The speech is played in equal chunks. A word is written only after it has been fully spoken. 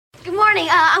morning.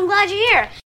 I'm glad you're here.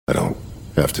 I don't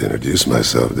have to introduce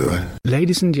myself, do I?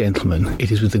 Ladies and gentlemen,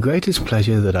 it is with the greatest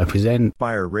pleasure that I present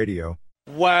Enspire Radio.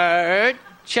 Word.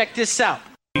 Check this out.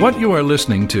 What you are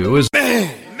listening to is...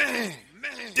 Man,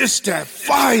 this that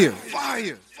fire.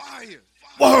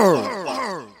 Word.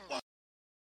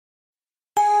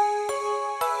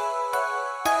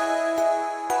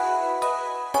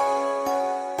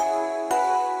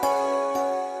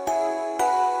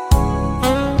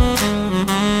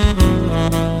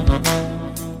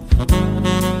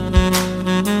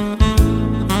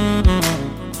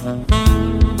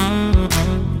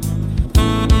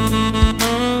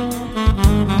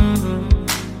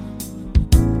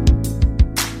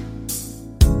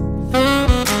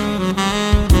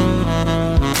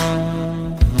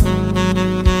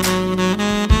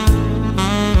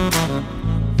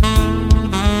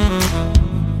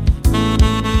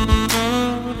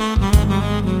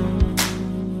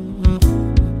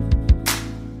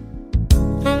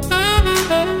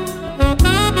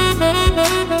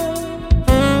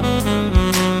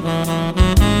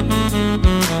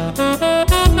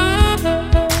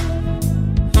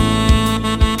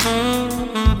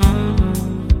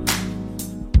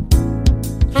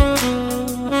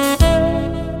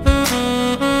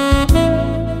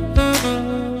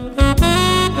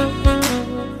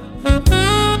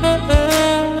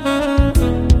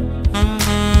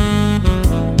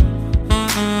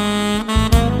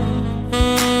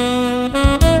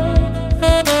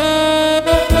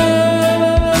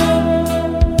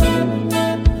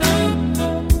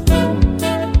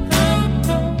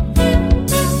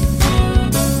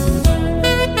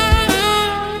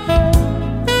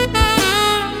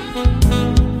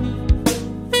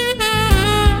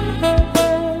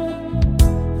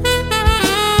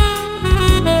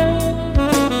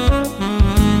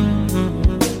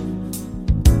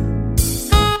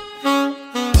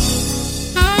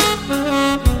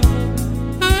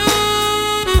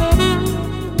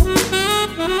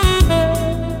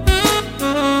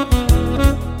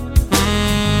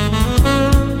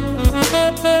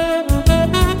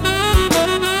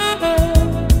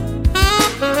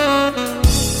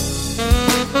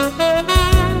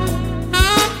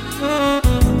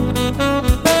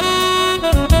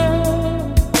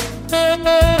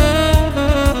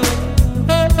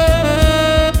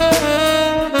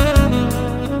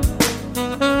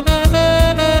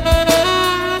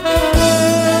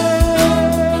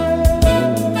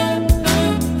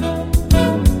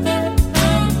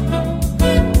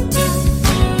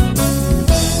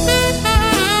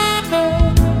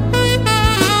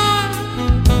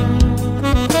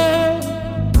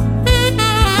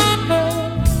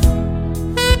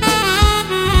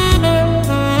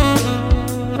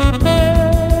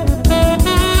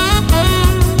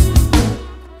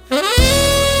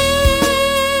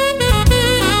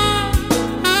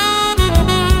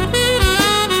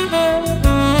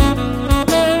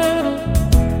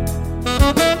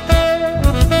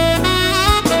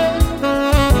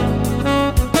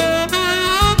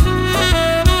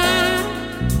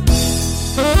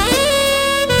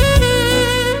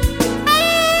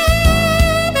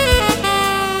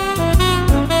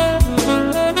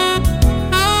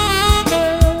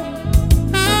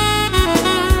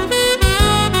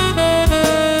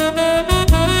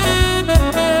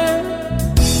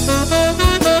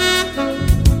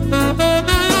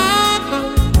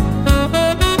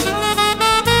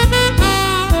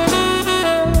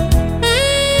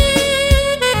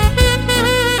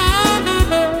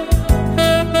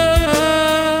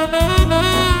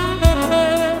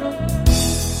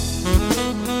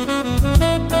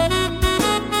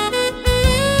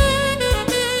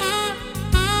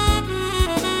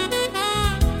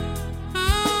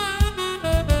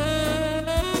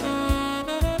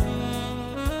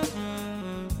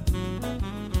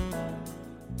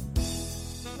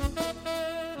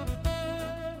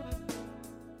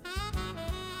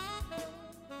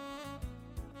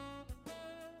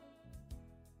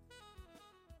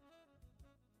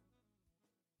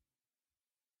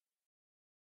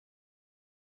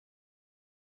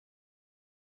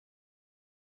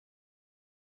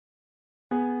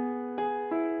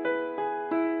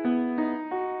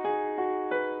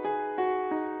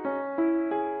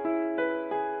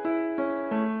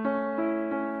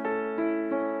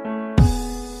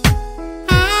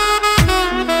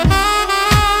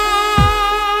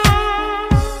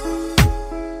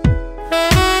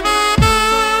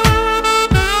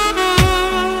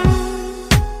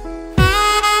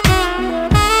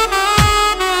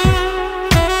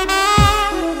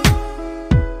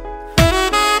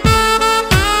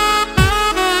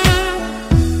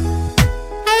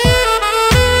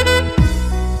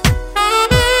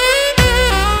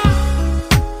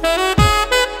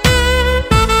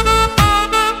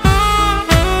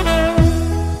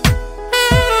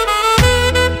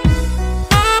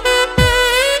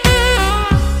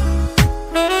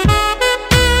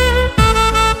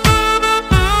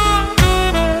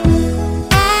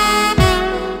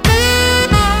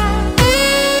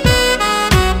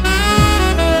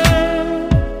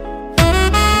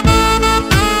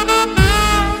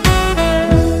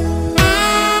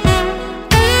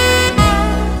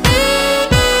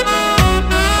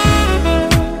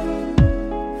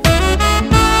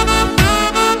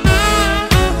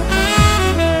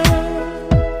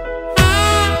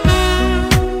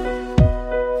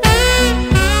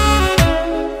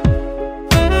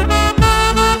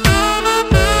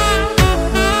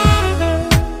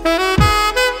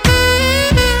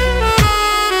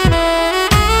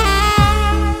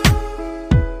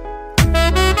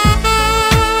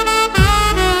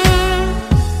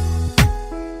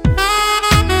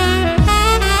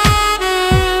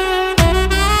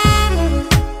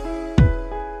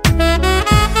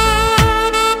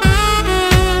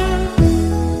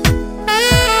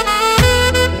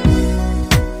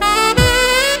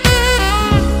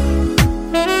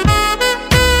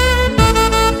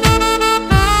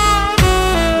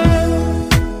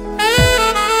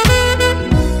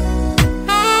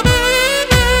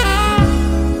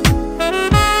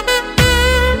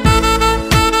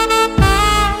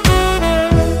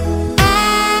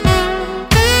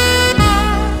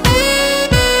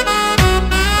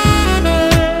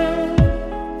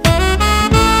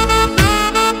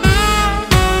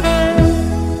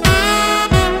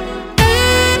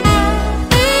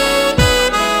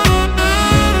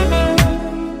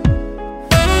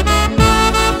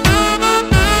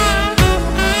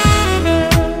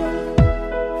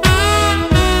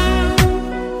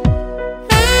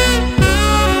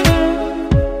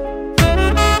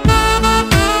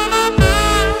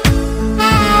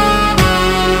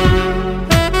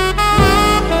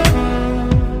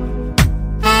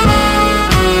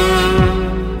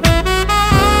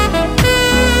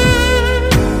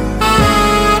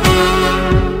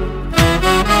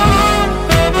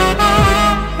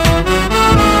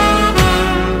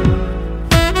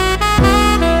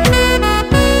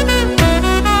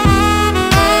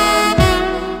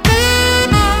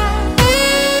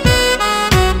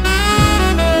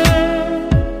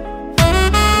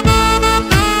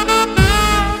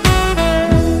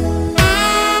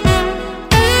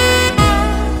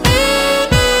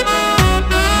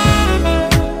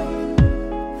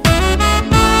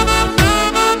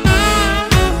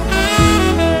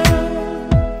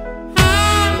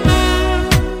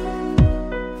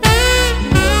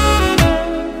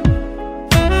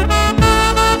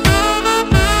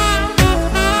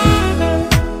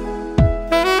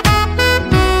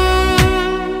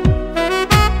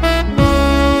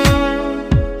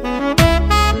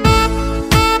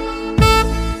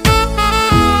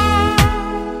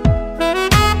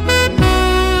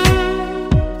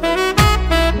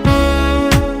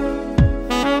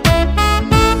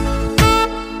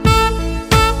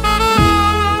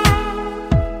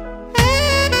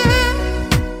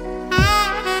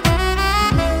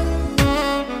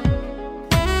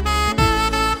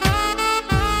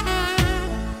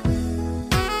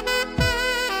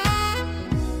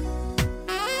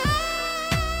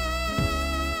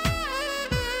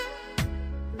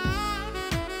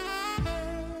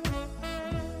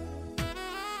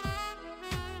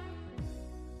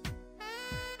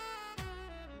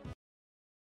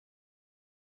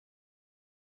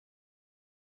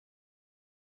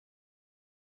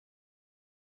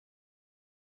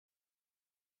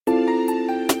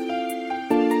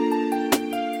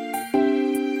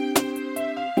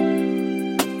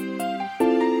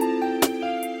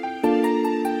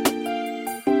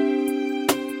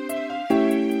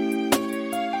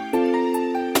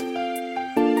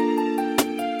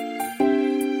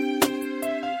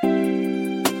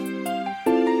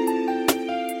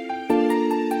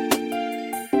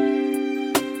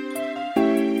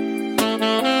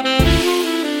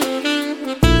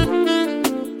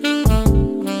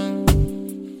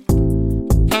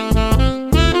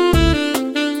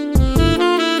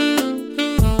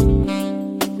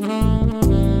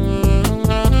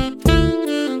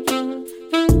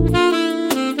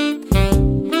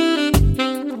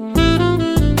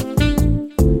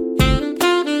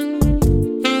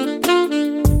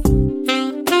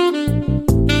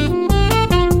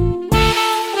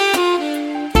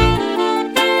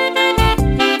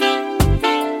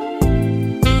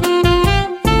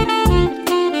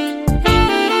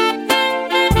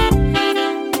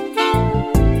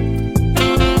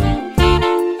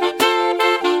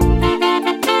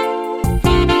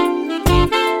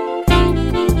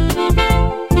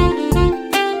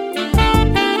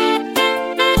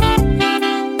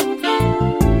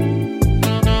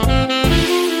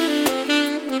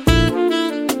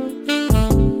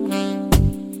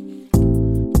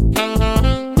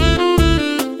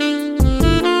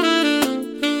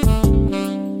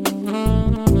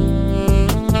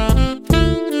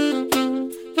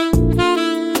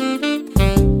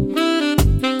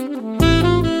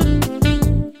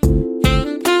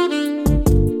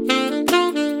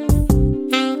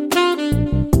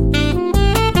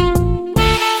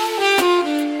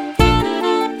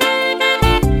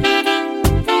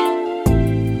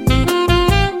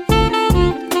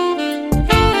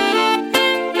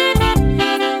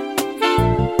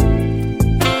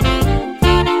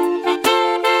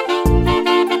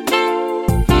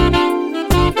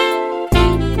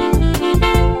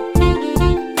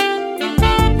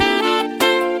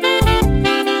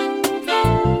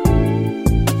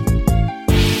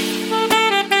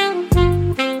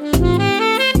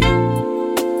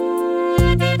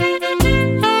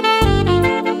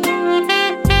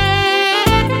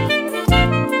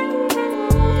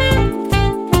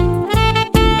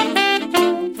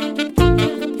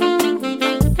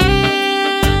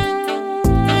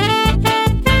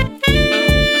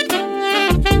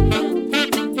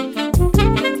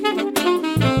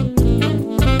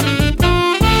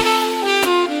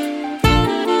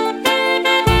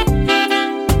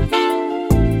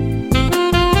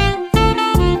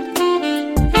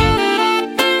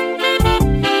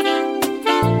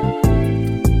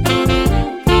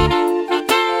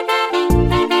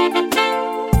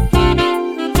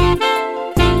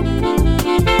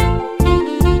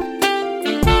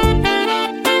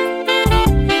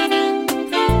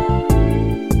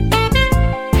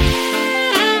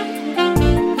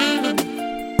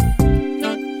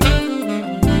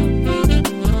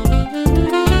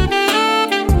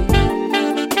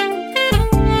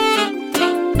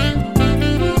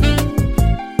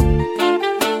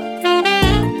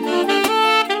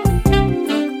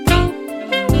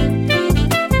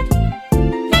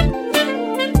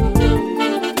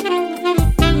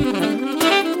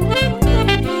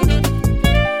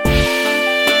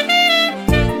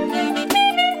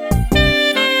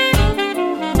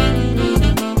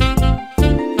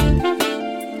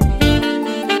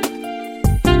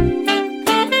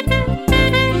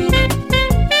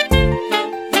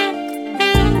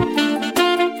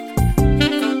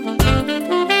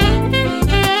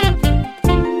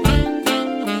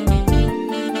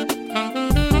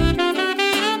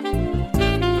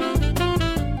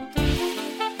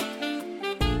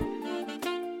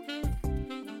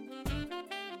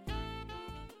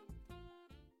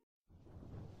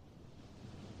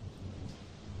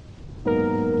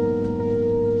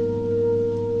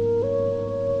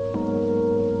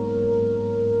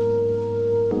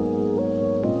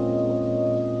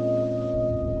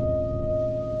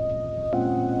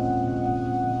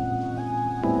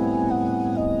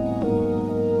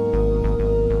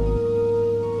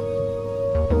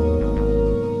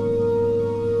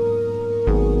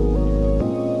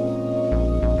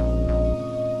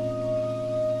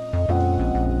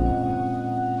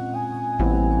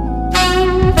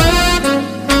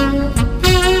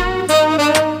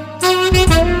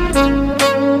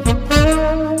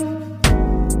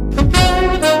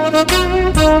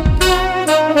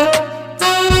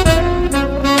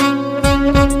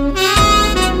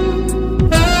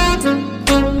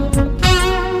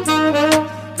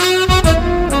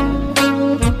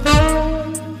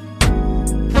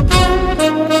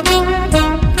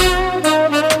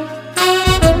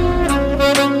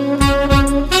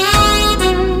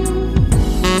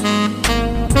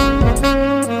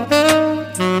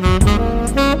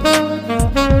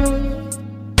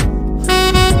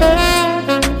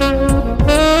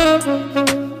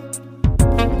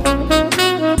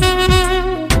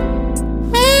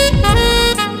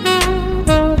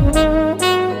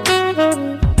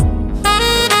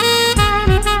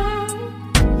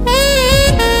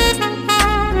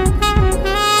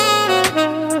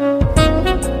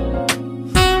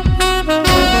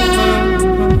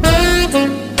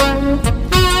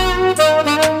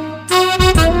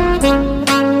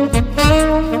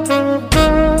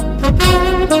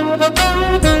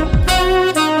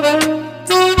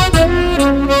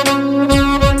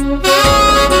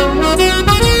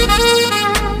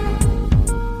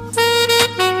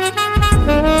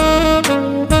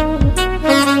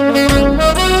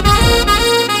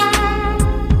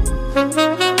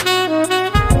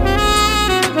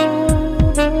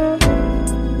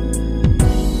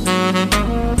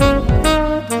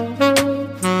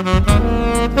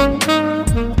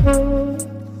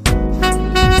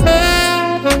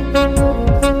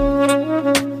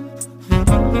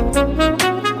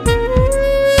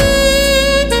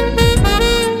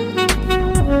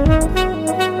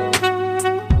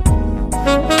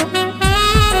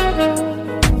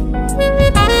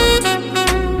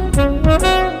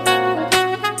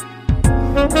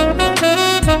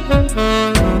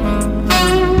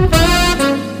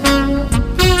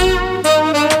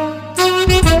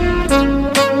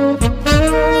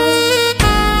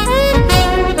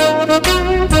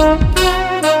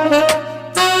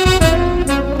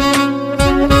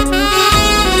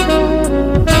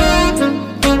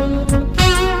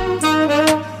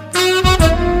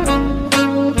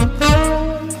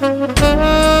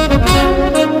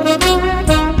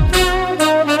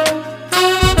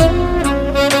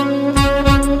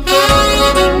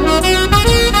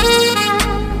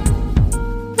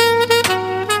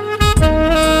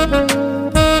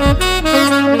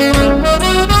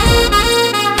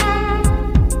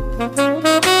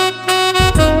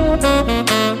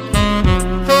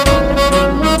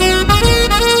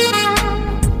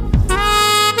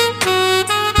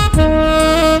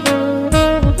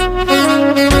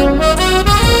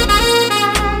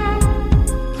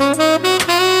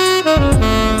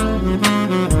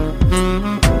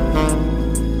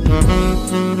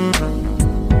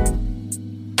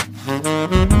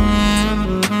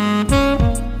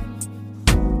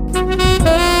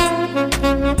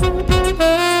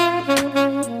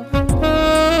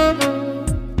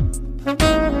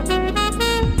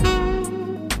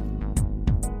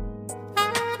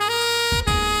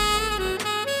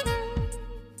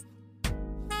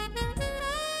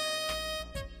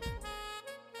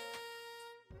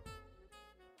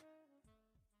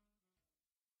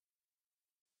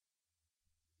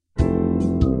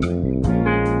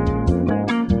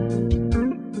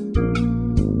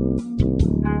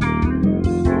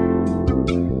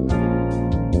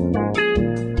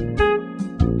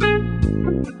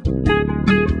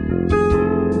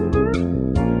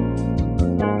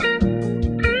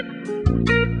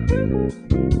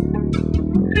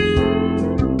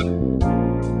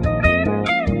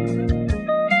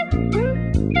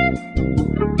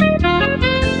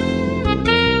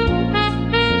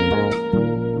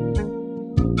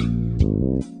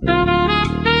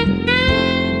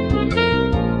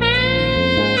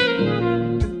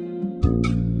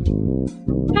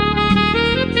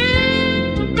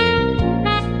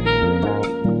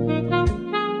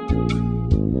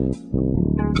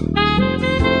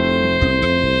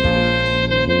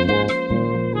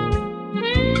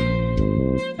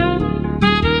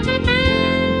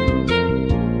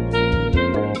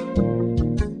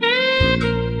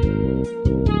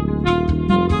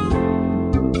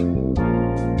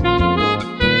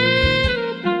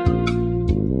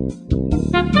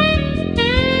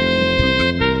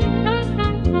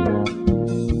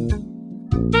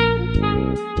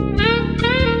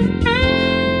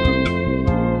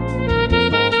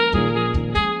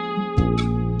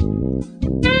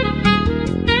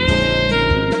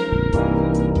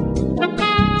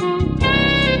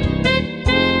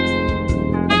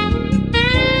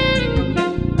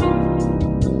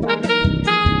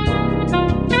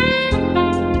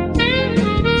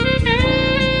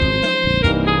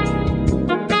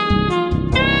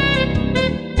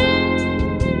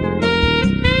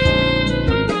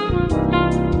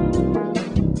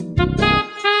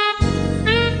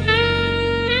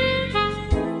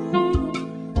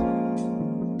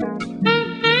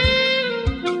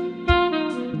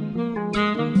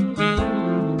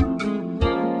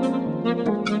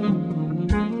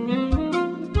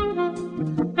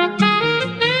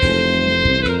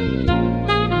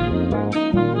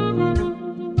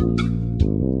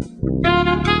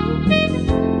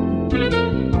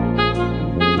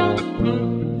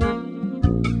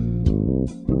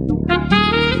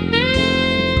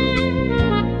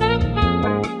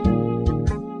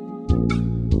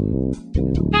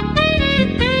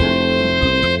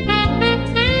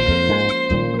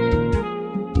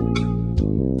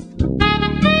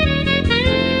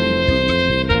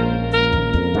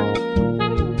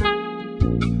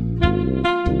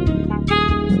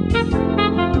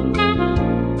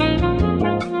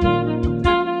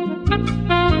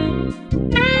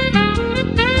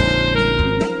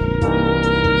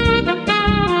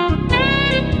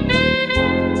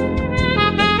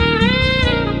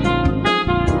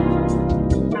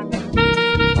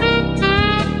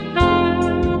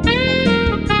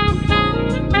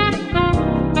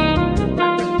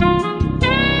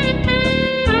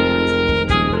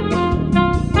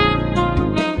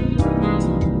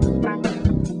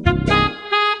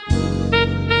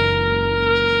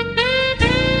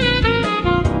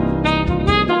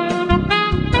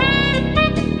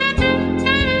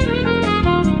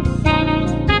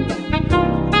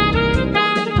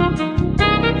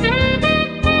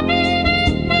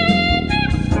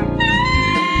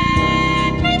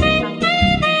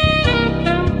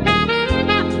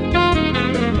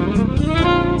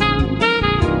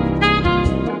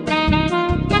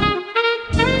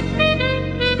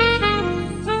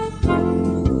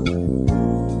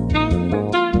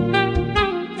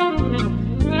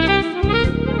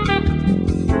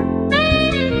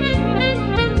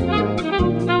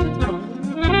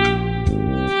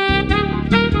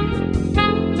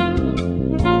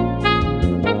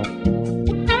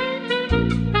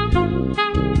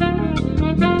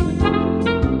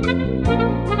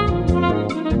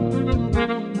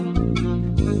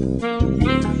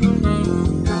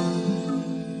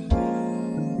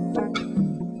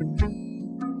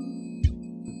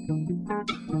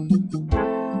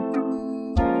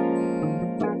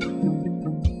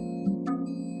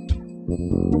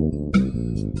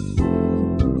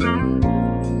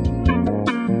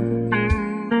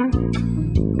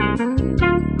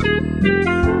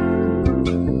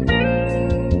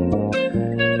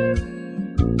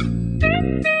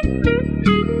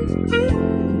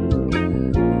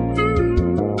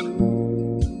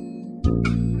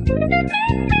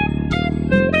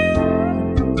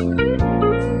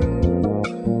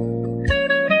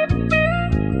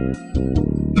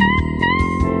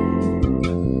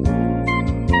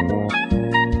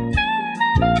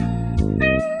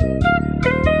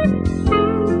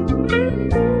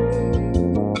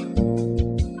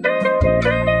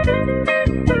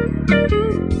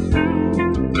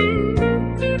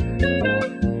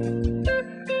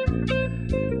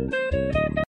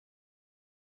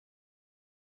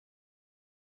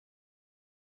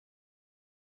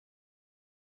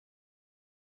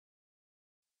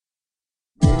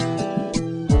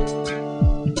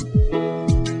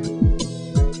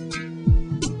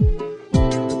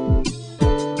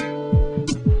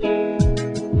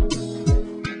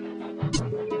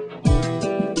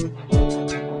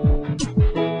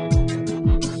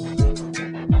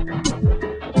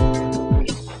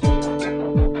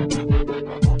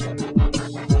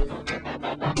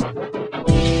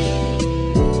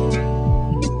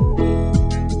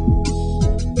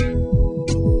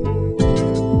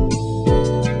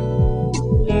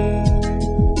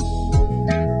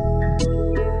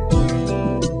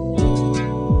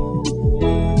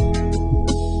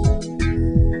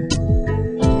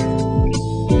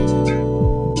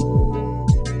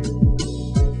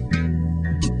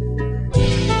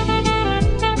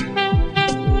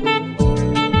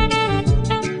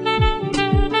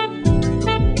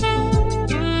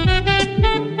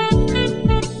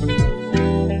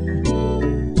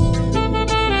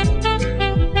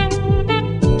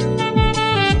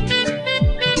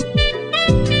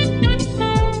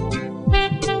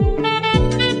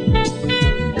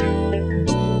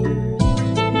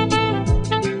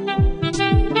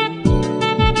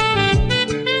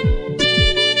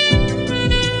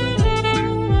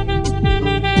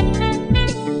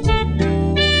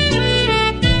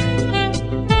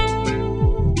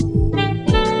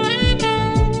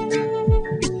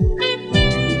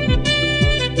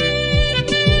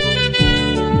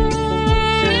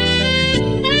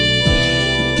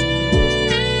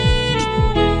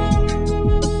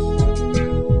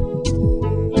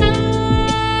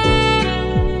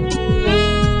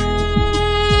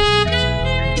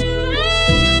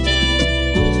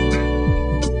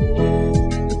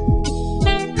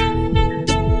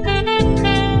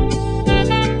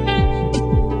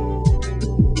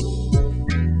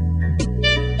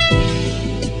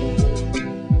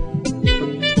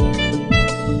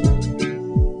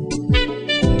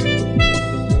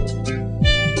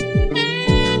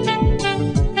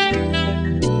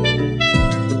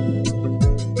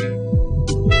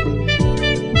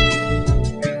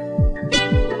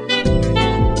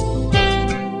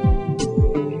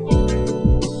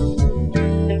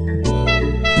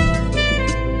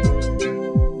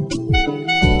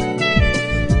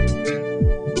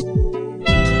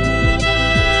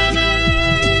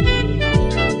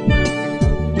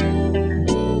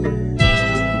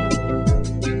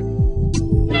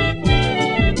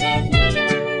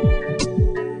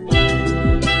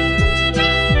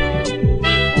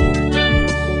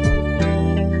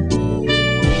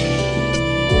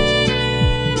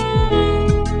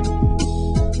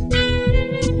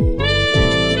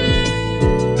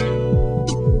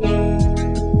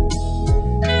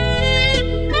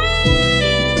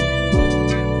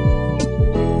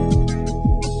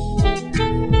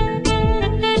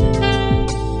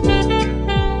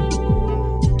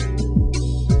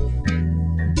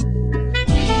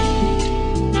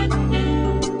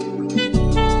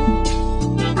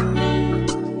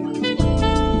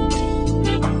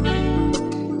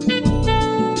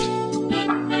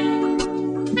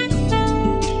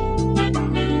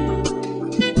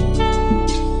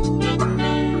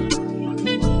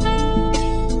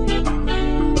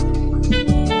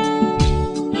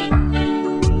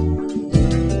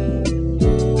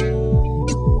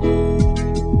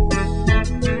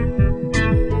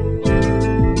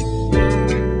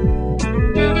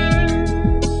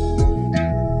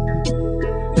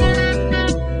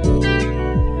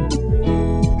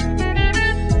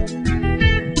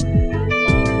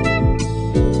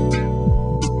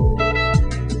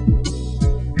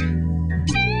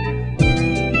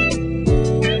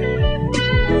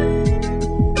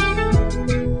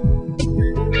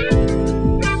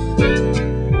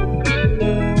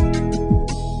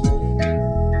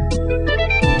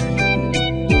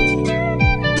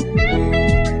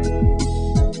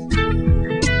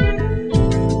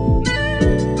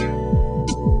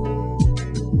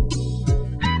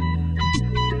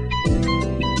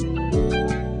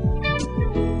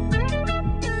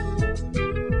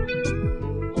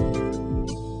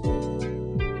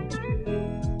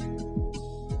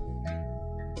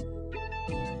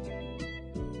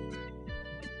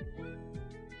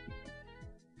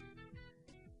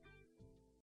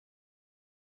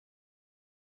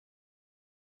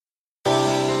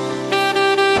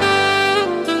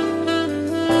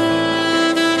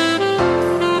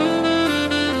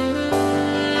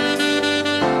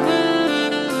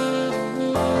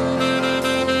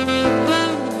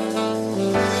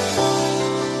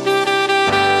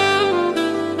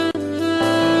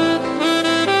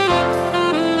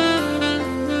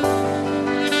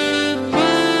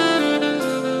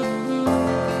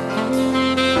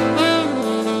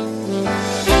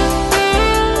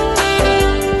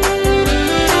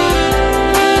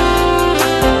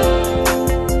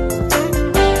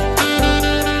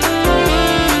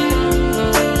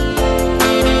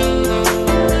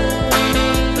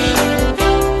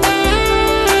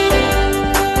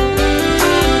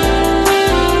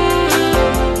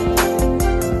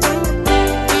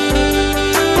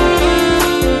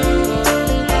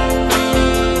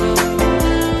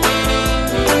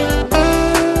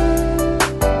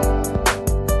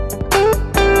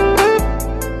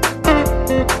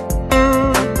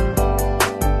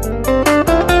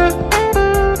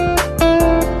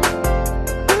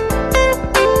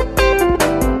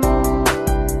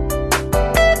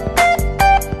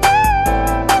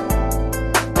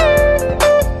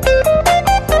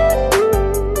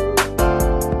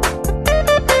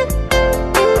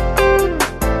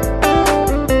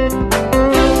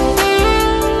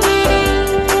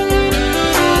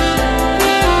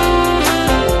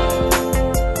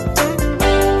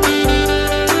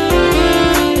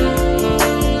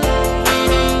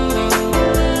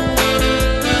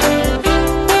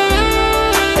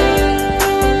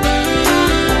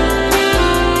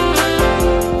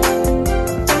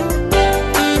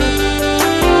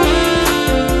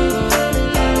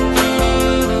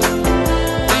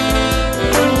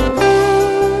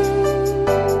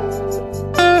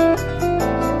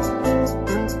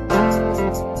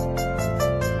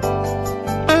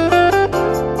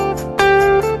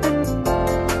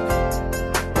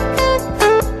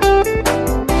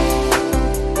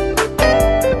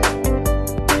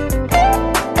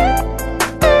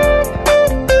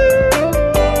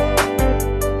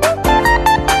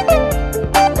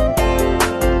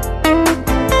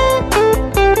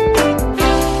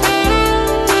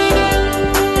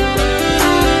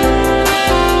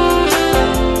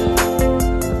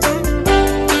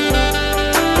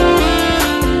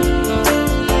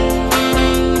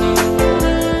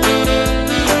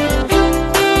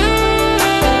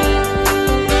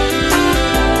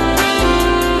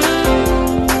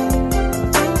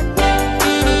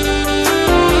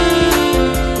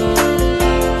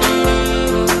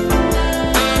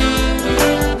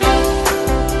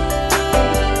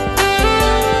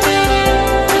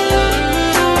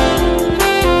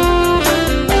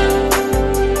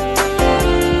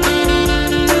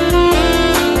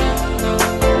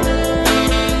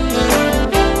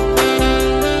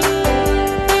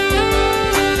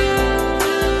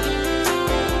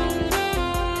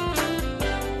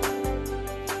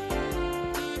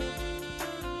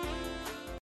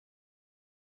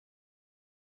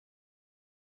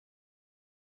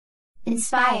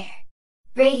 Enspire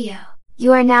Radio.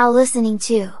 You are now listening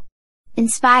to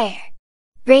Enspire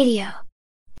Radio.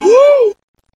 Woo!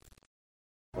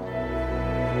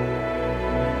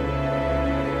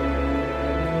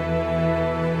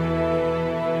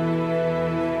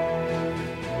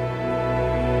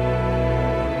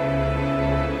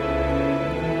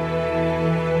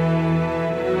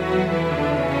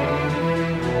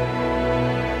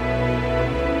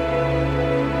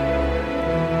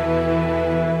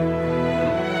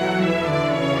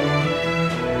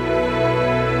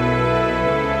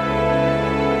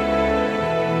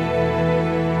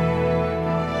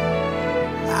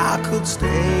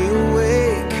 Stay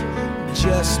awake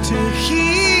just to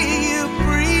hear you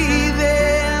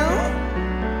breathing.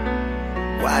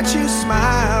 Watch you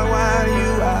smile while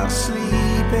you are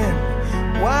sleeping,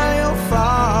 while you're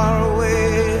far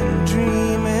away and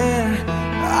dreaming.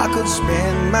 I could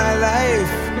spend my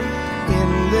life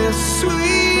in this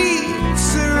sweet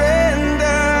surrender.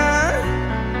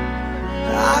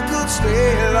 I could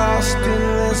stay lost in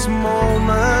this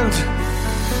moment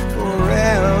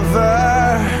forever.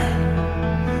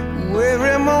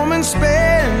 Every moment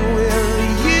spent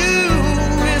with you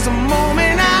is a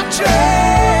moment I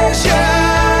treasure.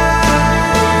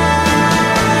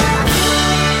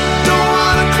 Don't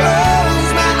wanna close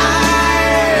my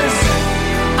eyes,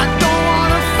 I don't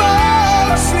wanna fall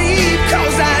asleep,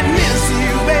 'cause I miss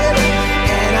you, baby,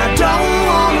 and I don't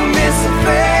wanna miss a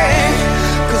thing.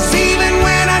 'Cause even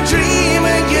when I dream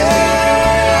of you,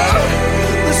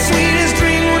 the sweetest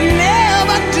dream would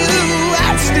never do.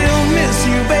 I'd still miss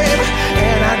you, baby,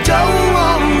 and I don't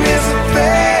want to miss a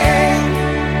thing.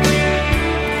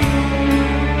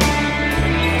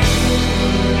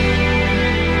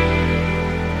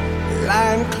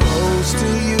 Lying close to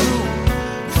you,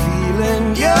 feeling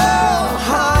your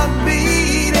heart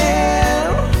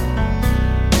beating,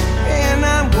 and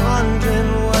I'm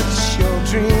wondering what you're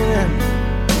dreaming,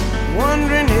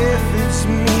 wondering if it's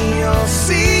me you're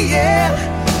seeing.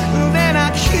 Then I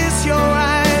kiss your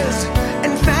eyes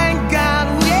and thank God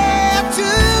we're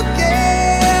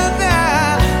together.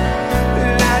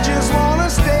 And I just wanna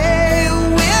stay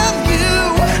with you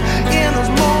in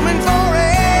those moments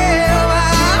forever,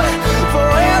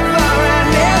 forever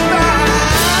and ever.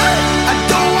 I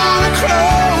don't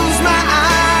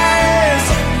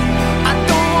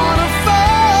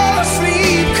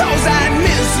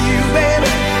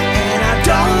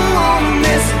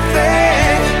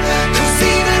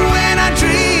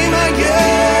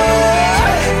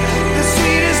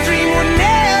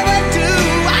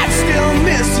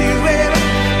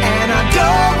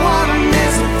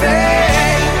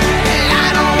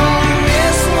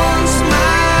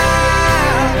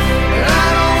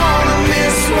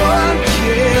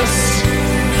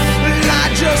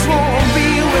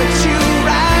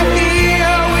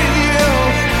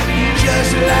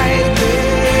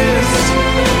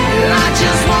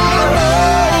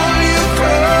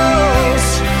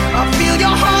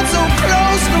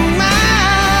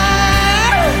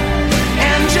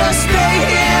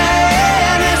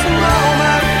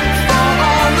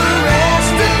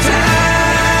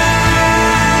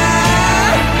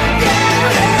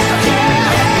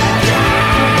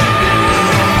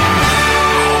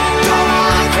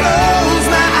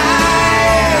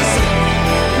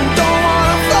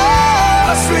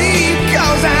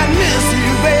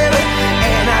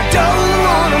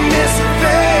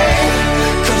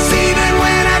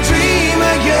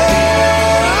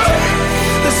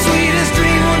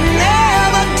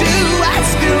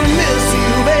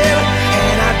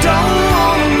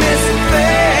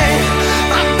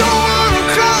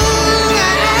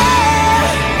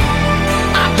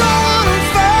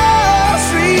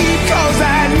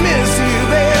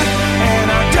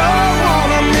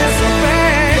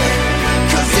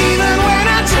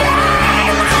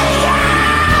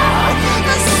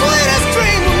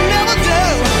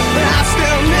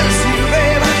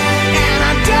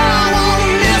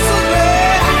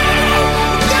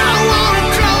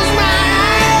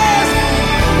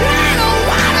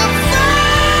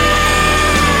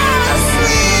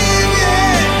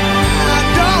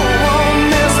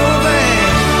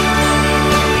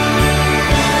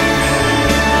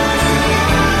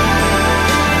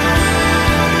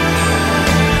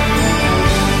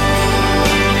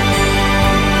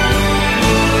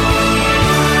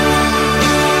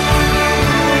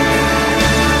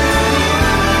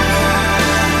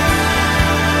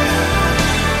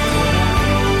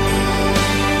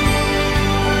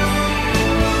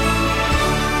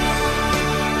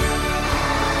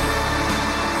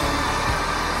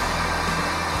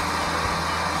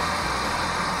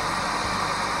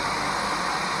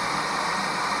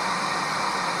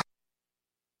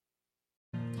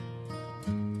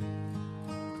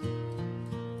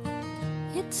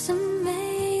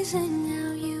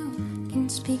can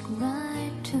speak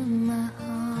right to my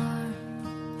heart.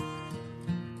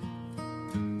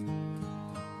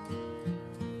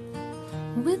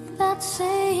 Without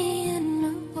saying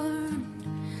a word,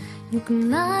 you can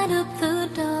light up the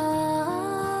dark.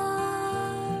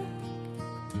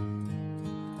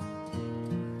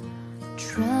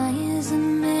 Try as I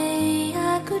may,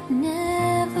 I could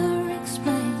never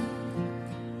explain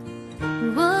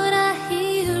what I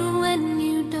hear when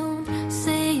you don't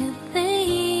say a thing.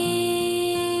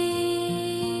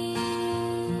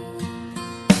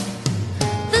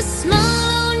 The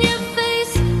smile on your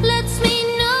face lets me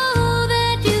know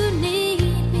that you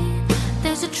need me.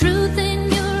 There's a truth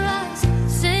in your eyes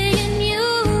saying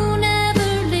you never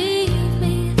leave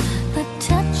me. The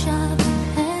touch of your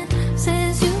hand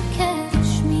says you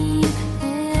catch me if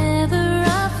ever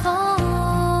I fall.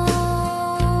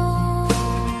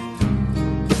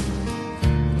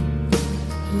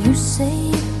 You say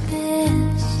it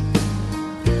best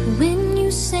when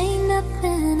you say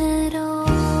nothing at all.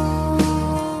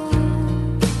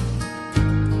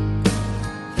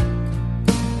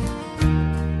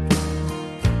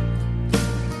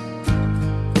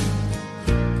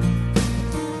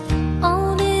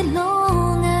 All day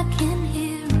long I can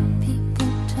hear people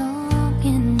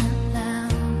talking out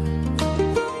loud.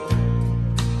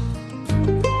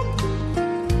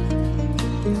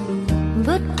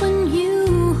 But when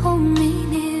you hold me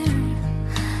near,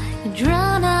 you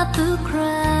drown out the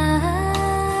crowd.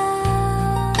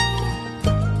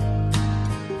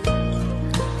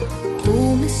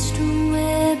 Oh, Mr.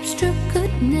 Webster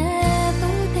could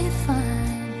never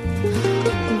define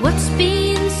what's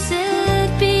being said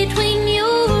between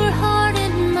your heart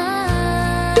and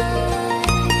mine.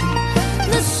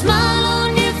 The smile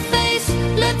on your face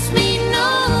lets me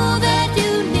know that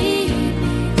you need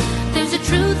me. There's a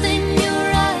truth in your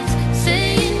eyes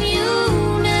saying you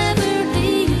never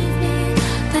leave me.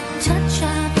 The touch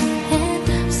of your hand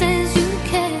says you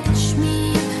catch me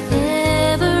if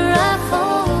ever I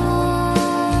fall.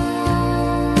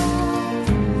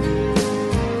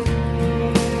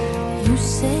 You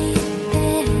say it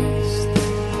best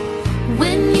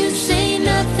when you say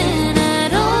nothing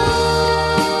at all.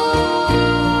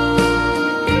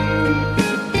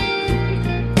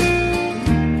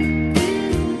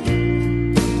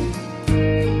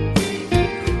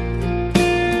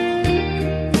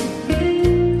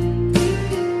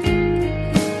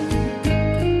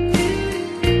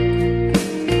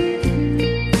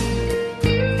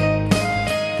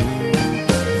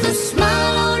 The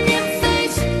smile on your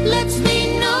face lets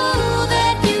me know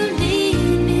that you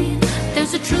need me.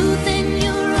 There's a truth in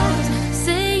your eyes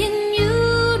saying you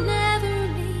never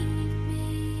leave me.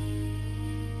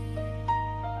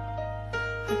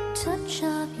 A touch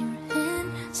of your hand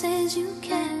says you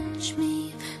catch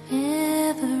me if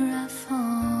ever I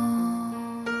fall.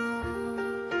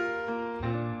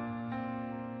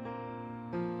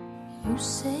 You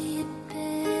say it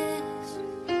best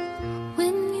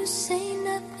when you say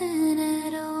nothing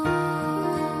at all.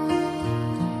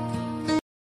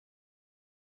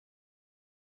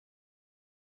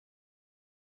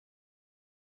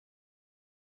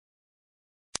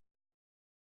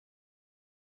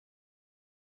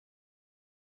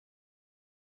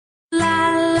 La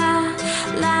la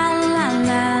la la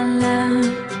la la.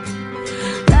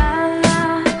 La la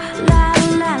la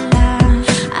la la.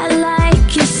 I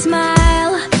like your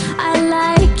smile.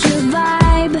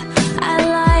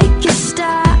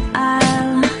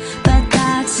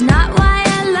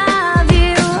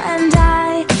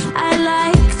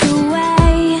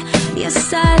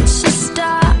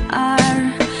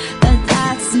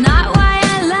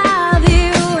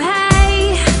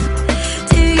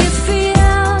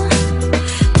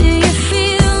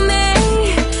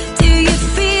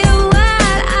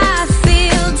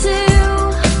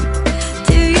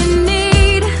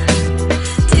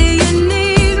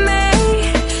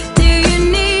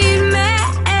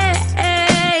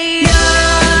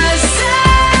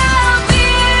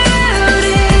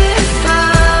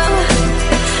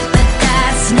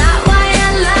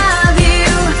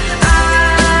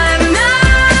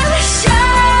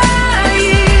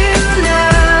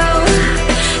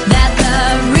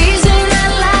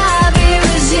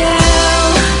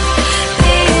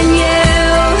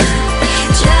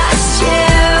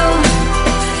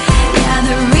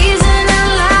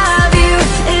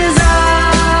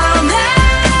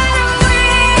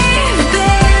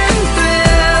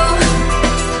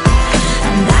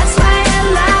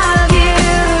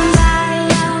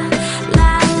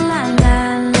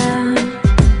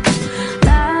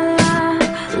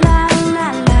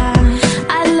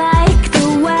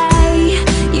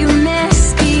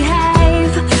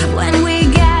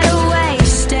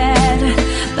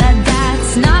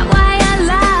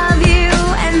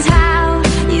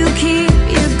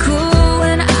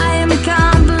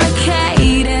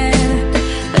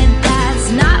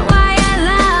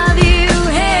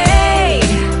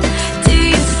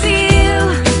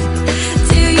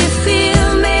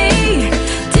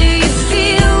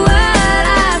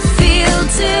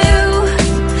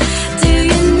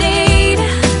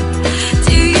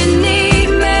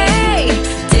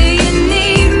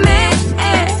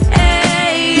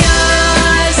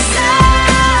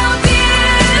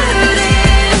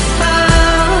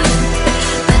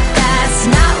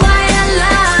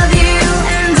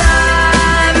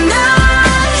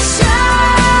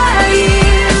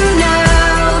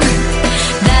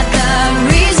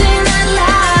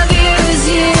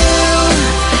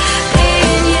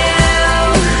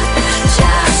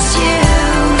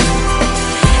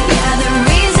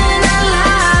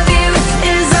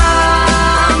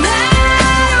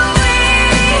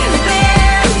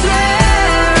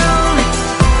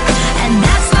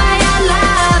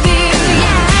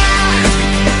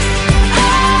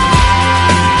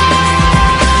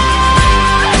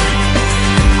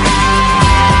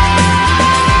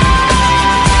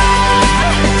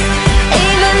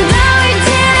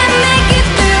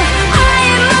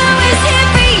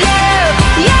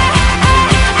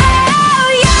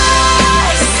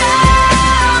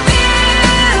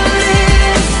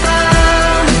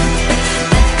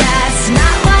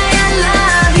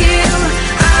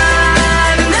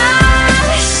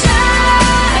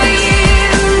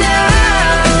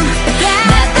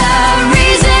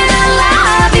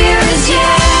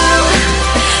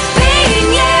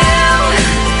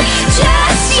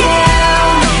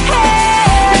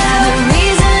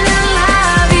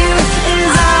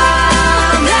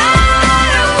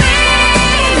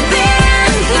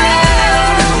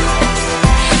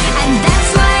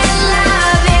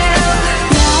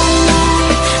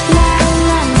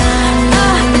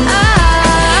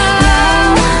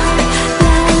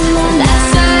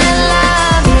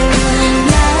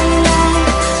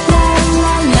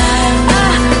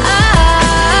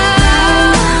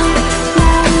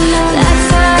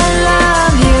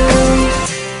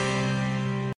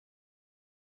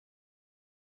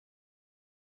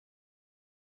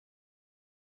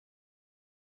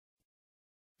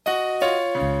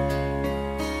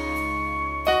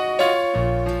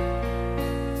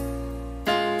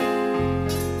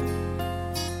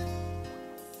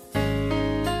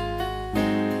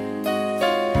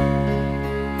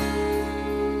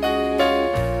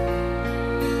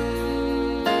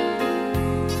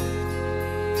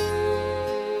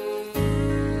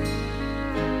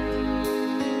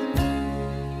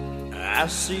 I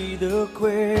see the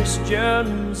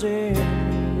questions in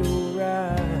your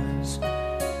eyes.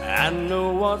 I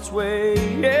know what's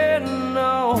weighing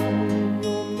on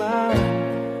your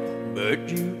mind, but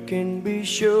you can be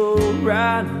sure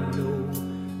I know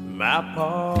my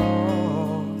part.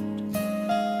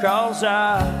 'Cause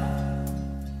I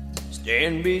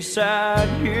stand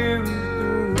beside you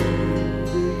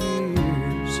through the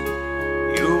years.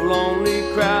 You'll only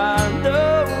cry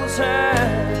those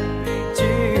happy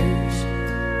tears.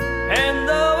 And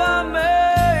though I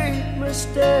make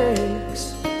mistakes,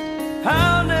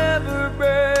 I'll never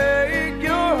break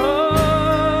your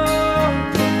heart.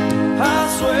 I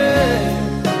swear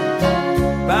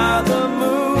by the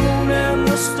moon and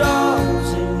the stars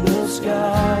in the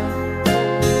sky,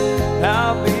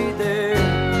 I'll be there.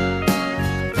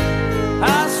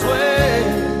 I swear,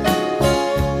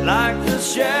 like the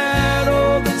shadow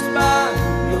that's by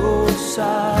your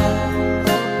side,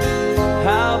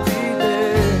 I'll be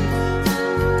there.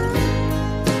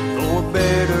 For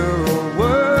better or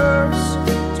worse,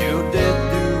 till death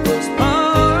do us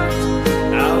part,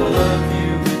 I'll love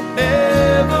you with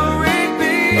every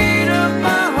beat of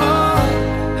my heart.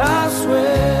 I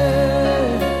swear.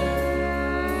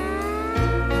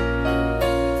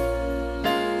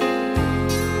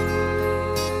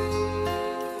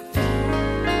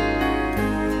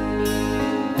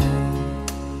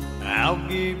 I'll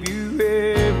give you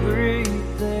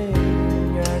everything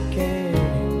I can.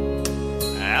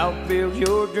 I'll build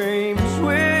your dreams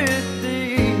with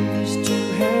these two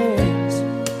hands.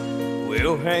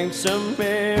 We'll hang some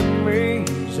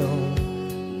memories on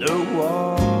the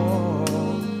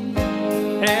wall.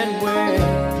 And when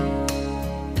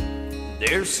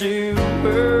there's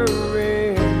silver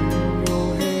in your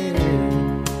hand,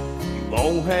 you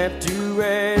won't have to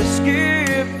ask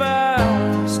if I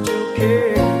still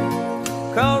care.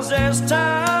 'Cause as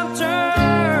time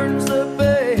turns the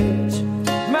page,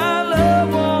 my love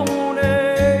won't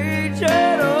age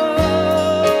at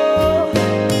all.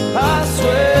 I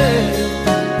swear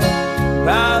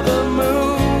by the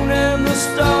moon and the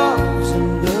stars in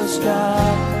the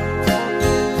sky,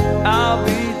 I'll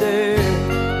be there.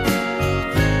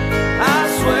 I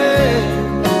swear,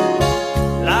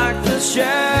 like the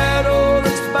shadow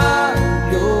that's by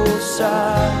your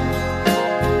side,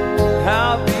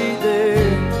 I'll be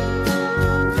there.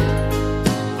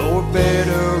 For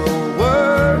better or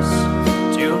worse,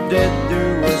 till death do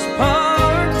us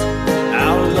part,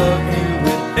 I'll love you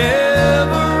with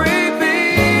every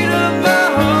beat of my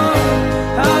heart.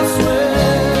 I swear.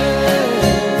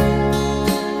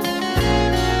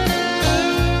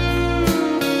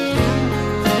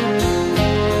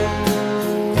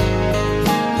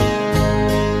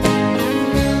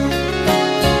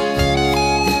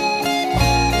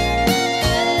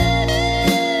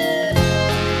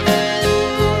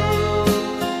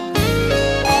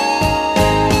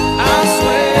 I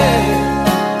swear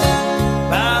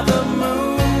by the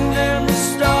moon and the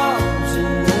stars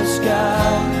in the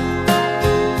sky,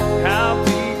 I'll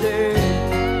be there.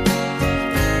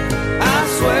 I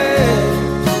swear,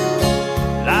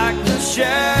 like the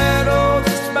shadow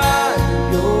that's by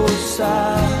your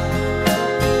side,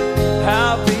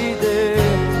 I'll be there.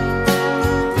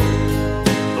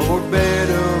 For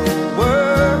better or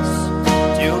worse,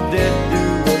 till death do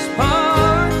us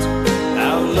part,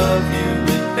 I'll love you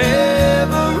with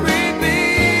every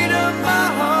beat of my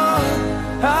heart.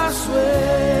 I swear.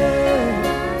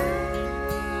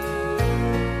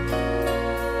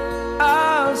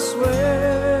 I swear.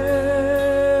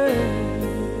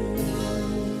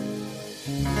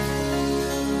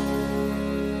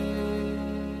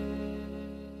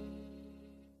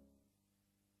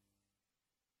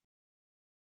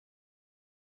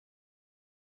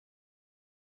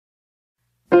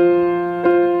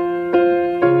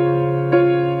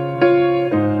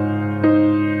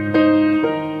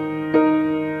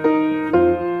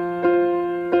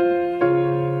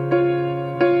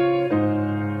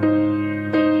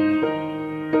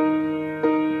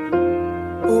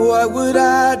 What would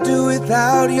I do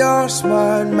without your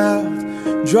smart mouth?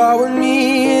 Drawing me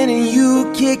in and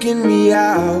you kicking me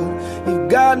out. You've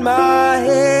got my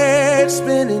head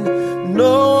spinning,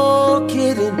 no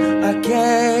kidding. I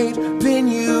can't pin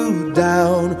you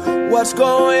down. What's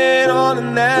going on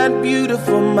in that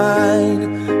beautiful mind?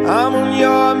 I'm on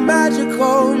your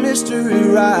magical mystery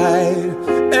ride,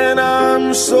 and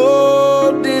I'm so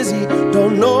dizzy,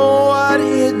 don't know what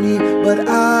hit me, but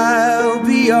I'll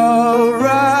be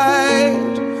alright.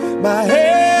 My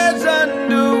head's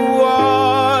underwater,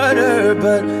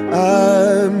 but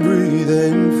I'm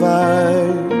breathing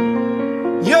fine.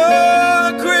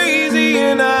 You're crazy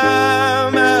and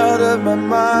I'm out of my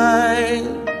mind.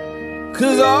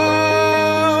 'cause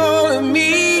all of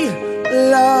me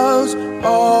loves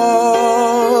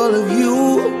all of you.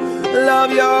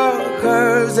 Love your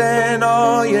curves and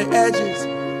all your edges,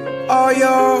 all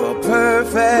your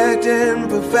perfect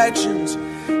imperfections.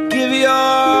 Give your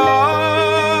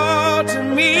all to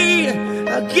me,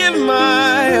 I'll give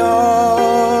my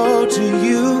all to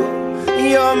you.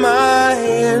 You're my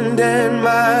end and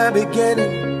my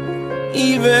beginning.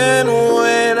 Even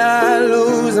when I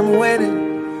lose, I'm winning,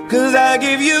 'cause I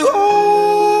give you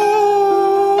all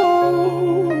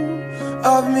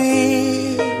of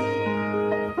me,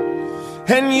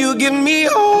 and you give me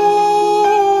all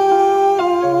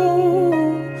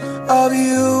of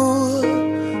you.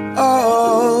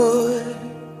 Oh,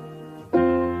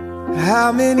 how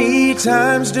many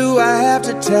times do I have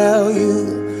to tell you?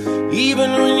 Even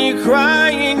when you're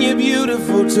crying, you're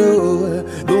beautiful too.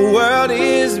 The world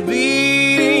is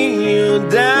beating you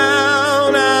down.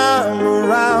 I'm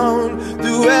around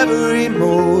through every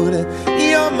mood.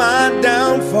 You're my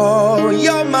downfall,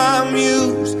 you're my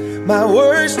muse, my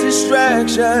worst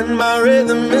distraction, my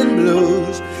rhythm and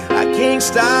blues. I can't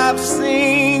stop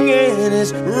singing,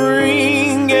 it's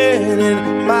ringing in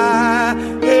my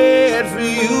head for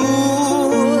you.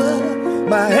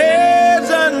 My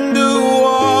head's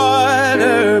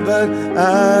underwater, but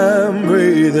I'm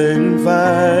breathing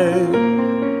fine.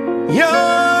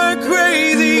 You're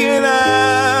crazy and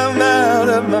I'm out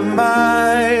of my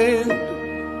mind,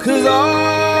 'cause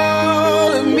all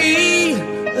of me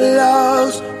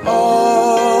loves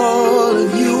all of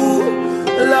you.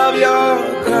 Love your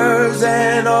curves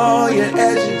and all your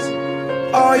edges,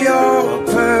 all your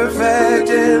perfect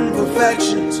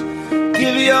imperfections.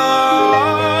 Give your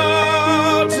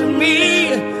all to me,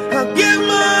 I'll give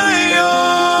my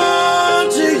all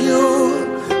to you.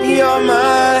 You're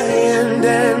my end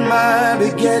and my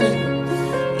beginning.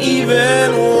 Even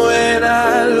when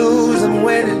I lose, I'm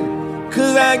winning,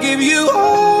 'cause I give you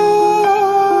all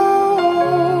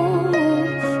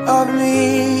of me,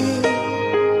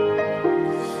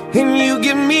 and you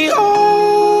give me all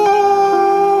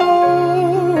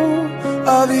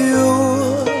of you.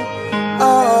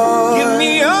 Oh, give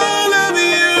me all of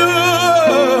you.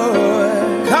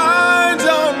 Cards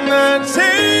on the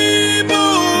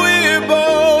table, we're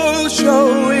both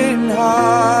showing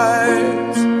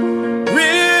hearts,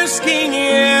 risking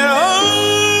it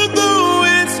although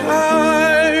it's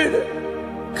hard,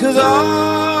 'cause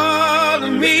all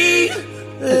of me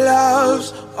loves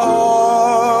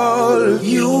all of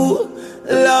you.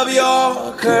 Love your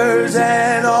curves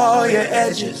and all your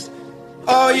edges,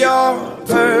 all your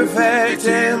perfect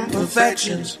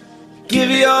imperfections.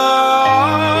 Give your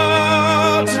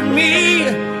all to me,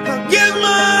 I'll give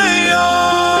my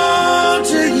all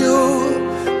to you.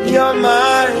 You're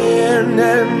my end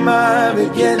and my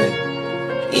beginning.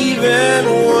 Even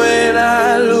when I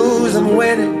lose, I'm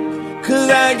winning, 'cause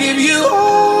I give you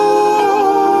all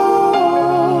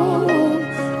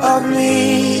of me,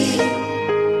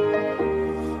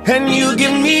 and you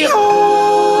give me all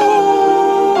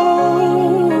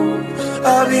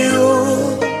of you.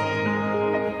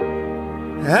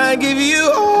 I give you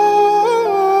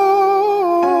all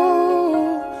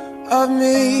of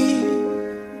me,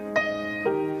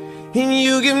 and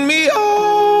you give me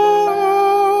all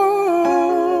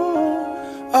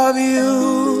of you.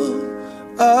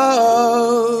 Oh.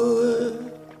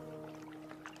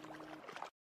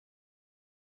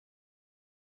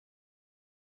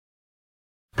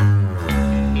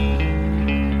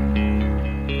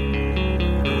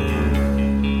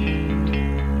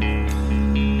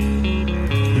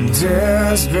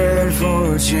 Desperate for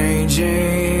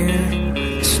changing,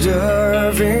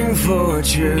 starving for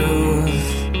truth.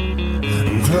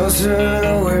 I'm closer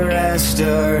to where I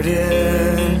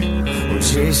started. I'm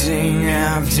chasing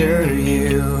after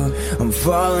you. I'm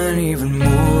falling even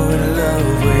more in love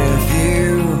with you.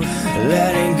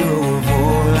 Letting go of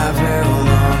all I've held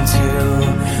on to.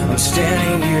 I'm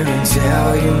standing here until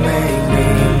you make me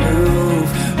move.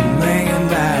 I'm hanging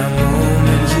by a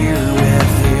moment here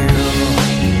with you.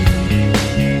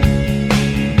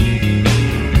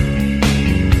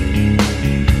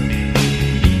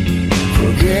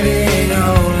 Forgetting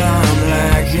all I'm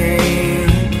lacking,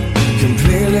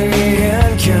 completely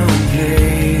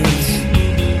incomplete.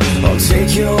 I'll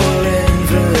take your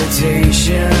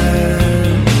invitation,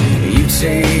 you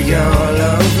take all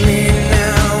of me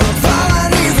now. I'm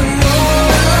falling even more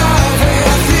in love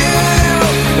with you.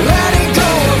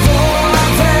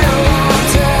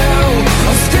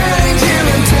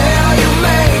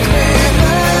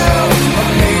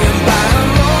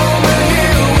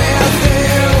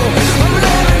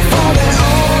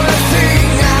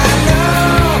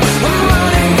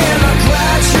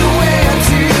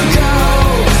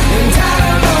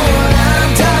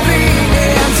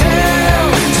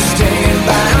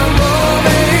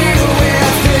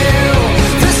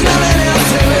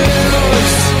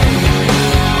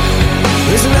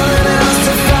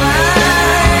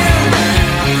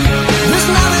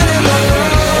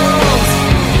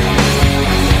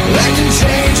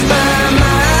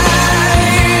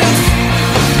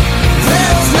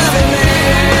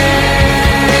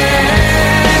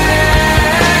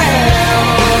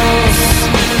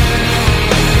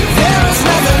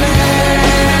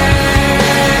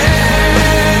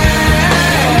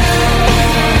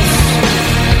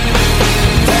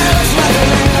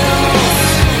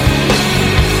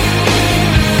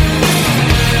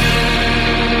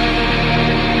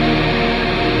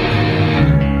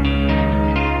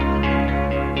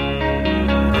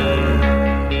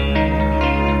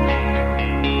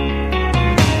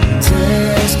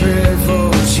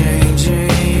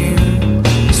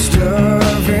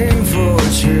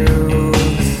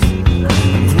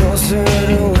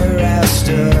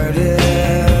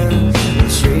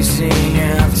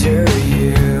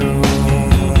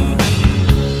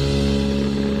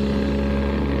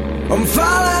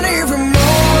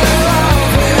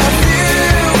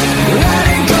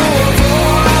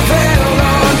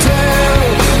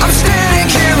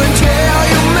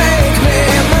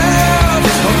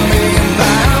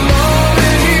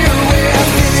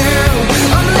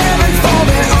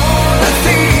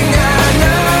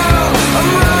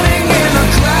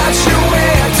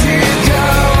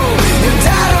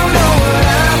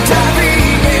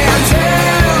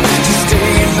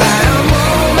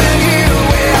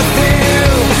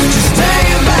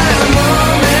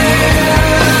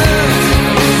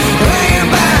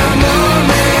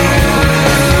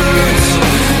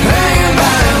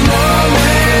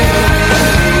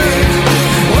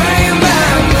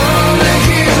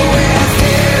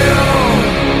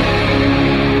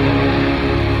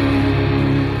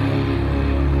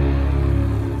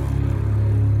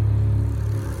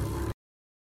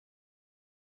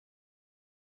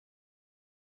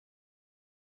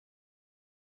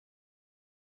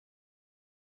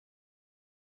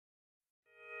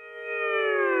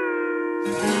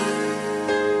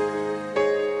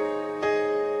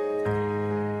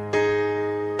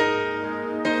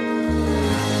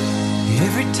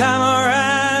 time our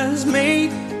eyes meet,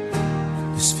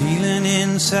 this feeling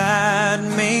inside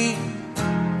me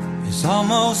is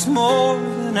almost more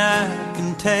than I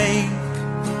can take.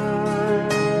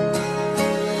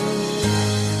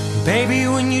 Baby,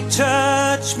 when you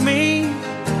touch me,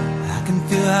 I can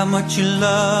feel how much you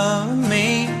love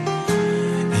me,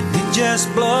 and it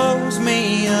just blows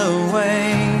me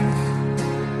away.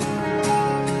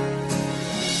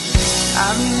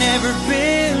 I've never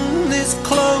been this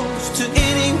close to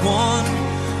anyone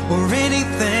or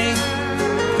anything.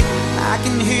 I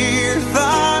can hear your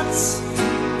thoughts,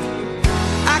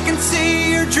 I can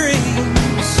see your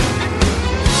dreams.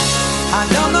 I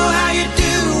don't know how you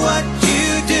do what you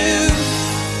do.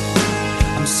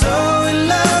 I'm so in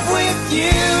love with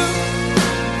you.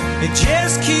 It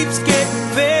just keeps getting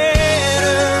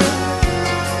better.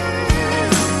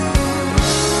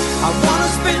 I wanna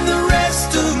spend the rest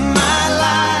of my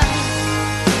life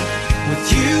with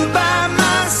you by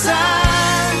my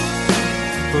side,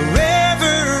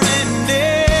 forever and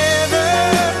ever.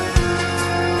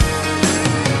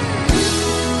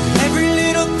 Every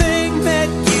little thing that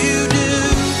you do,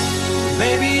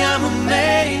 baby, I'm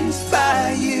amazed by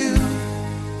you.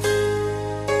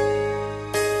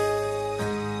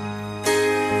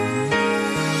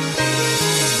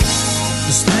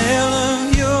 The smell of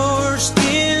your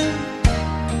skin,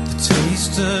 the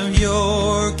taste of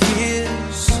your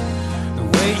kiss, the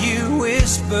way you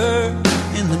whisper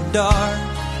in the dark,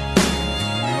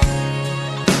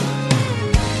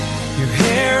 your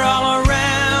hair all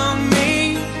around me,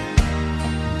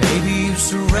 baby, you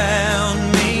surround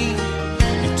me,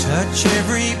 you touch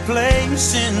every place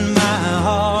in my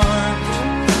heart.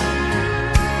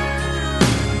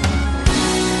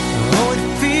 Oh, it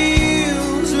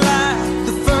feels like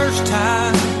the first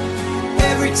time,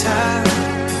 every time.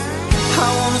 I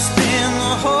wanna spend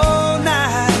the whole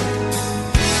night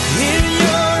in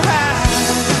your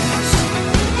eyes.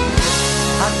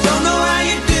 I don't know how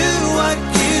you do what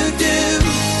you do.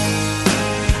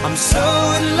 I'm so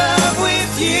in love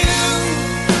with you.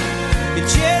 It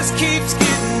just keeps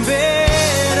getting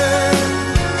better.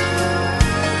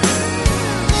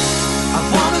 I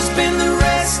wanna spend the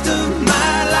rest of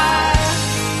my life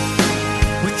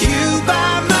with you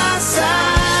by my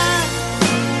side,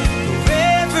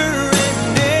 forever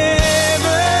and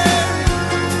ever.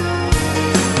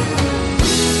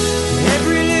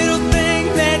 Every little thing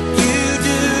that you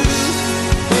do,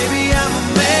 baby, I'm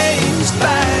amazed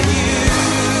by you.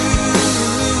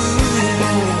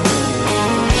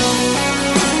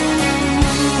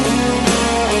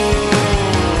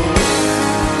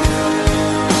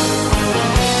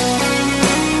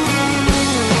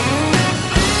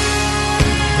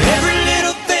 Every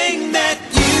little thing that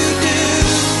you do,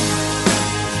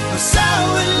 I'm so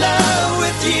in love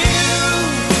with you.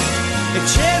 It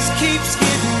just keeps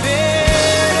getting better.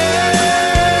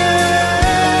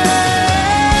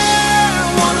 I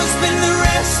wanna spend the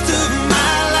rest of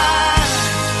my life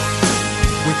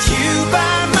with you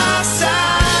by my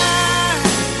side,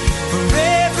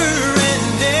 forever and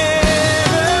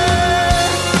ever.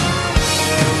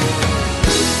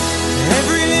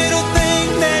 Every little thing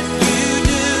that you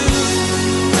do,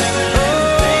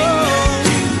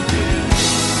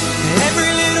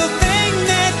 every little thing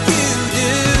that you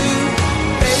do,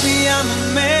 baby, I'm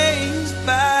amazed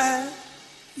by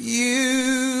you.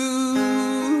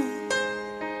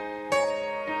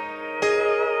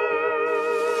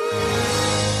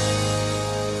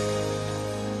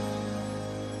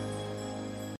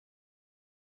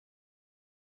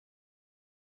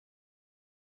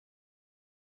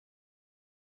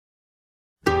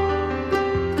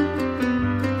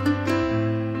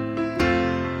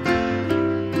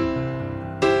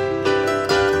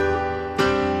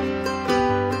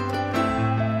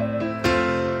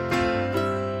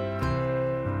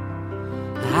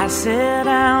 I set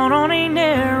out on a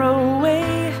narrow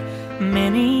way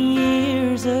many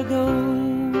years ago,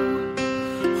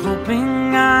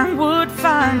 hoping I would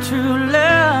find true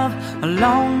love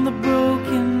along the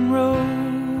broken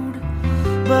road.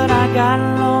 But I got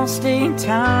lost a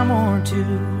time or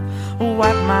two,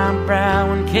 wiped my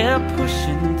brow and kept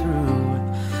pushing through.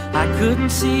 I couldn't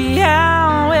see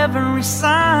how every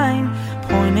sign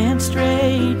pointed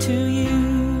straight to you.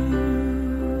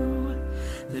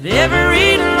 That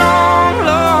every long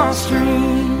lost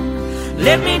dream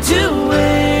led me to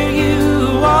where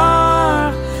you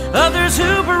are. Others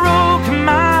who broke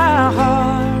my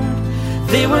heart,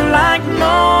 they were like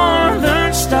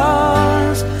northern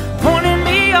stars, pointing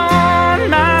me on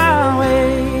my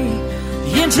way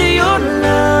into your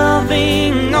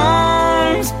loving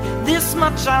arms. This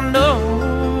much I know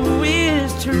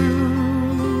is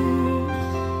true,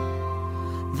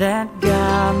 that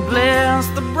God bless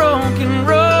the broken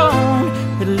road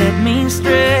that led me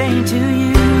straight to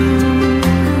you.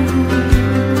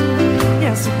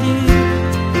 Yes, it did.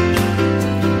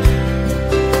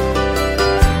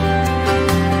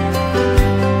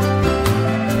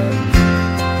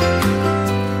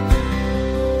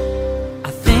 I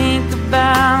think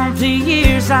about the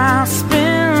years I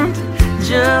spent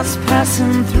just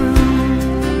passing through.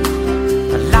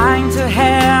 I'd like to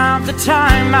have the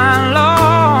time I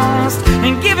lost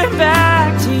and give it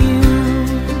back to you,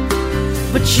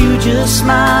 but you just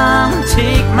smile and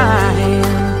take my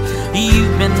hand.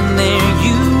 You've been there,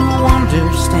 you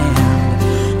understand.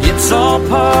 It's all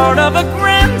part of a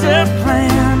grander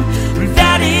plan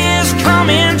that is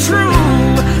coming true.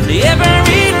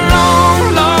 Every long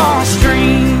lost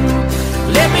dream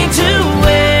led me to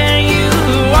where you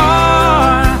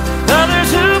are. Others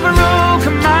who broke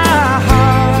my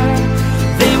heart,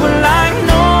 they were like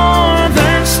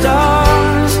northern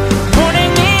stars,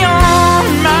 pointing me on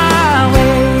my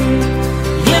way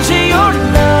into your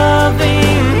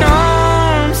loving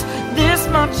arms. This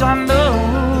much I know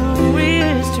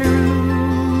is true,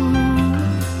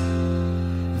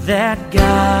 that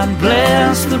God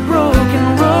bless the broken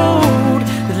road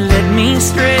that led me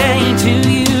straight to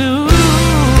you.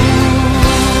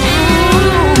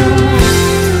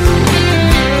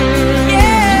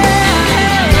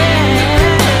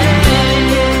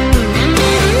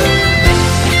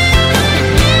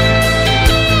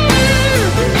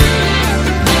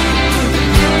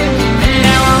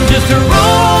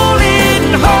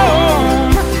 Rolling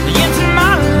home into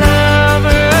my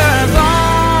lover's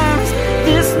arms.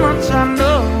 This much I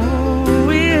know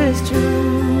is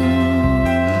true,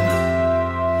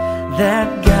 that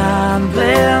God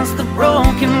bless the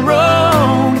broken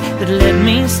road that led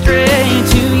me straight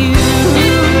to you.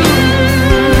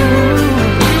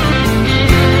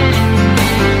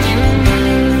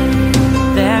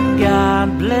 That God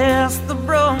bless the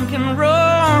broken road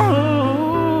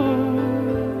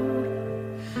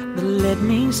led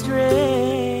me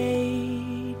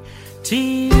straight to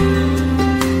you.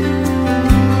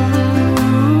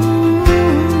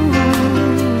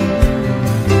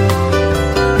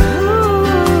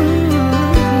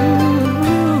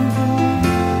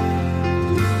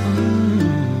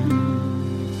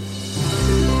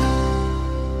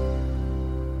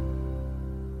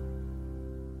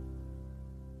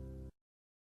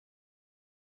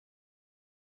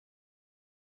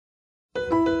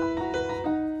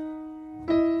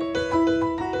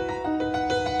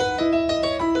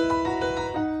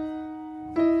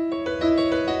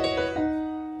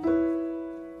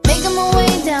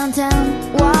 Downtown,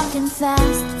 walking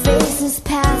fast, faces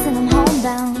pass and I'm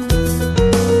homebound.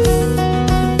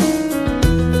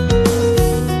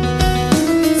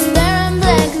 Staring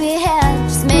blankly ahead,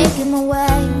 just making my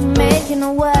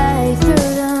way through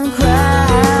the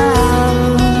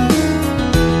crowd.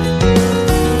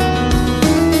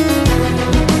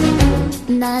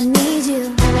 And I need you,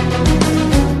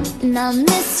 and I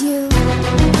miss you,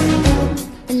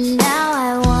 and now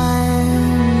I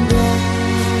wonder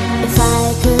if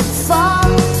I could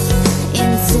fall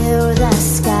into the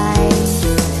sky.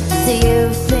 Do you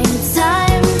think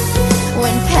time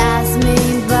went past me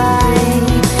by?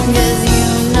 'Cause you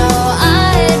know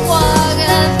I'd walk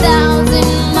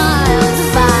 1,000 miles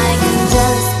if I can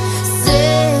just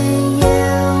see you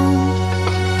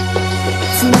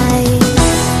tonight.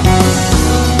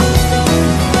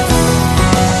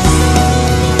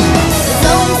 There's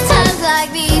always times like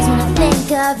these when I think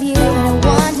of you, and I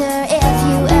wonder if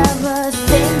you ever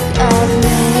think of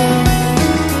me.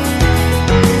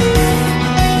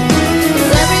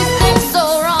 'Cause everything's so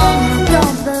wrong, I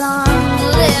don't belong,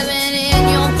 living in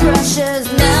your precious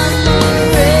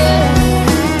memory.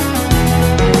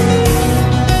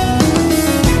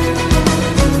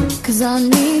 'Cause I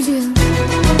need you,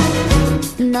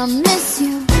 and I miss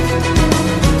you,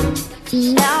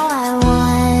 now I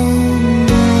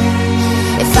wonder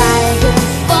if I could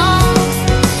fall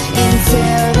into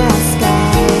the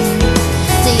sky.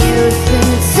 Do you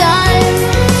think time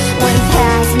went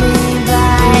past me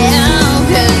by? Oh,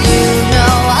 'cause you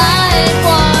know I'd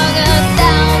walk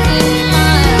 1,000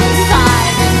 miles if I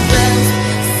can just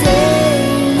see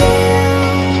you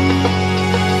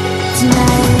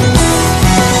tonight.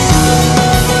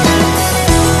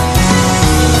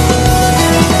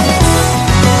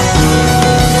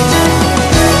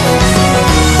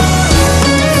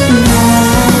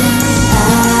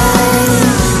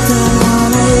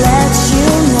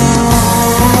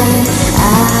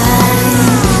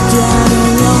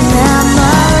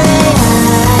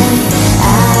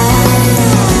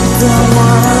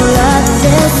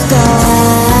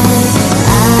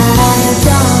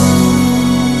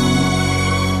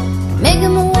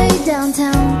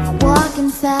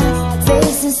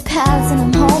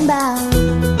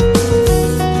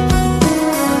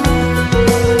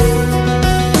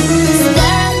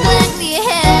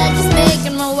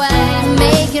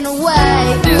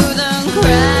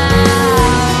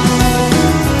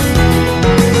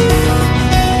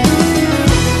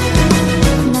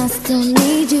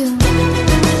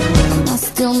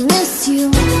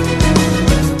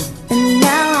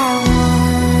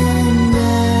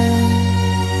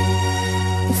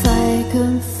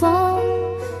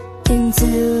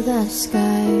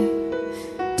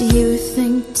 Do you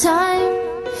think time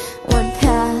would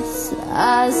pass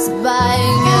us by?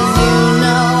 'Cause you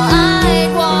know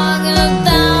I'd walk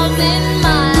 1,000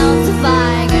 miles if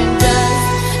I could just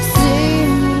see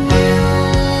you.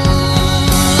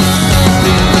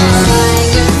 If I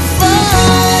could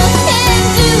fall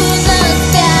into the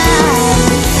sky,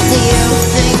 do you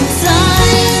think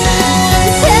time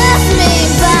would pass me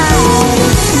by?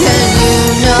 'Cause you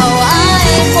know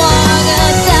I'd walk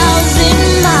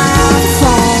 1,000 miles if I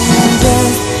could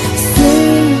just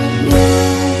see you.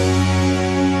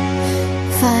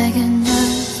 If I can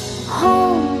just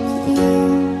hold you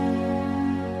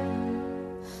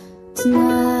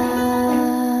tonight.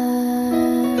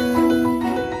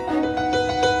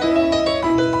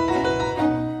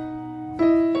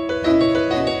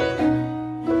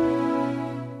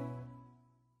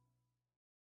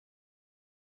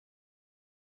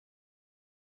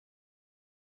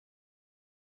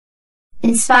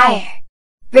 Enspire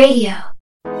Radio.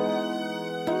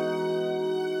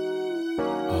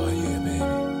 Oh yeah,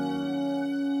 baby.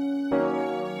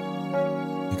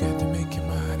 You got to make your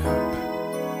mind up.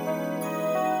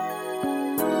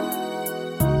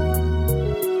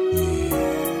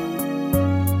 Yeah.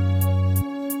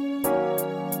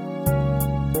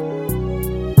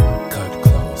 Cut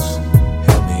close.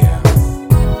 Help me out.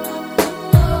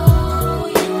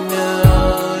 You know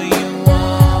you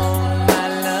want my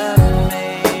love,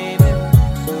 baby.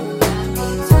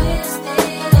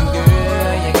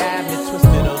 Girl, you got me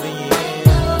twisted over here.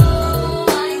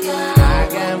 I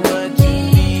got what you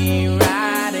need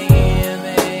right here,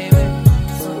 baby.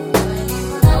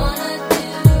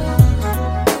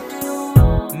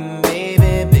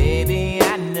 Baby, I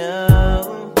know.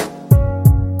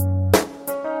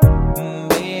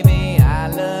 Baby, I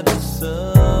love you so.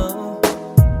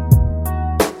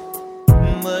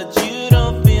 But you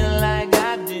don't feel like I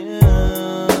do.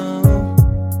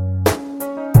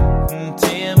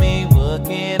 Tell me, what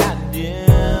can I do?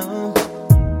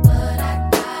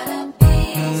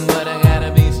 But I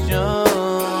gotta be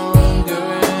strong,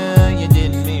 girl. You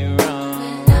did me wrong.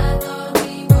 I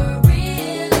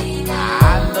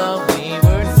thought we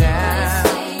were down.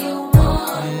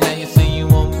 Now you say you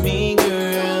want me,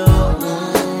 girl.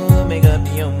 Ooh, make up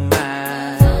your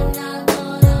mind.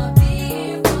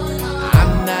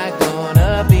 I'm not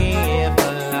gonna be here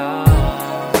for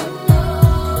long.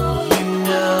 You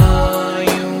know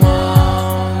you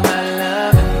want my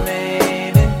loving,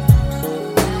 baby.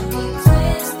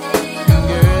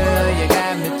 Girl, you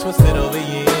got me twisted over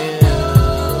you.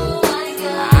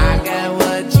 I got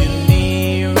what you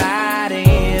need right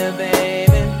here,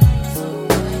 baby.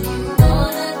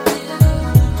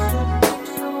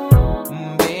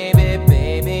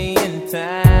 Baby, in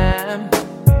time.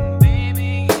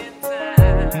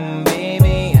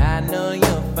 Baby, I know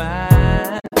you're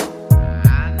fine.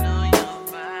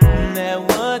 That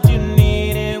what you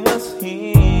needed was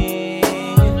here.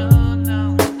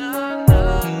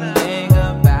 Think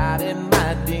about it,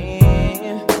 my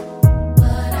dear.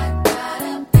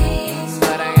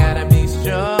 But I gotta be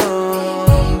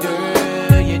strong,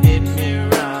 girl. You did me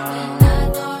wrong. I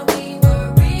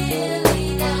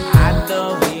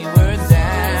thought we were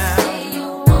down.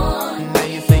 Now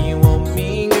you say you want me,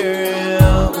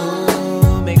 girl.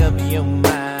 Ooh, make up your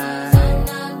mind.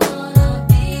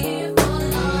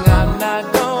 I'm not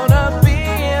gonna be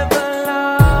here for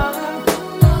long.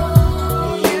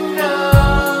 You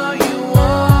know you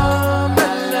want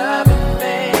my loving,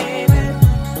 baby.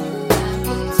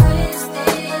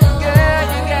 Girl,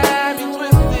 you got me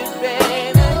twisted,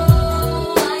 baby.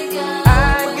 I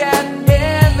got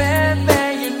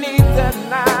everything you need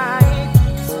tonight.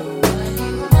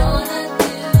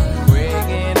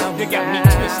 Breaking up. You got me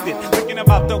twisted, thinking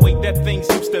about the way that things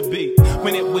used to be.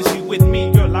 When it was you with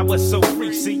me, girl, I was so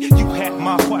free. See, you had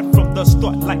my heart from the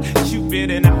start like Cupid,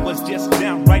 and I was just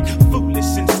downright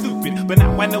foolish and stupid. But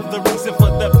now I know the reason for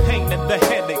the pain and the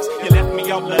headaches. You left me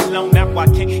all alone, now I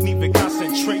can't even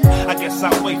concentrate. I guess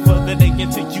I'll wait for the day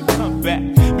until you come back,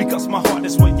 because my heart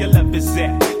is where your love is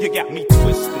at. You got me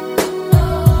twisted.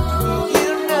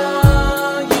 You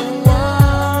know you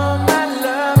want my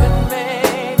loving,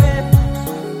 baby.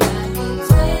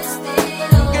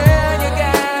 Girl, you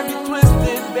got me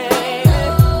twisted, baby.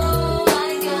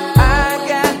 I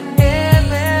got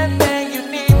everything you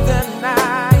need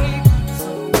tonight.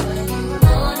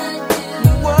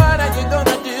 What are you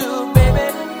gonna do, baby?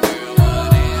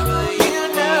 You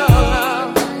know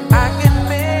I can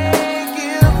make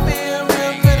you feel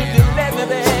real good if you let me,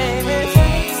 baby.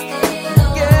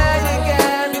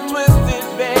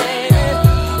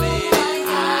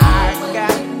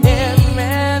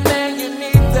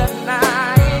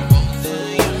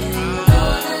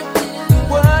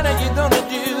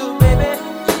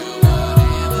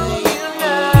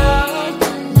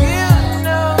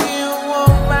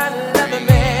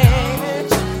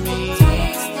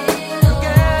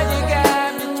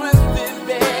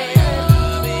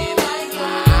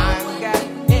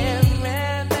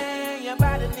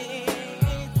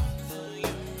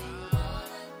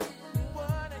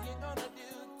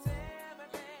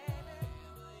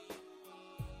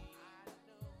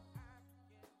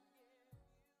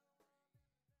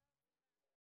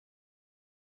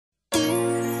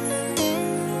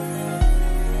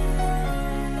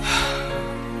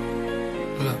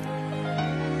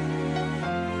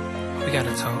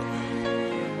 gotta talk.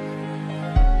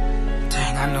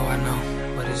 Dang, I know,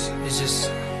 but it's just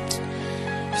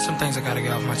some things I gotta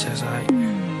get off my chest, alright?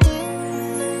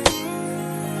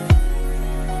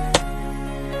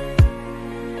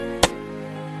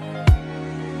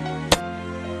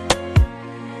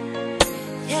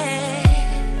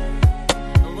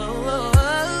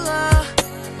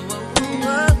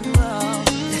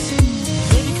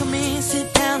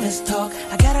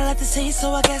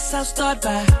 So I guess I'll start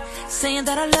by saying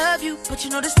that I love you, but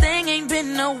you know this thing ain't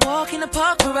been no walk in the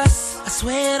park for us. I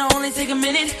swear it'll only take a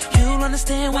minute, you'll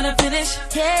understand when I finish,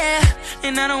 yeah.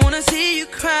 And I don't wanna see you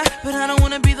cry, but I don't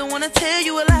wanna be the one to tell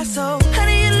you a lie. So how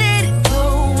do you let it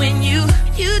go when you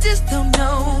just don't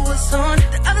know what's on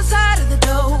the other side of the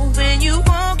door when you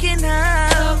walking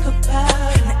out? Talk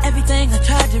about now everything I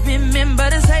tried to remember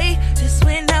to say just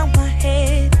went out my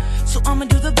head. So I'ma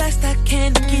do the best I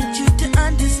can to get you to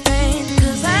understand.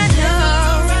 Cause I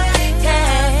know,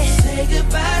 yeah, say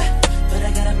goodbye, but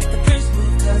I gotta make the first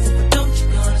move. Cause if I don't,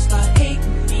 you're gonna start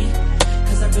hating me.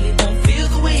 Cause I really don't feel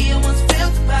the way I once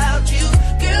felt about you.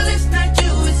 Girl, it's not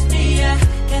you, it's me.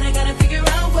 I gotta figure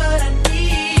out what I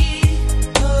need.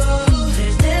 Oh,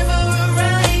 there's never a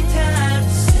right time to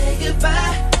say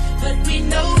goodbye, but we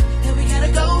know that we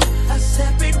gotta go our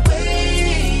separate ways.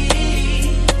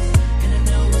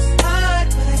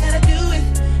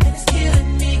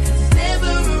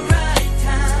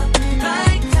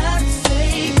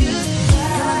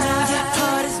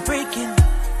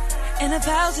 And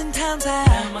 1,000 times I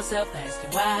found myself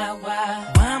asking why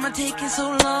am I taking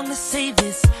so long to say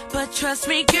this? But trust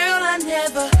me, girl, I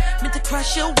never meant to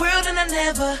crush your world, and I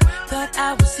never thought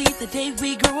I would see the day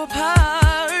we grow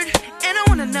apart. And I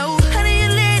wanna know, how do you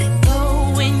let it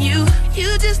go when you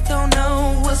just don't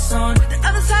know what's on the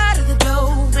other side of the door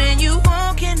when you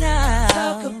walking out?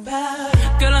 Talk about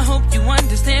it. Girl, I hope you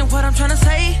understand what I'm trying to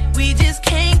say. We just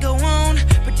can't go on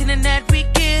pretending that we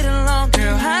get along.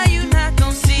 Girl, how you not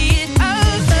gonna see it?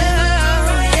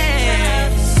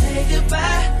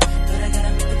 Goodbye, but I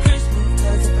gotta make the first move.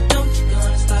 Cause if I don't, you're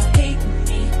gonna start hating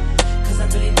me. Cause I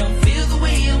really don't feel the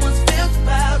way I once felt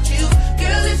about you.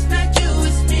 Girl, it's not you,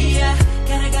 it's me. I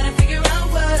gotta figure out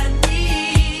what I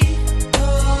need.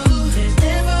 Oh, there's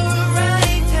never a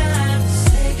right time to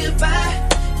say goodbye,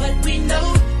 but we know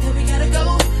that we gotta go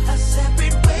our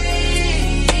separate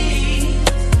ways.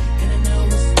 And I know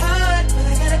it's hard, but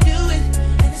I gotta do it.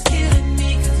 And it's killing me,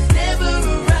 cause it's never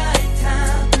a right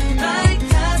time.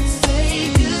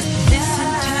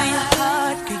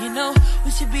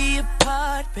 Be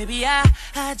apart, baby, I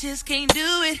just can't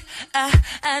do it.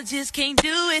 I just can't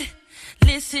do it.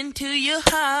 Listen to your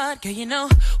heart, girl, you know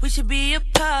we should be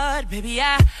apart, baby,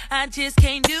 I just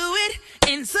can't do it.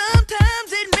 And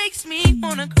sometimes it makes me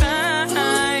wanna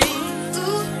cry.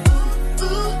 Ooh, ooh,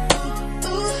 ooh,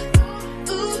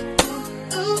 ooh, ooh,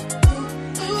 ooh.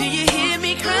 Do you hear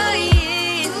me crying?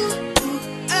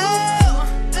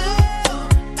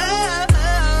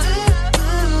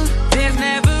 There's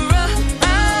never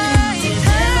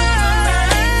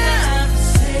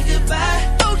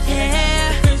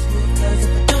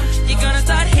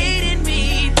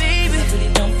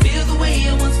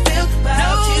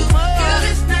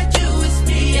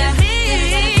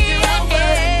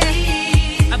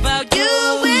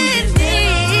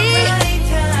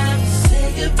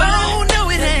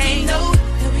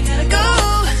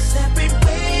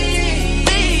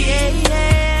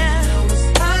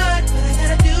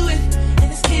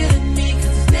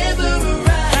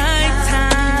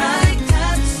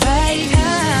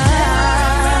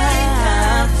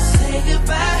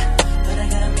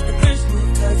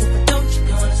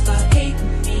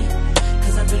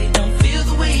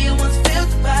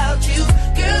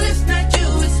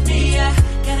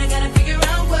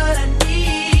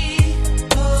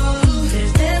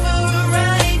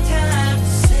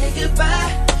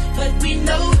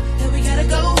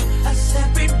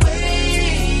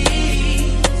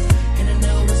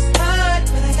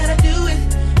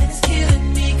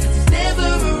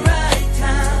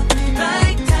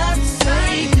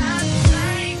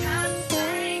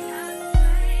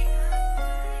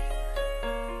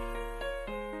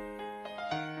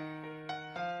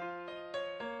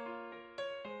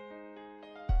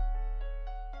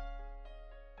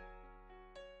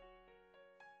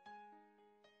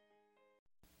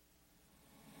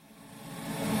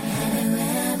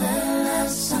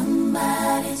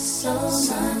so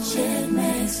much it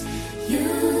makes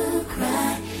you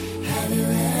cry. Have you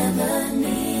ever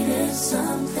needed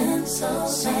something so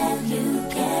bad you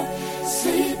can't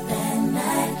sleep at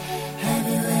night? Have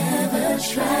you ever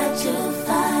tried to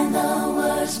find the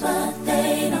words but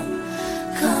they don't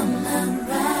come out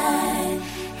right?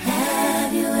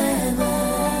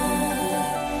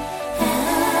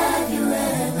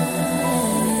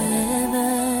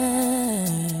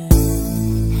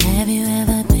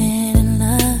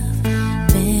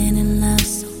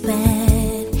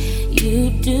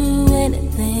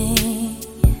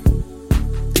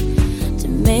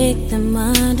 make them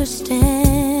understand.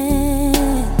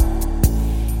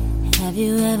 Have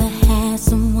you ever had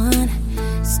someone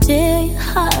steal your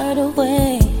heart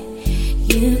away?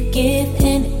 You give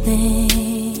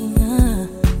anything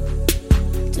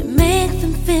to make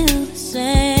them feel the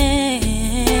same.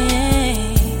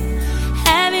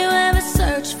 Have you ever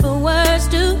searched for words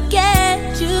to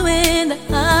get you in the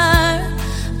heart,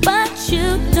 but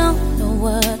you don't know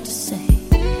what to say,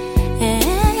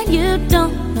 and you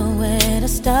don't know where to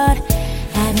start?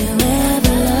 Have you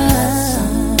ever loved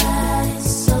somebody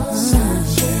so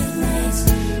much it makes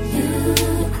you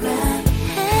cry?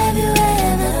 Have you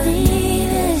ever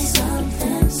needed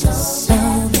something so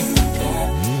that you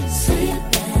can't sleep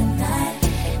at night?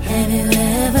 Have you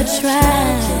ever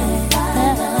tried?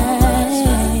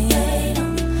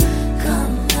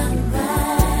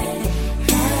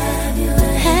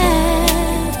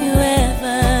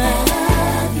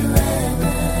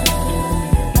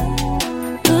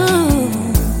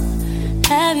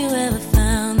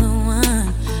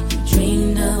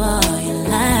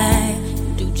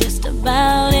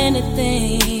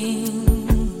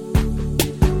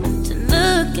 To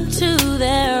look into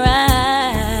their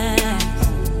eyes.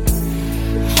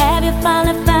 Have you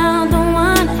finally found the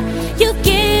one you've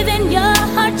given your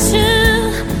heart to,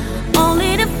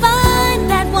 only to find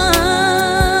that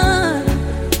one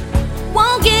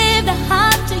won't give the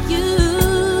heart to you?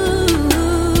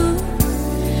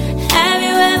 Have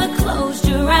you ever closed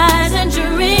your eyes and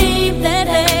dreamed that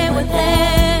they were there?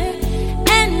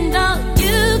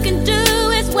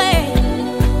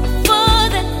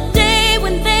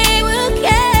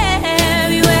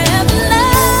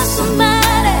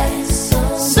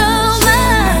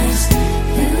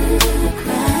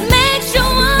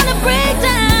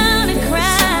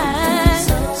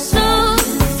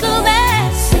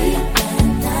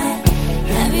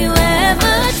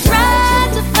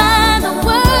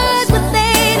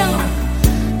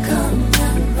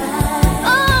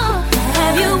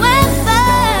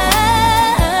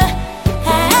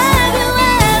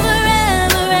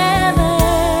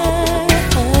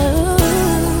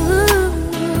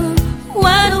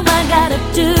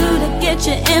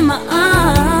 You in my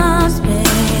arms,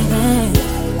 baby.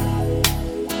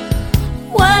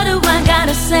 What do I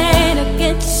gotta say to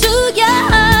get to your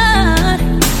heart,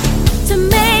 to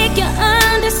make you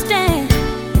understand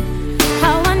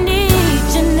how I need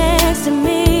you next to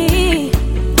me?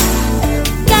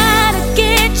 Gotta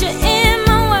get you in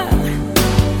my world,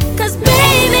 'cause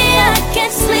baby I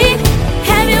can't sleep.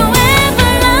 Have you ever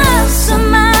loved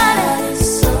somebody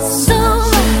so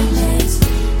much?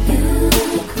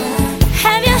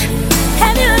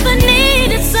 Have you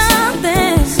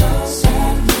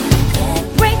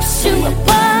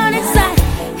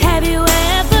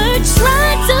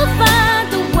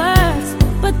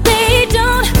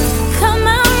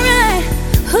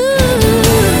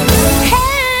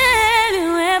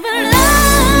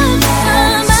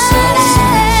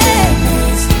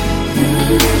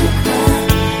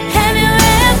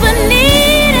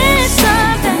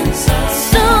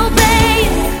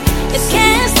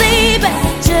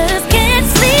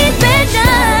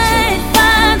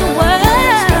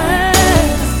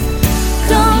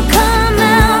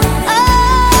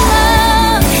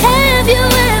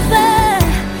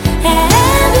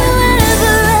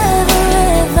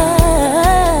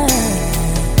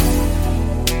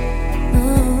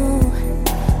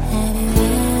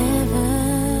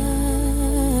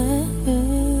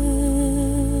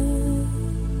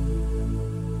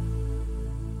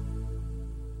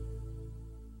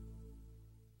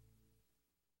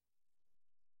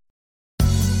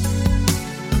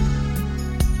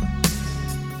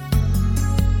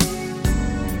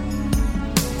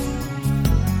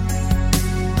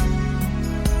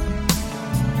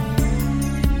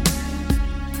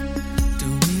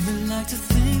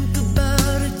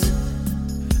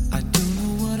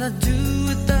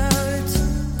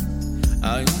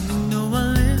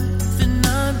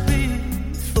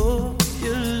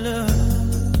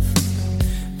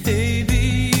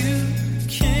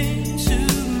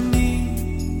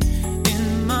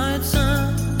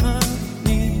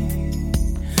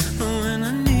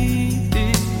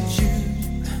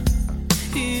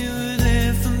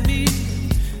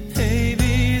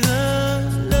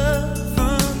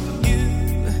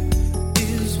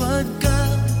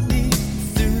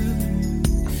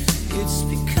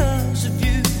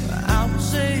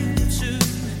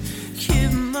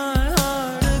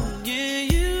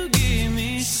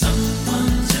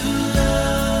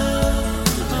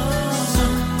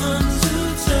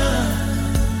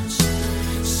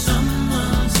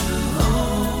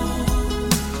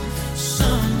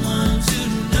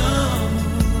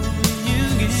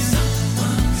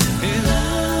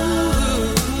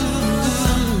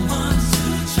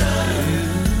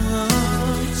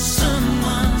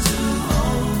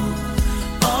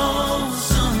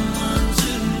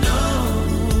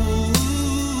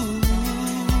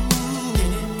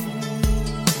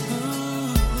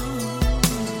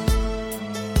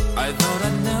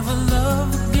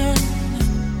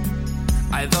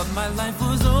my life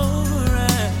was over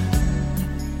and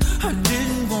I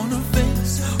didn't want to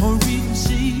face or even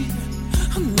see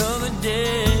another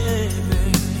day.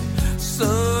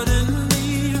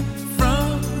 Suddenly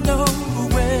from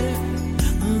nowhere,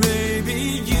 maybe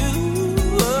you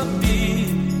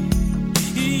appeared.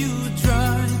 You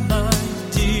dried my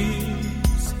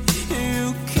tears.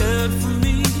 You cared for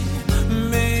me.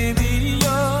 Maybe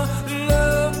your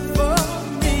love for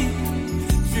me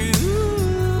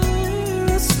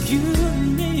rescued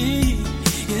me.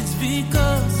 It's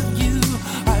because of you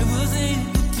I was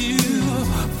able to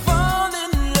fall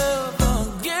in love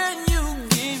again. You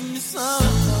gave me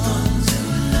someone to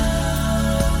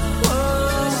love,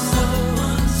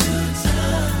 someone to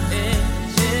touch,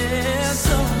 yeah,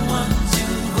 someone to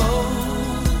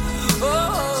hold,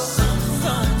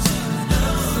 someone to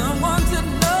know, someone to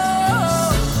know.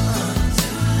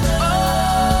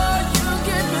 Oh, you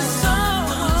gave me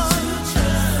someone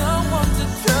to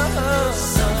trust,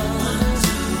 someone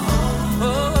to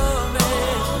hold,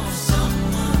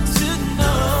 someone to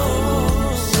know.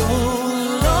 So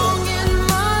long in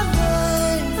my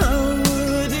life, I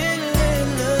wouldn't let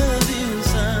love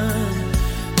inside,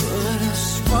 but I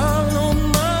swallowed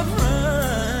my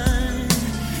pride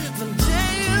the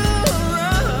day you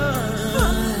arrived.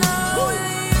 But now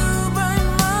with you by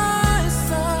my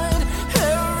side,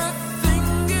 everything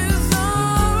is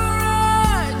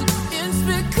alright. It's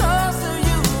because of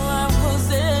you I was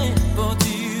able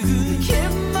to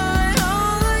keep my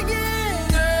all again,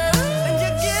 girl. And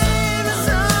you gave me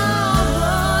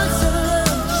someone to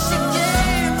love. She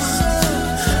gave me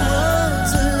someone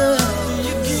to love.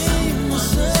 You gave me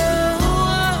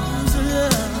someone to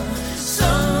love,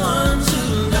 someone to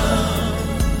love.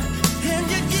 And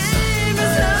you gave me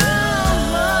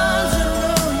someone to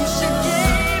know. You should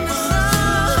give me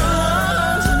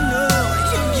someone to know.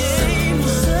 You gave me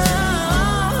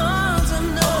someone to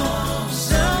know,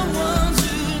 someone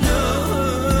to know.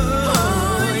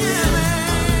 Oh yeah,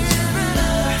 baby.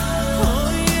 Oh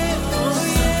yeah, oh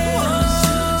yeah.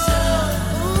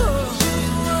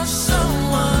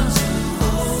 Someone to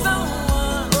someone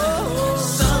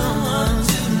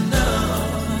to know.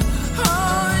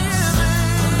 Oh yeah,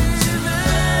 baby.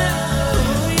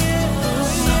 Oh yeah,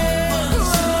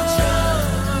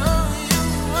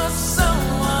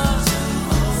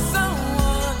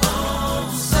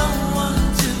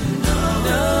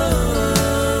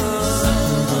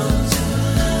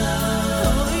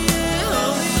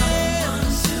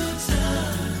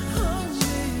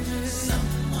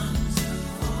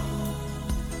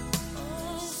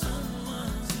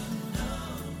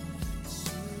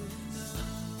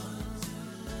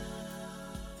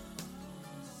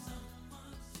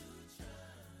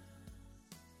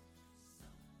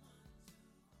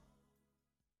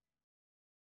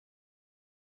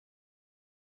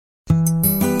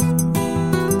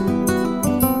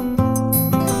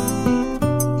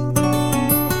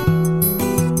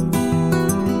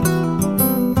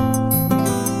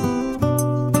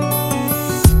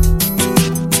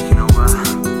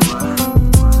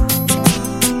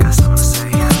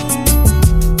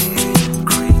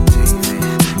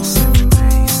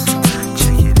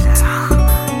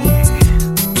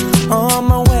 On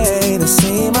my way to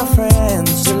see my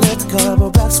friends, she lived a couple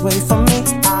blocks away from me.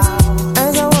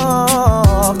 As I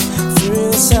walked through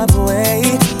the subway,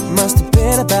 must have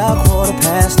been about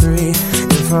 3:15.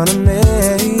 In front of me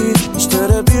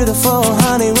stood a beautiful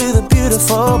honey with a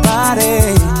beautiful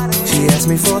body. She asked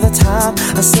me for the time.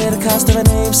 I said the cost of her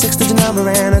name, 6-digit number,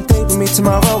 and a date with me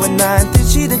tomorrow at 9. Did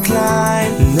she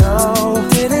decline? No.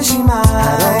 Didn't she mind?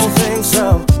 I don't think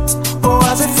so.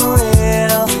 Was it for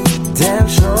real? Damn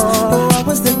sure. What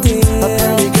was the deal? A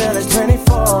pretty girl is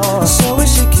 24, so is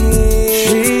she keen?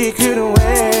 She couldn't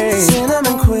wait.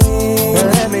 Cinnamon queen,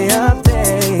 let me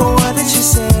update. What did she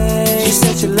say? She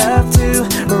said she loved to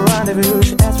rendezvous.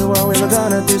 She asked me what we were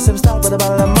gonna do. Some stop with a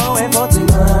bottle of Moet for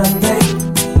Monday.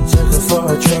 Took her for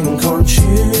a drink on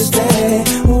Tuesday.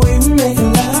 We were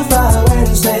making love by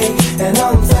Wednesday, and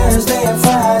on Thursday and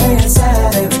Friday and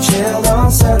Saturday we chilled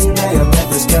on Sunday. I met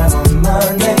this girl on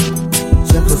Monday.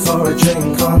 Took her for a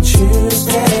drink on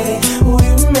Tuesday. We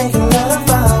were making love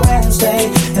by Wednesday,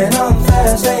 and on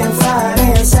Thursday and Friday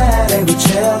and Saturday we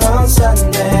chilled on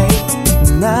Sunday.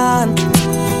 9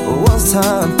 was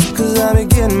time, cause I be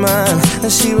getting mine,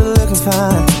 and she was looking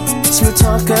fine. Smooth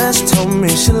talker, she told me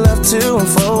she loved to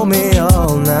unfold me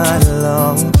all night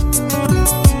long.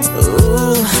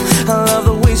 Ooh, I love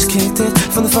the way she kicked it,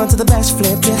 from the front to the back she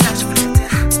flipped it.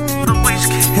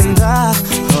 And I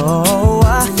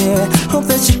hope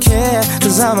that you care,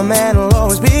 cause I'm a man who'll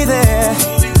always be there.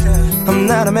 I'm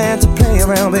not a man to play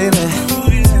around, baby,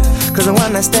 Cause the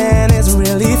one night stand isn't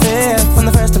really fair. From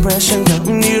the first impression, girl,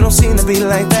 you don't seem to be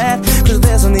like that. Cause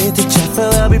there's no need to check,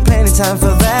 but there'll be plenty time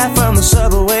for that. From the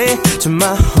subway to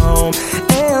my home,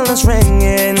 endless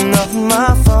ringing off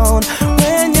my phone.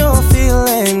 When you're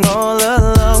feeling all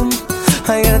alone,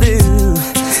 all you gotta do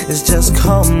is just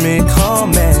call me, call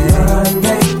me.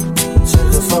 Monday,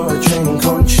 took her for a drink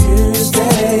on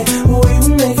Tuesday. We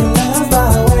were making love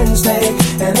by Wednesday.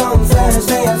 And on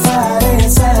Thursday and Friday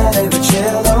and Saturday we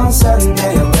chilled on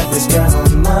Sunday. I met this girl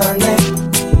on Monday,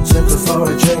 took her for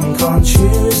a drink on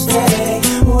Tuesday.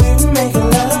 We were making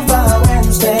love by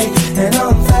Wednesday. And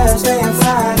on Thursday and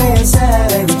Friday and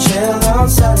Saturday we chilled on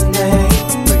Sunday.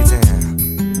 Break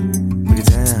it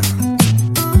down.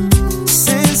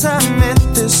 Since I met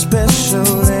this special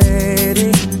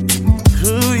lady,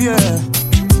 ooh yeah,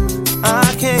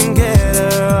 I can't get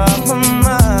her off my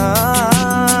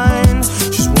mind.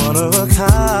 She's one of a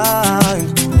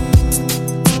kind,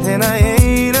 and I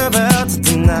ain't about to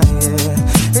deny it.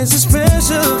 It's a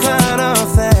special kind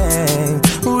of thing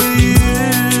with you.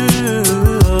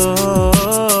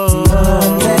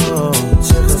 Monday,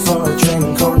 took her for a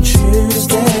drink on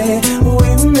Tuesday. We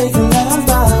were making love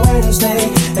by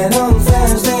Wednesday. And on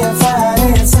Thursday and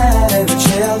Friday and Saturday we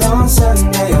chilled on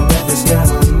Sunday. I met this girl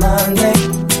on Monday,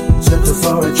 took her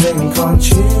for a drink on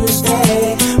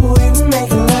Tuesday. We were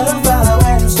making love by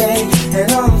Wednesday.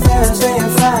 And on Thursday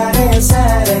and Friday and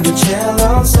Saturday we chilled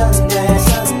on Sunday.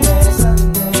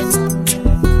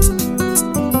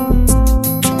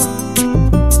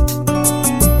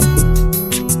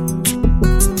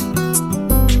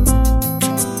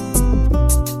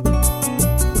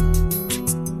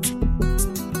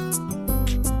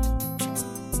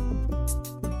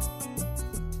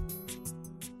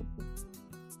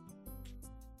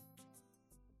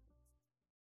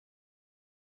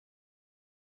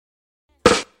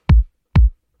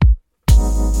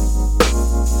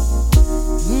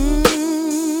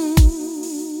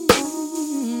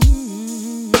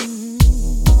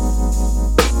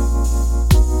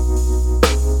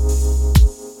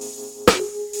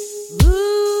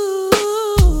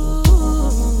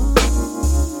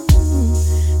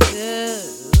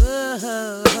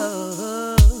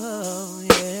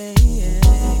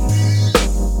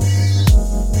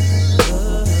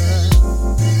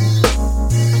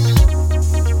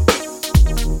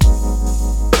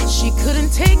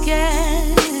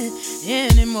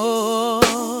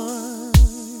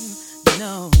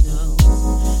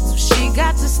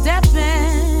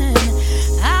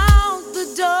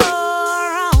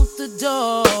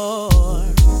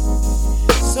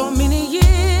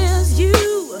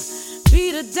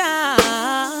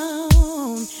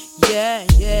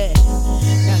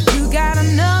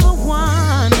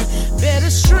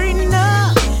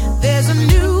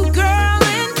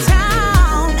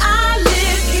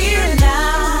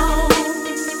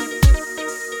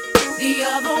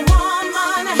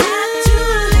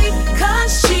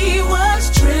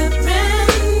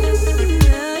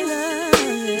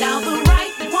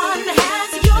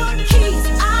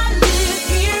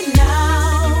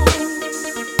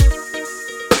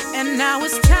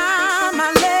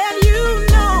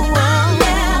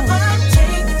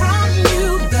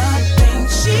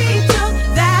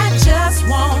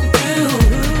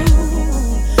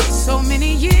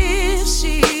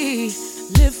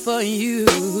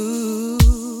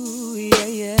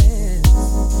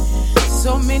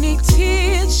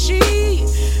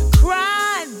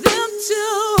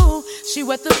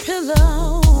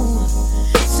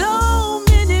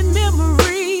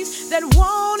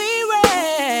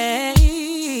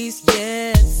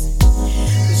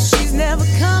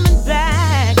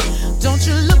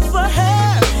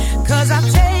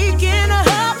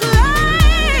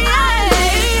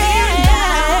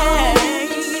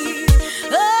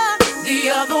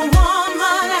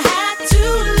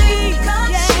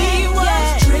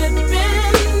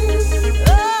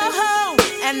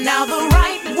 Now the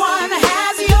right one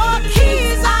has your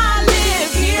keys.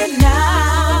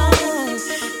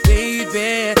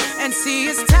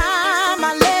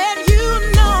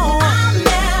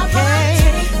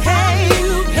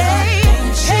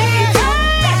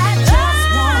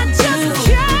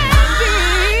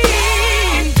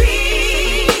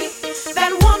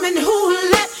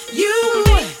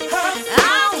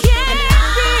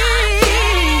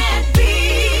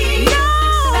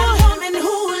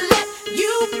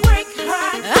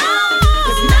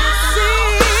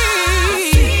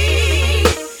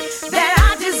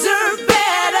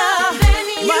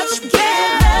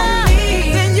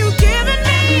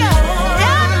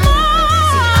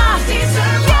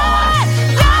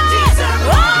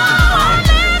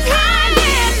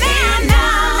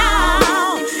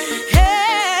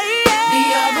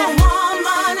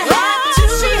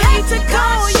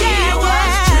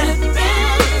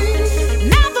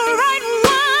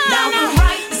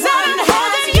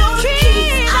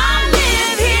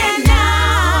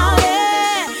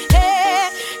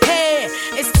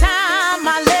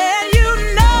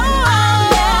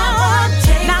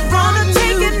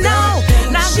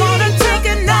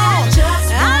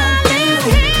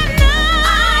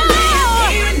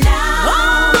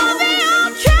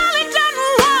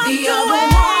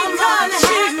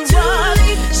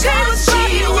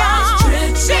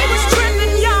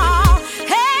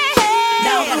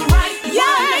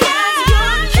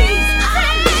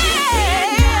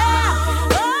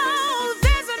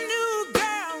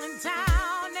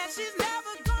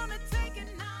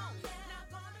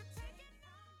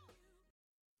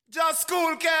 After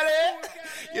school, Kelly.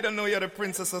 You don't know you're the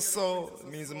princess of soul. It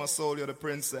means in my soul you're the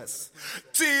princess.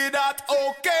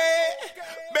 T.O.K.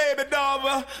 Baby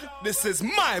dove, this is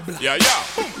my blood. Yeah.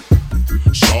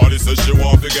 Shawty says she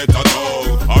want to get a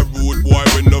dog. A rude boy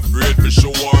when no afraid for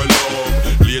show her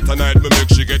love. Late at night me make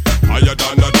she get higher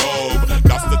than a dove.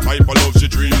 That's the type of love she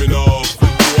dreaming of.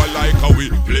 I like how we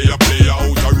play a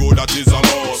out a road that is a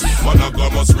must.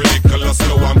 Monogamous, ridiculous,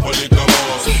 slow and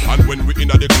polygamous. And when we in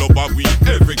the club, we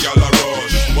every gal a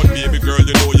rush. But baby girl,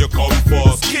 you know you come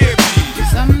first. KB.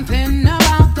 Something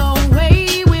about the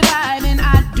way we vibe, and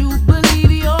I do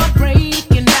believe you're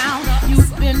breaking down.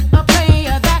 You've been a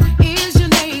player, that is your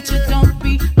nature. Don't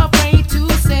be afraid to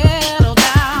settle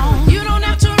down. You don't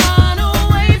have to run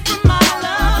away from my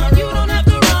love. You don't have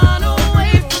to run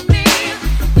away from me.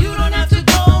 You don't have to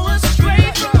go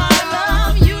astray from my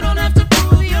love. You don't have to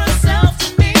prove yourself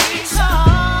to me. So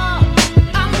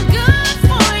I'm good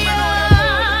for you.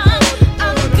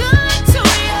 I'm good to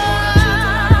you.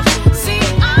 See,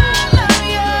 I love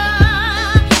you,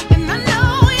 and I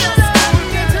know you love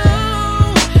me too.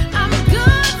 I'm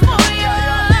good for you.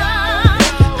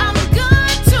 I'm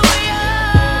good to you.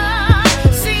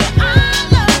 See, I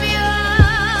love you,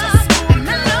 and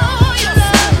I know you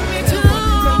love me too.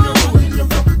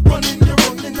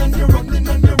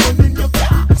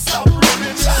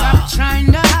 Stop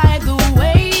trying to hide the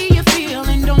way you feel,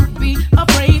 and don't be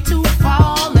afraid to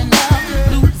fall in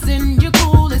love. Losing your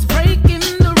cool is breaking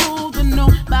the rules, with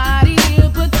nobody here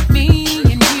but me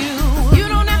and you. You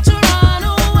don't have to run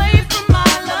away from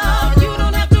my love. You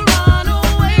don't have to run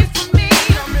away from me.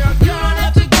 You don't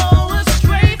have to go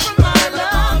astray from my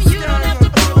love. You don't have to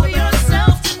prove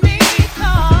yourself to me.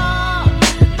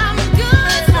 I'm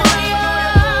good for you.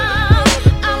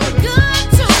 I'm good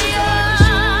to you.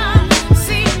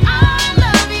 See, I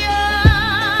love you,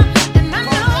 and I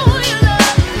know you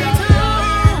love me too.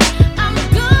 I'm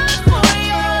good for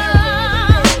you.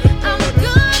 I'm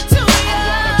good to you.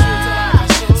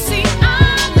 See, I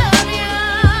love you,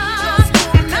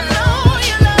 and I know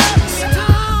you love me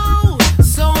too.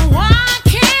 So why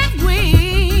can't we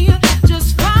just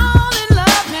fall in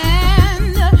love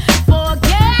and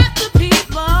forget the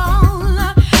people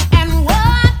and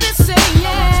what they're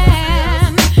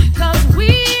saying? 'Cause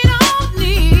we don't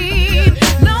need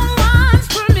no one's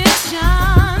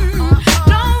permission.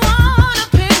 Don't want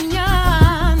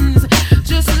opinions.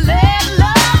 Just let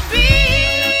love be.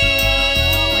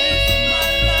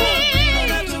 You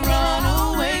don't have to run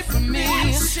away from me.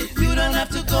 You don't have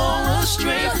to go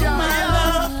astray from my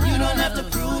love. You don't have to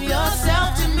prove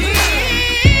yourself to me.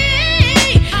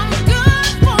 I'm good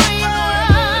for you.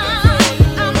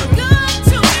 I'm good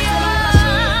to you.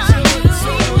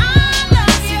 See, I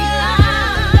love you,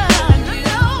 and I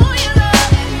know you love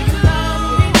me too.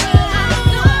 I'm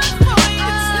good for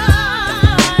you.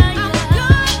 I'm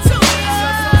good to you.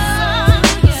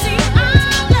 See, I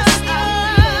love you,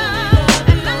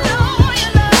 and I know you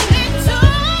love me too.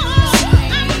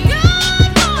 I'm good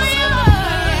for you.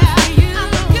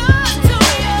 I'm good to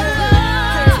you.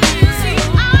 See, I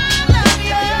love you,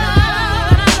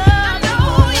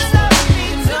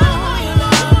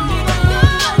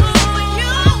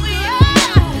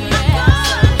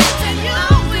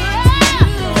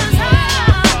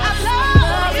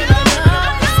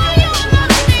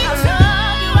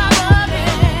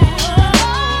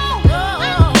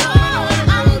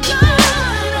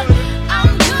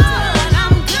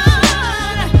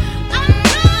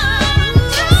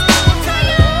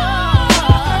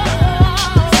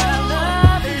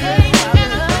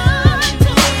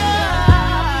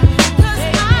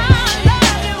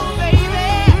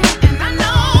 and I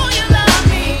know you love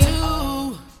me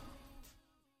too.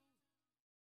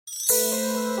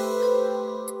 I'm good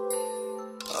for you.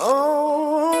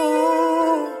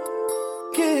 Oh,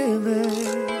 give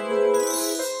it.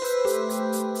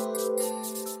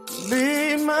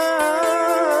 Be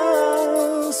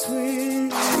my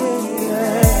sweet lady.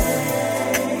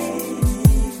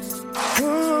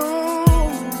 Ooh,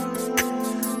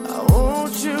 I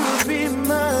want you to be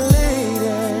my lady.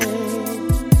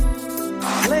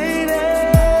 Lady.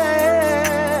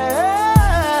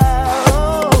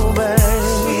 Oh, baby.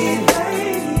 Sweet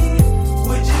lady,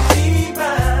 would you be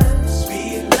my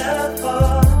sweet love for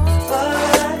a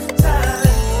lifetime?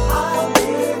 I'll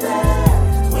be there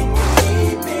when you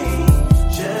need me.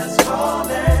 Just call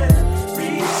and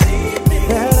receive me.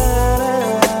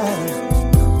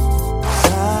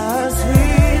 Ah,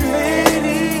 sweet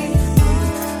lady,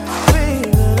 sweet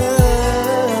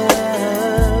love.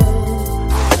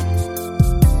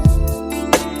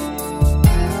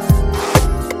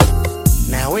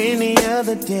 Now any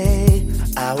other day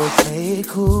I I would play it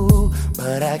cool,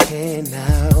 but I can't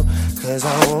now, cause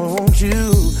I want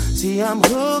you. See, I'm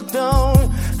hooked on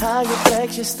how you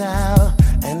flex your style,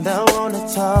 and I wanna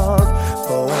talk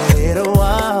for a little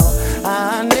while.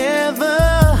 I never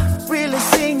really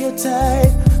seen your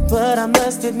type, but I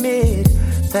must admit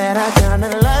that I kinda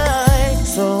like.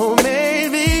 So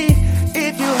maybe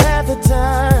if you have the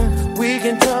time, we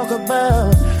can talk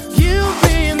about you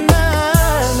being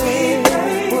mine.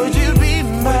 Would you be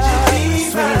mine?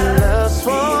 Sweet love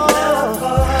for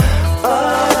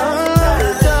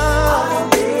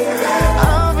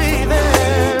I'll be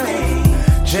there.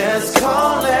 Just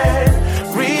call and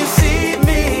receive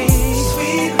me.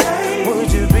 Would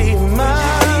you be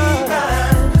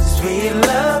mine? Sweet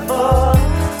love for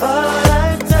a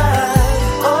lifetime.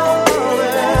 Oh,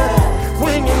 yeah.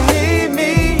 When you need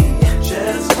me,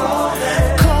 just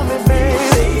call me,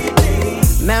 baby.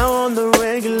 Now on the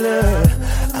regular,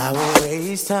 I won't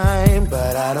waste time,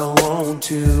 but I don't want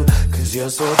to, cause you're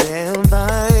so damn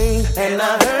fine. And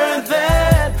I heard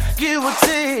that you were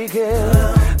taken,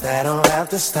 that don't have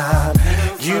to stop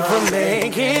you from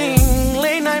making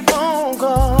late night phone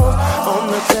calls on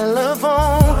the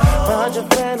telephone about your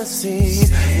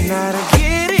fantasies. Now to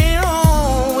get it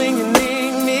on when you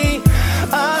need me,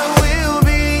 I will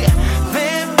be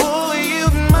there for you,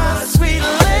 my sweet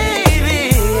lady.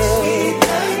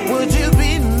 Would you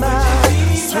be my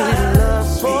sweet love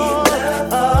for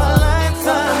a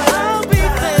lifetime? I'll be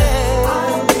there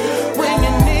when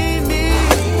you need me.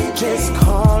 Just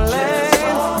call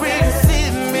and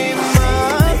receive me, my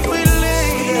sweet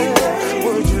lady.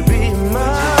 Would you be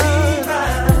my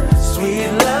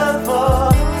sweet love for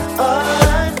a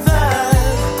lifetime?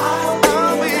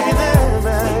 I'll be there,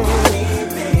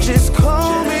 baby. Just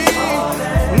call me,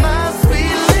 my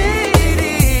sweet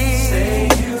lady. Say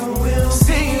you will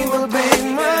be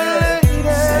my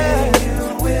lady. Say you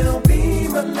will be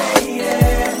my lady.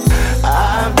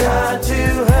 I've got to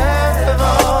have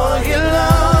all your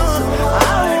love. I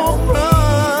won't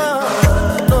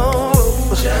run, no.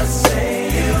 Just say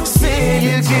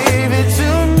you give it to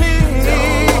me.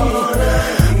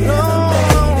 No,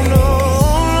 no, no.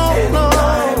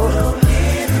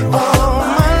 All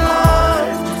my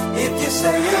life, if you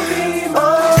say you'll be my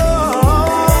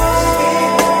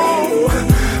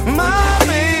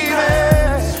baby.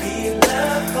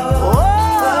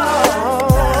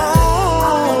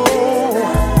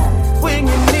 When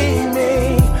you need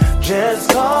me, just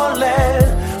call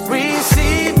and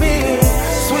receive me.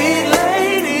 Sweet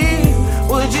lady,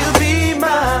 would you be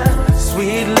my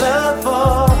sweet love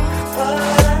for a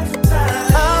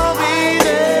lifetime? I'll be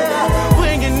there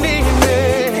when you need me.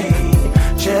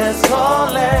 Just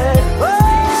call and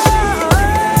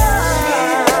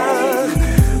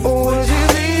would you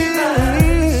be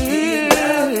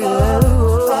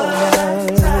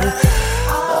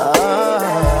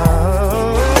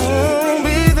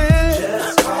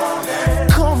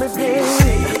call me, baby.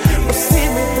 See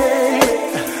me, baby.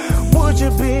 Would you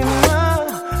be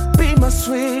my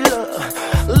sweet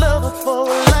lover for a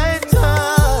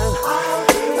lifetime?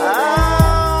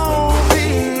 I'll be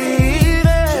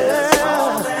there.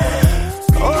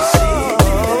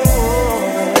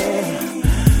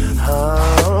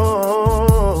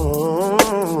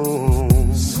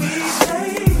 Sweet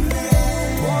lady,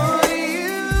 will you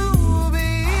be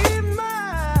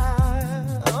mine?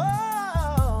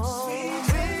 Sweet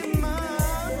baby,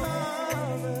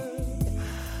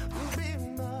 be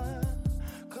mine.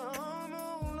 Come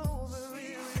on over,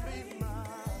 really be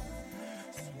mine.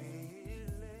 Sweet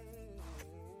lady.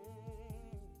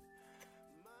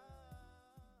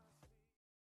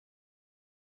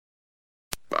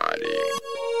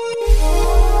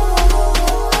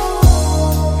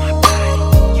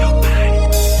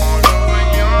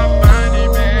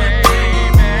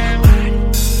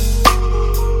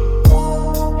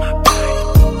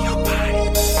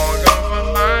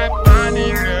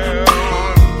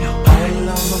 All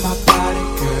over my body,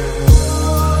 girl.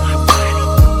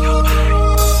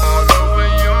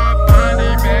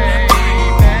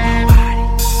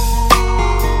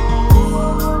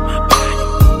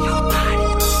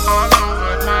 All over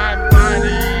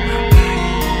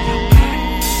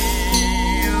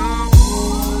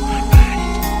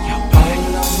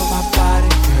my body,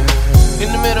 girl. In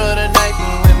the middle of the night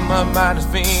when my mind is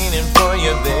fiending for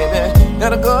you, baby.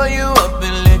 Gotta call you up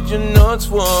and let you know it's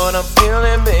what I'm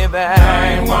feeling, baby.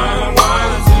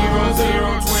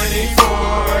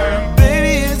 911-0024.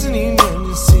 Baby, it's an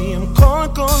emergency. I'm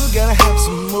calling 'cause I gotta have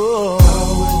some more.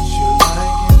 How would you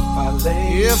like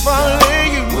if I lay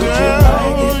you down? Would you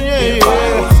like it if I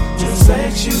was to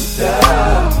let you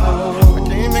down? I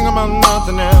can't think about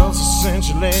nothing else. since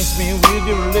you laced me with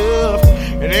your love.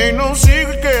 It ain't no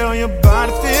secret, girl, your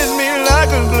body fits me like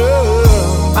a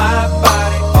glove. My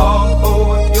body all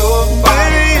over your body,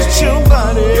 baby, it's your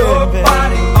body, your baby.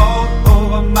 body all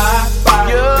over my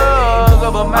body, yours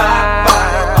over my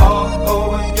body all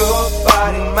over your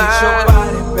body, it's your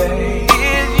body, baby.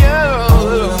 It's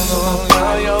yours,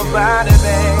 your body,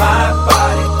 baby. My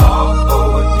body all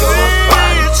over your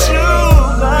body, it's baby. your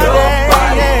body, Your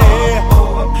body all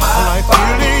over my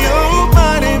body, your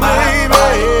body, my baby.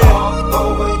 body all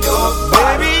over your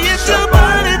body, Baby, it's your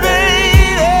body,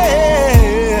 baby.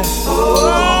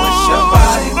 Oh, it's your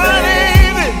body,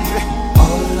 baby.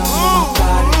 All over my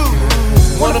body,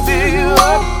 girl. Wanna feel you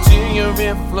up till your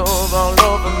rib flows all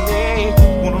over me.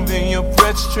 Wanna feel your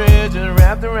precious treasure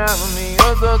wrapped around me,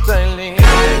 oh so tightly.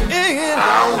 I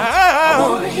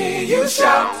wanna hear you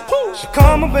shout. So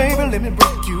come on, baby, let me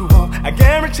break you off. I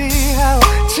guarantee I'll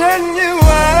turn you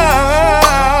out.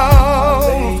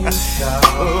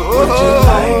 Would you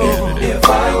like it if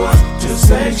I was to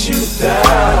set you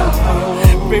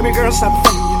down? Baby girl, stop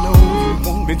thinking you know you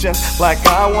want me just like I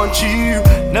want you.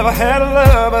 Never had a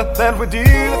lover that would do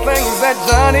the things that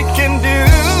Johnny can do.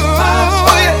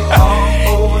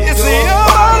 It's your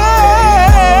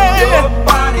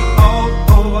body all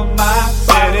over my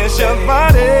body. It's your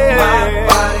body. My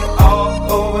body all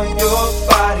over your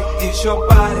body. It's your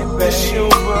body, baby. It's your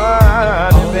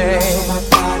body, baby.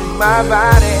 My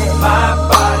body. My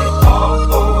body all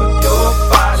over your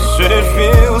body. Should it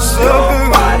feel so your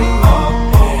good? Body all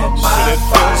over my Should it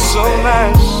feel body, so baby.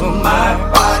 nice? So My nice.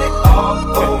 body all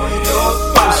over your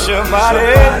body. It's your body.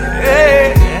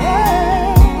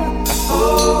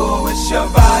 Oh, it's your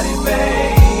body,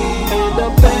 baby. And the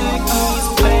back is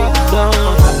playing down.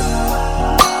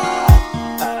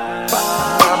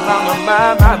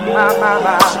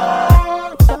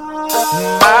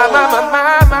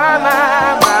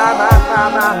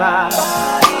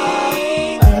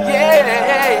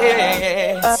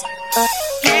 Yeah.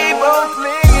 Keep on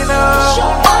flinging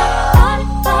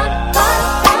on.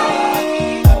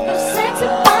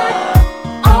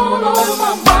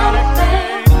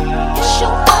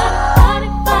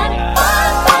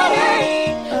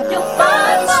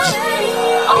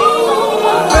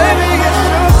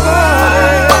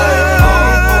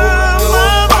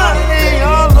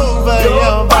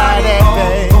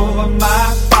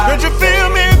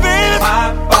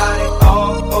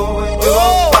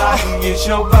 It's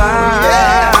your body.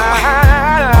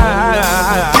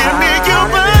 Give me your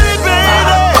body,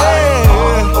 baby.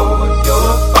 All over your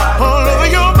body. All over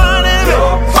your body,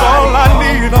 baby. All I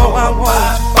need, all I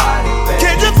want.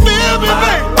 Can you feel me,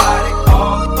 baby?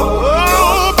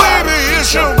 Oh, baby,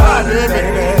 it's your body,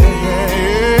 baby.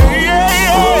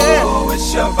 Oh, it's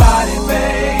your body,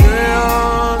 baby.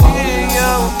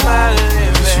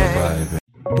 It's your body, baby.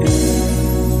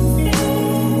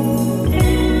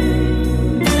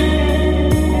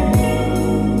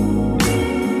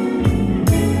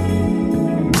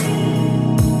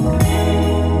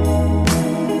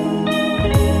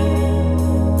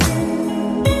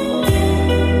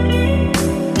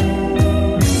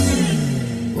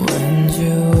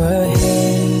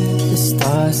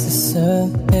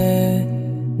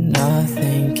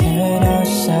 Nothing can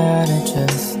outshadow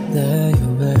just the you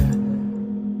were.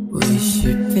 We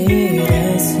should be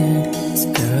dancing.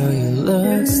 Girl, you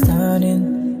look stunning.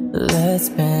 Let's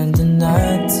spend the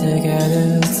night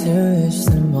together to reach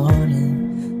the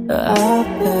morning. Up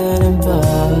and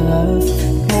above,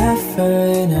 never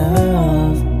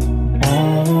enough. I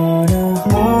wanna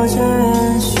hold you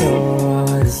and show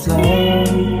us love.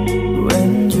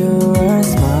 When you are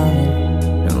smiling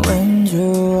and when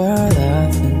you are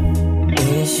laughing,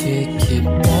 we should keep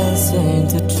dancing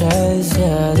to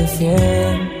treasure the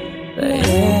feeling that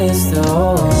is the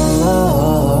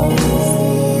whole.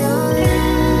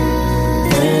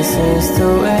 This is the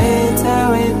way that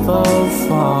we both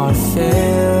wanna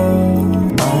feel.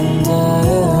 Under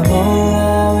the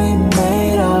moonlight we made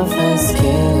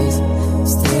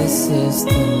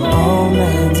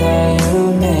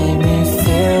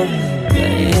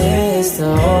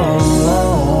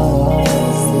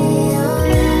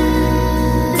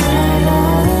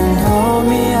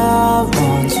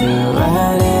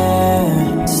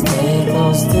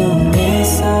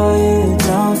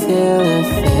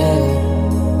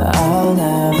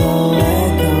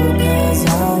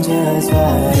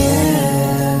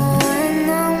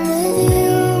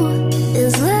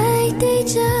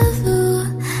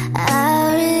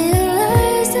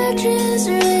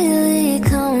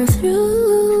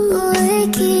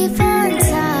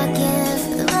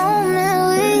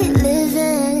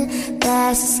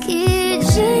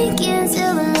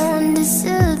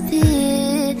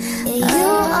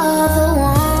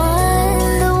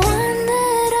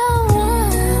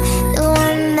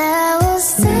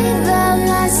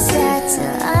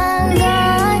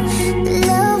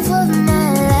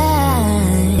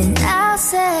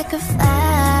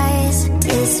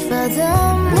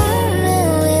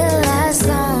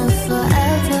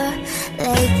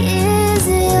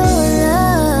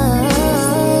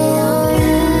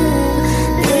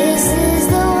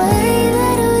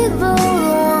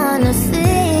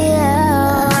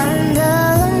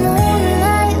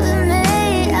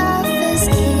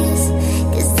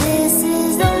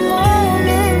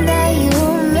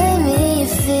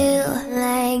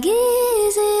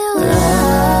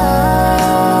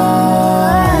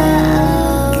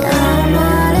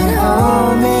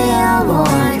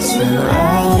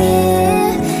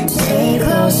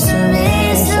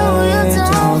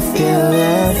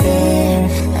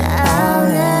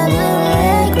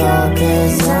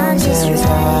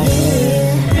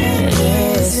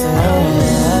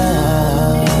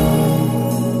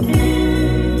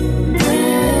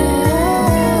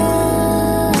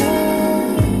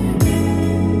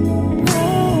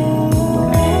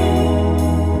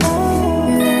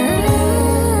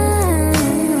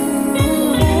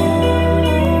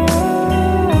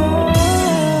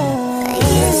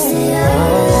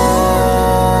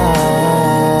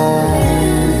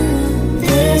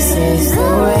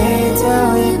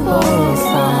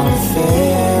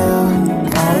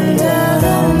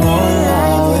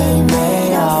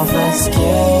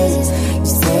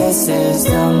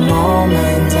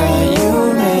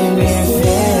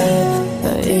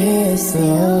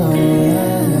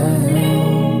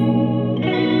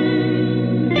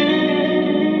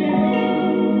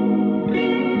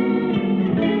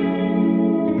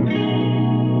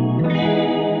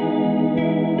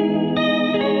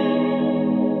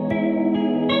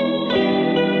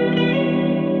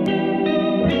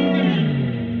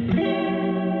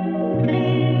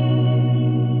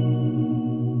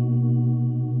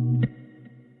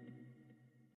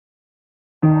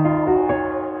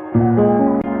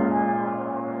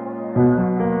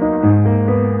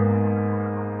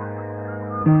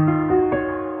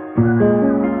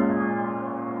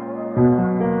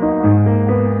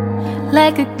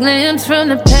Like a glance from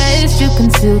the past, you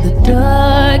conceal the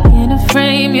dark. In a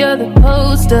frame, you're the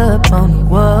poster up on the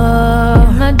wall.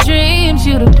 In my dreams,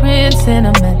 you're the prince and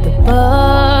I'm at the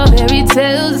bar. Fairy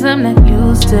tales, I'm not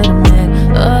used to the man.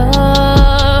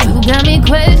 Oh, you got me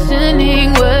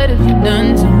questioning, what have you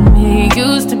done to me?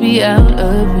 Used to be out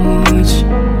of reach.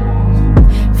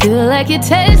 Feel like you're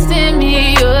testing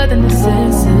me, you're the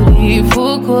necessity.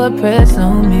 Full court press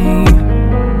on me.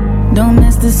 Don't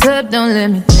mess this up, don't let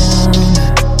me down.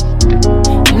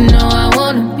 You know I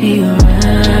wanna be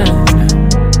around.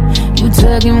 You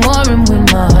tugging, warring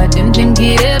with my heart. Didn't think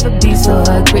it'd ever be so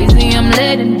hard. Crazy, I'm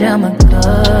letting down my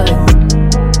guard.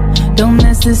 Don't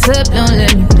mess this up, don't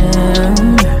let me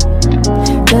down.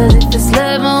 Cause if it's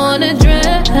love, I wanna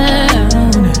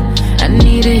drown. I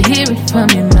need to hear it from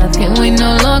your mouth. Can we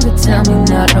no longer tell me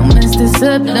now? Don't mess this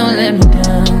up, don't let me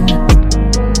down.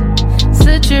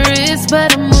 Such a risk,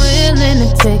 but I'm willing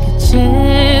to take a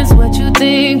chance. What you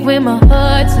think when my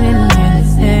heart's in your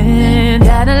hands?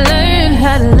 Gotta learn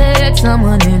how to let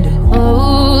someone in to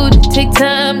hold. It take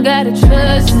time, gotta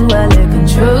trust who I let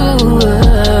control.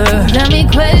 Got me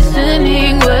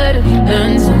questioning, what have you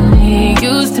done to me?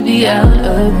 Used to be out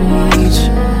of reach.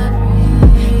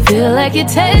 Feel like you're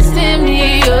testing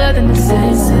me, you're the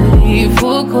necessity.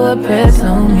 Full court press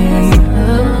on me.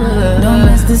 Don't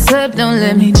mess this up, don't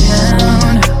let me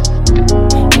down.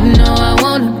 You know I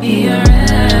wanna be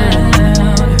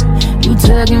around. You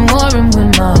tugging, warring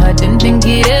with my heart. Didn't think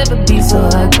it'd ever be so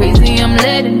hard. Crazy, I'm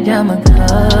letting down my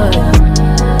guard.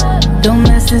 Don't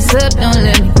mess this up, don't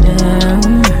let me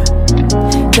down.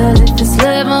 Cause if it's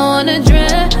love, I wanna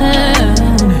drown.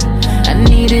 I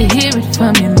need to hear it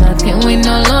from your mouth. Can we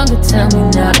no longer tell me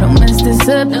now? Don't mess this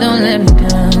up, don't let me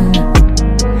down.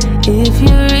 If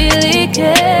you really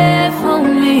care for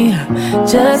me,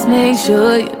 just make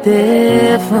sure you're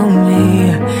there for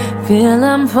me. Feel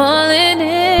I'm falling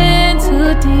in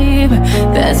too deep.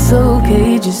 That's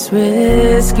okay, just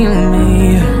rescue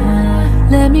me.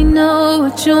 Let me know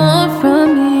what you want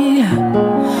from me.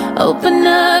 Open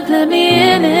up, let me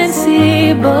in and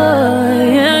see. Boy,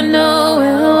 I know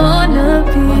where I wanna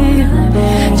be.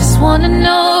 Just wanna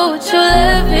know what your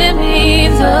loving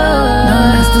means. Oh, don't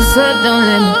mess this up, don't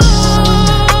let me down.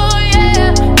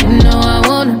 You know I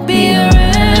wanna be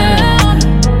around.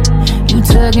 You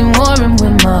tugging, warring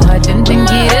with my heart. Didn't think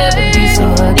it'd ever be so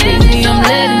hard. Crazy, I'm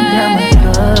letting down my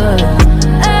guard.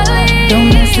 Don't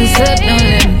mess this up, don't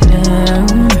let me down.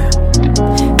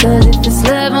 Cause if it's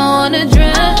love, I wanna drown.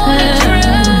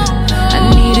 I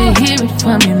need to hear it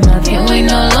from your mouth. Can we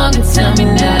no longer tell me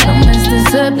now? Don't mess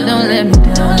this up, don't let me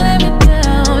down. Don't let me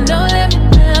down, don't let me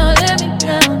down, let me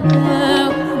down now.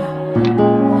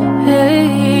 Hey,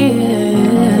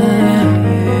 yeah.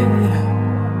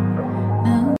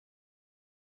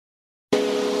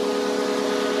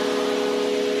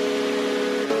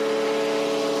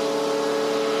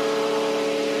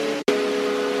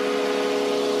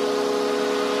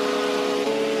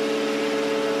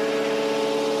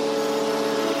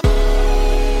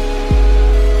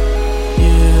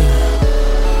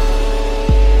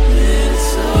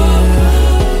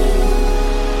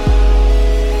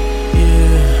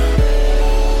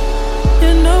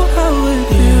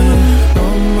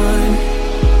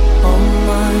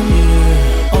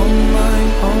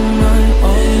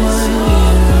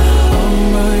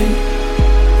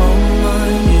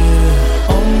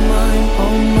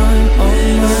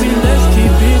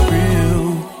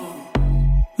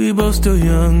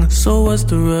 So what's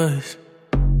the rush?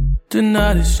 The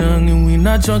night is young and we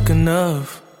not drunk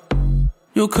enough.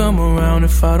 You'll come around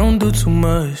if I don't do too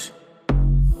much.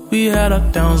 We had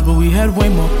our downs, but we had way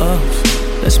more ups.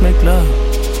 Let's make love.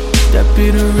 That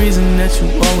be the reason that you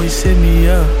always hit me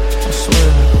up. I swear,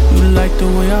 you like the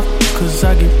way I cause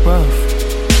I get rough.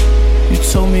 You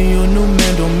told me your new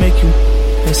man don't make you.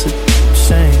 That's a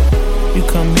shame. You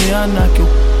come here, I knock you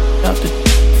out the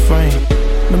frame.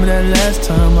 Remember that last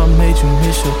time I made you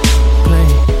miss your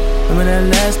plane? Remember that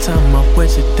last time I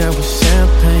wet you down with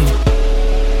champagne?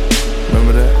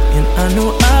 Remember that? And I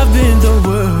know I've been the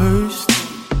worst,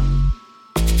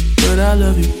 but I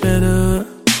love you better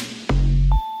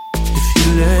if you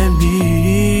let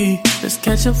me. Let's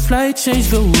catch a flight, change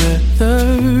the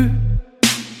weather,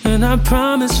 and I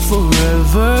promise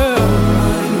forever.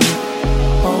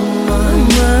 Oh my,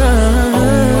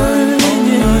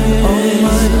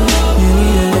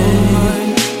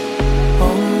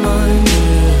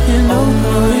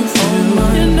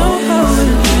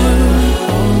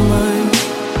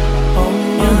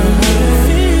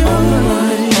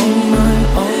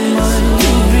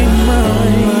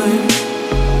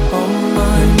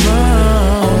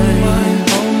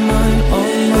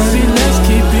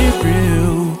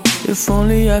 if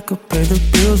only I could pay the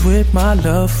bills with my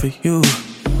love for you,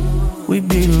 we'd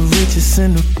be the richest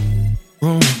in the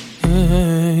room.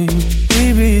 Hey,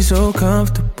 we'd be so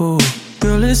comfortable.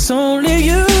 Girl, it's only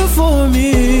you for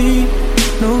me.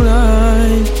 No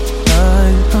lie,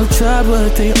 I'll try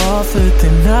what they offer.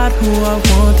 They're not who I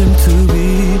want them to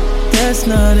be. That's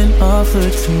not an offer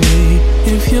to me.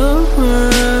 If you're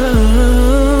around,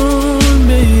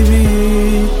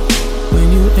 baby, when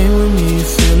you ain't with me, you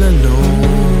feel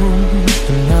alone.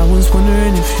 And I was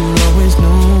wondering if you always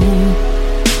know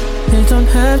it don't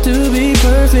have to be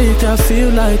perfect. I feel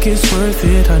like it's worth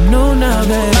it. I know now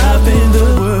that I've been the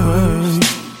worst,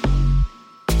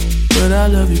 but I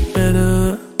love you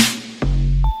better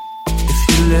if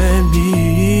you let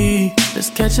me. Let's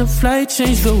catch a flight,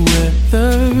 change the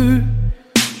weather,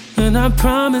 and I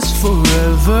promise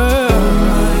forever.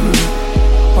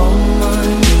 All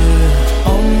mine, yeah.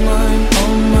 All mine,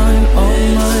 all mine, all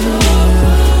mine.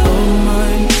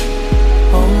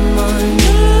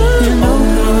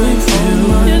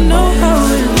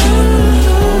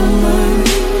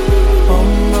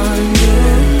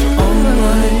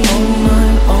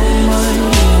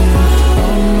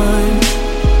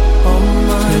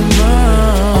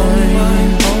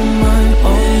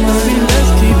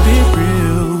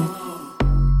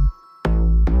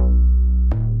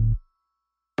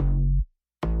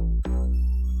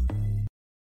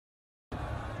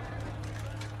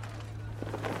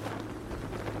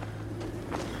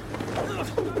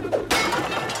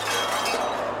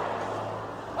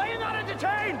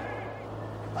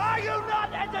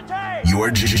 You're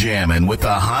jamming with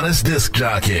the hottest disc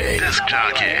jockey.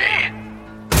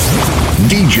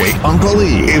 DJ Uncle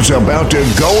E is about to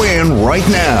go in right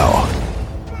now.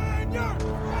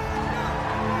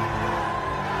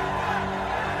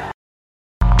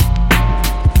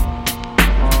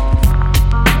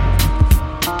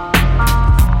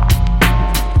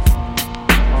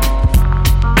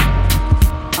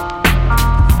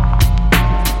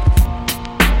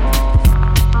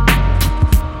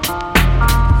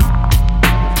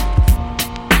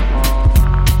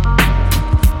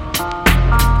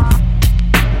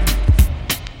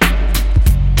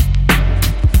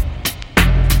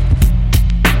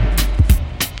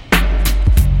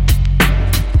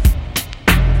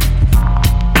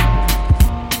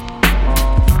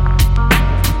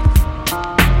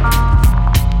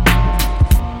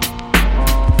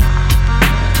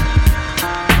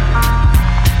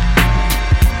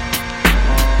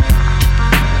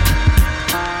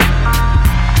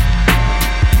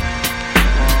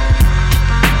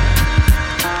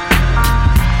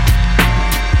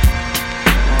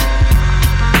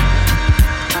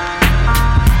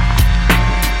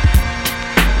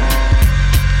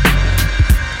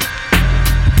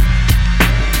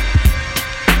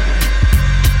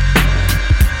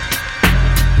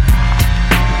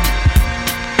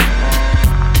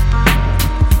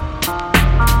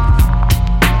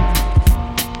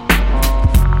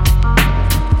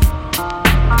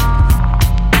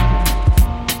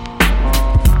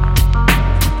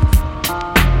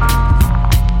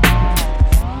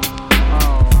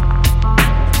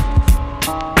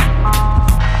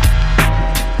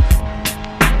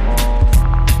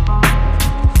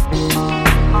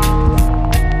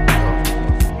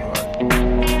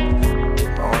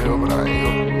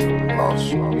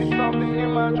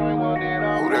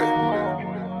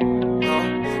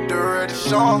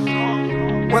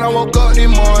 When I woke up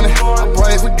this morning, I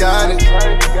prayed for guidance.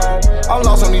 I'm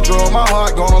lost on these drugs, my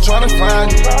heart gone, I'm trying to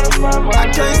find it.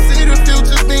 I can't see the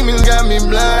future, demons got me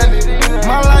blinded.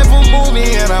 My life a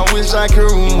movie and I wish I could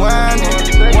rewind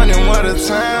it. Wondering what a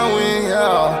time we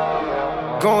are.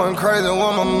 Going crazy with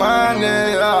my mind,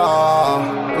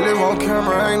 yeah. Live on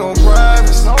camera, ain't no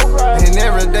privacy. And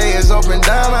every day is up and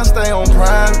down, I stay on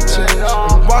private checks.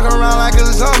 Walk around like a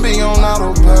zombie on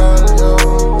autopilot,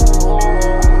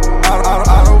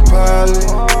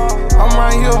 autopilot. I'm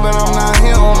right here, but I'm not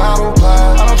here on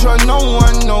autopilot. I don't trust no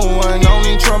one, I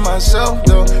only trust myself,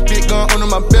 though. Big gun under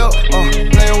my belt,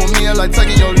 playing with me, I like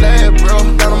taking your lab, bro.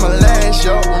 Got on my last,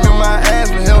 yo. Remember my ass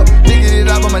for help. Nigga it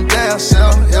out by my damn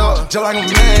self, yo. Just like a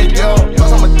man, yo.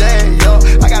 Plus I'm a dad, yo.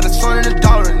 I got a son and a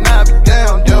daughter, and I be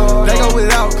down, yo. They go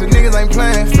without, cause niggas ain't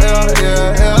playing fair,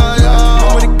 yeah.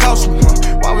 What would it cost me?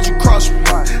 Why would you cross me?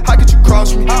 How could you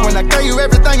cross me? When I gave you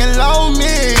everything and loan me.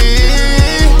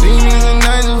 Demons and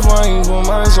angels fighting for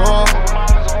my soul.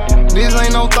 This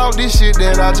ain't no thought, this shit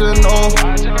that I just know.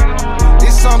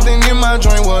 It's something in my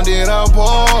dream, what did I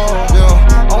pour?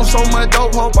 Yeah. On so much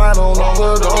dope, hope I don't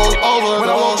overdose. When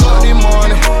I woke up this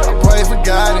morning, I prayed for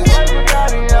guidance.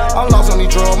 I'm lost on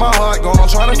these drugs, my heart gone, I'm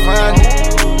trying to find it.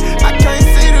 I can't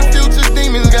see the future,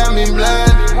 demons got me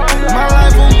blinded. My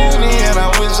life a movie and I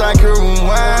wish I could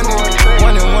rewind it.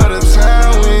 Wondering what a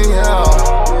time we are.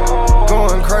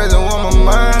 Going crazy with my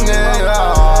mind, yeah.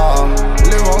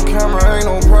 Live on camera, ain't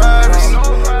no privacy.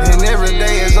 And every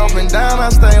day is up and down, I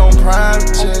stay on private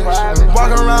checks.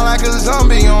 Walk around like a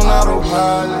zombie on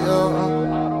autopilot,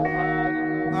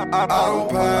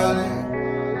 autopilot.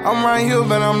 I'm right here,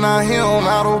 but I'm not here on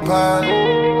autopilot.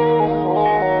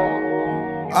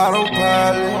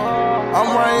 Autopilot.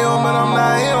 I'm right here, but I'm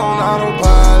not here on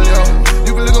autopilot.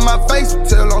 You can look at my face and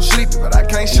tell I'm sleepy, but I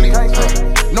can't sleep.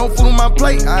 No food on my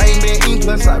plate, I ain't been eating,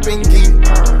 plus I been geeking.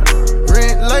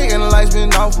 Rent late and the lights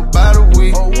been off for about a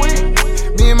week.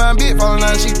 Me and my bitch falling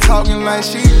out, she talking like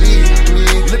she leave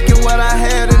me. Look at what I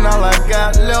had and all I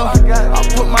got left. I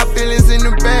put my feelings in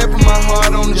the bag, put my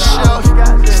heart on the shelf.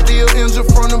 Still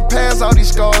injured from the past, all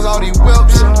these scars, all these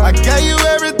whelps. I gave you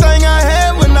everything I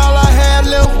had when all I had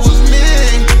left was me.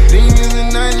 Demons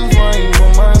and angels fighting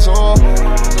for my soul.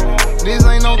 This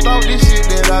ain't no thought, this shit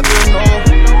that I just know.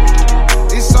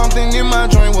 It's something in my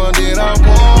dream, what did I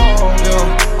pour?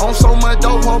 Yeah. On so much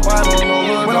dope, hope I don't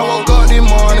know. When I woke up this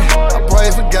morning, I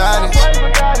prayed for guidance.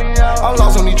 I'm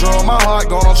lost on these drugs, my heart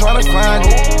gone, I'm trying to find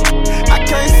it. I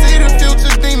can't see the future,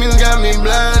 demons got me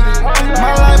blinded.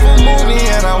 My life a movie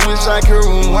and I wish I could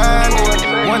rewind it.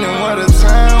 Wondering what a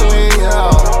time we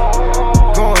are.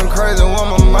 Going crazy with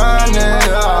my mind, yeah.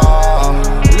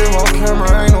 Live on camera,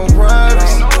 ain't no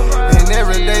privacy. And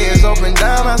every day is up and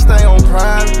down, I stay on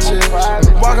private checks.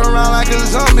 Walk around like a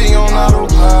zombie on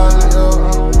autopilot,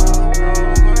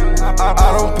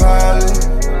 autopilot.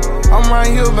 I'm right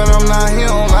here, but I'm not here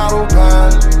on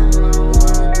autopilot.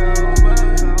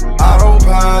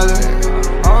 Autopilot.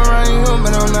 I'm right here,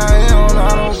 but I'm not here on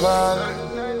autopilot.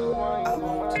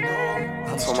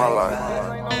 For my life,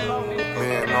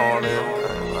 being on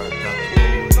everything like that.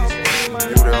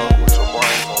 You there with your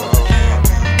brains on.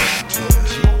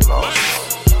 Lost.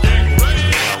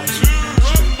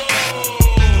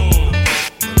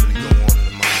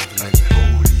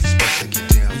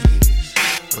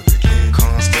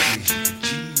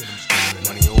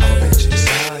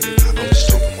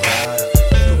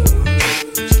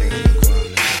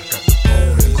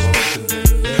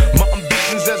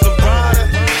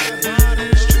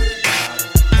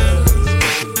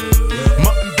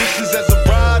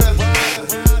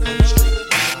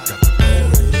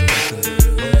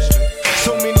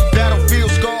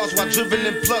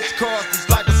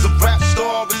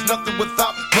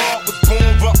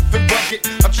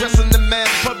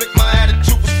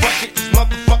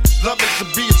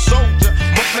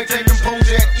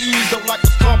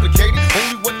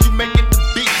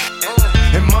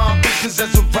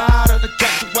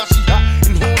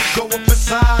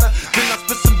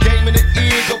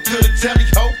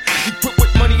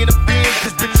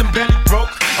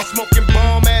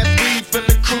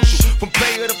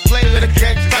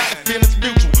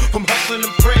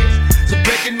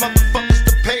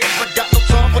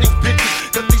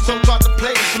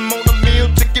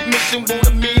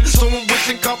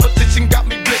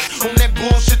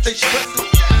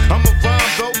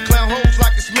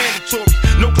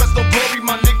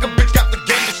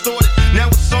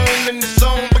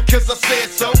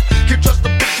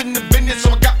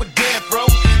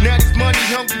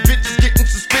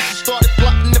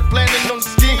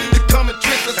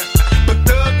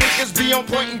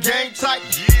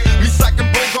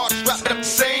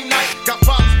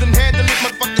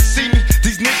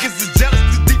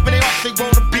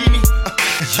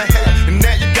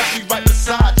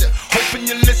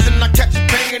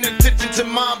 to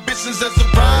my ambitions as a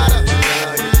rider.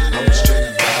 I'm a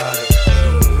straight rider.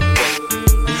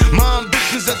 My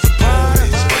ambitions as a rider.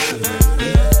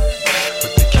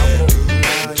 But they can't do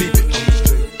nothing. Keep it.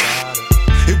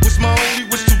 It was my only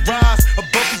wish to rise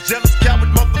above these jealous coward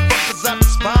motherfuckers I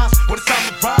despise. When it's time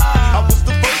to ride, I was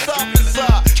the first officer.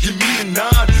 Give me the 9.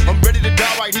 I'm ready to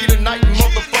die right here tonight and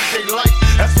motherfuck they life.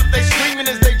 That's what they screaming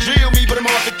as they drill me, but I'm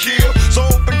hard to kill. So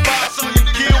open fire, so you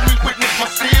kill me, witness my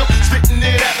seal. Spitting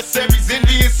it adversaries,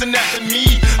 envious and after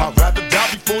me. I'd rather die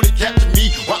before they capture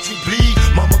me. Watch me bleed,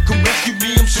 mama come rescue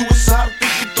me. I'm suicidal,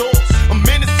 thinking thoughts. I'm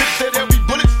innocent, said every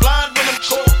bullet's flying when I'm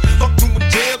caught. Fuck doing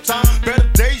jail time, better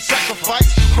days, sacrifice.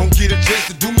 Don't get a chance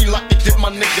to do me like they did my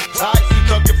nigga tight. You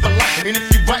thug it for life, and if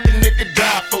you right, the nigga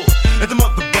die for it. Let the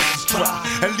mother busters try,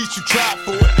 at least you try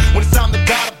for it. When it's time to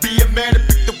die, to be a man and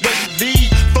pick the way you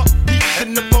lead. Fuck peace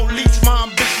and the police, my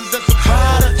ambitions as a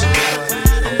rider.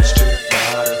 I'm a straight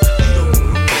rider, you don't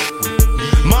wanna fuck with me.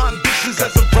 My ambitions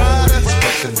as a rider.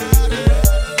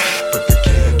 But they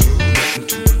can't do nothing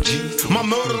to a G. My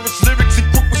murderous lyrics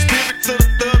equip with spirit to the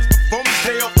thugs before me.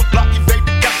 Stay off the block, evade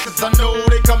the cops, cause I know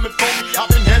they coming for me. I've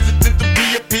been hesitant to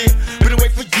reappear, been away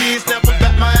for years. Now I'm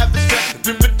back, my adversary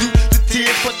been reduced to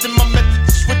tears. Questing my method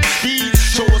to switch the speed.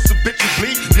 Show us a bitch and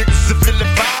bleed. Niggas are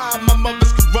feeling fine, my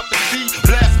mother's corrupt and see.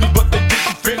 Blast me, but they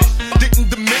didn't finish. Didn't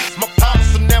diminish my power,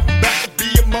 so now I'm back to be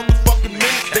a motherfucking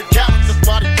menace. They cowards, that's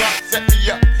why they try to set me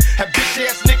up. Had bitch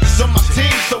ass niggas on my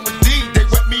team, so indeed they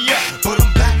wet me up. But I'm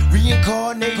back,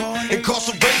 reincarnated,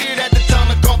 incarcerated. At the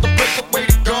time I called the breakaway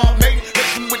to God made it.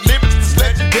 Listen with lyrics that's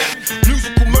legendary.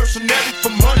 Musical mercenary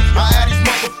for money. I had these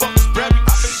motherfuckers buried.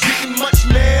 Getting much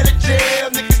mad at jail,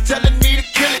 niggas telling me to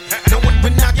kill it. Knowing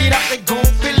when I get out, they gon'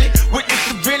 feel it. Witness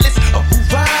the realest of who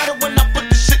rider when I put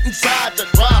the shit inside you.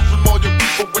 Drive from all your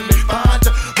people when they find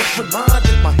you. But remind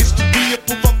you, my history of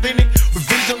proof authentic.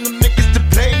 Revenge on the niggas that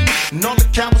played me and all the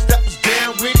cowards that was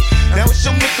down with it. Now it's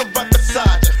your nigga right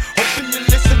beside you. Hoping you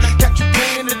listen, got you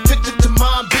paying attention to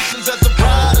my ambitions as a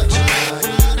rider.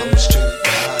 I'm a straight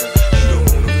rider, you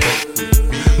don't wanna fuck with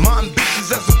me. My ambitions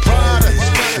as a rider.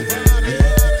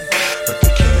 But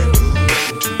they can't do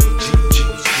nothing to a G.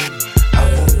 I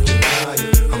won't deny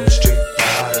it, I'm a straight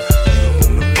rider, you don't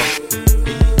wanna fuck with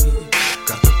me.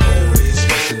 Got the police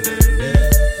rushing at me,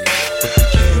 but they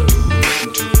can't do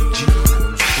nothing to a G.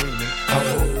 I'm screaming, I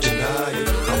won't deny it,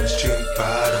 I'm a straight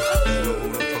rider, you don't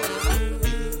wanna fuck with me.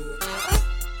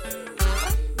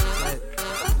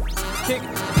 Kick it.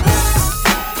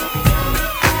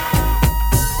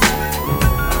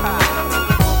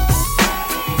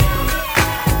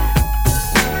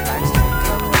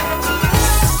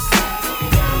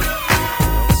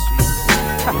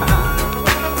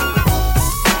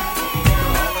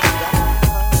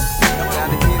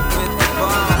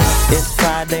 It's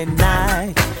Friday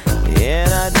night,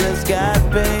 and I just got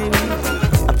paid.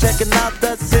 I'm checking out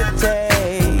the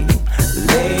city,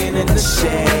 laying in the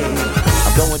shade.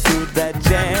 I'm going through that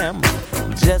jam,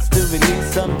 just to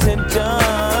release some tension.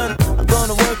 I'm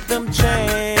gonna work them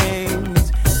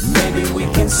chains, maybe we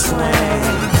can swing.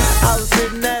 I was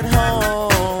sitting at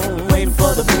home, waiting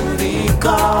for the booty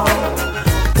call,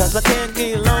 cause I can't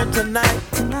get alone tonight.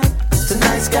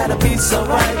 Tonight's gotta be so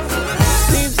right.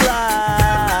 Seems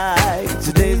like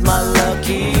today's my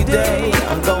lucky day.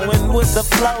 I'm going with the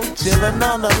flow, chillin'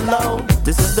 on the low.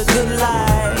 This is the good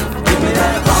life. Give me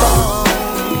that phone.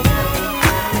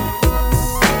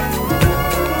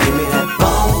 Give me that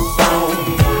phone, phone.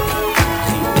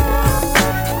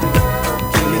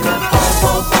 Give me that phone,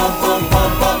 phone, phone, phone,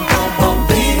 phone, phone, phone, phone.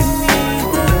 Give me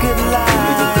the good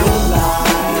life.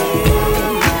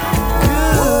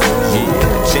 Good.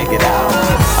 Check it out.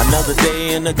 Another day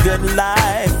in a good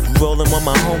life. Rolling with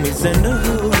my homies in the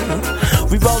hood.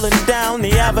 We rolling down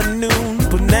the avenue.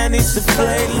 Punani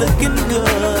Souffle looking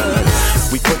good.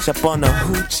 We push up on the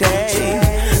hoochie.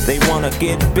 They wanna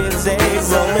get busy.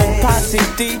 Rolling posse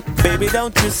deep. Baby,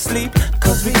 don't you sleep,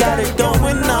 cause we got it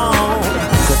going on.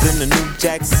 Cause in the New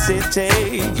Jack City,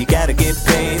 you gotta get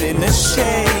paid in the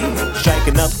shade.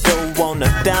 Striking up dough on the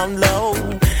down low.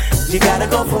 You gotta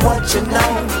go for what you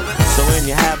know. So when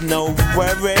you have no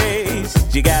worries,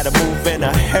 you gotta move in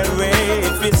a hurry.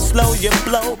 If it's slow, you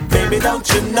blow. Baby, don't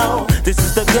you know this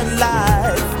is the good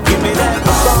life? Give me that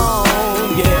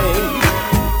phone, yeah.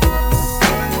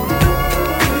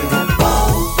 Give me that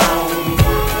phone, phone.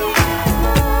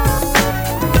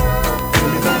 Give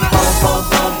me that phone, phone,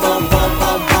 phone, phone, phone,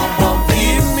 phone, phone, phone.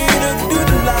 Give me the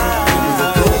good life. Give me the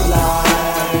good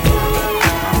life.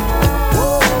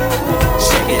 Whoa.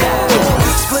 Check it out.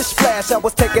 Splish splash, I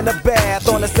was taking a bath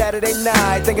on a Saturday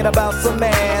night, thinking about some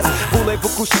ass. voulez-vous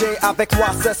coucher avec moi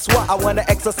ce soir? I wanna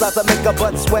exercise and make a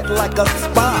butt sweat like a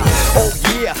spa. Oh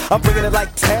yeah, I'm bringing it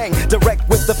like Tang, direct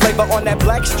with the flavor on that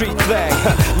Black Street thing.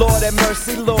 Lord have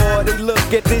mercy, Lordy,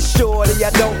 look at this shorty. I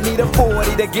don't need a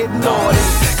 40 to get naughty,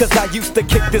 cause I used to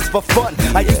kick this for fun.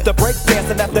 I used to break dance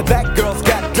and after that girls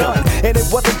got done. And it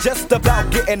wasn't just about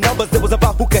getting numbers, it was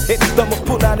about who could hit the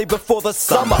punani before the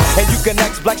summer. And you can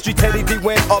ask Blackstreet, Teddy D,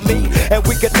 Win or me, and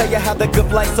we can tell you how the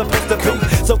good life's supposed to be.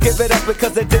 So give it up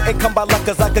because it didn't come by luck,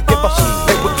 cause I could give a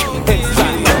shit with you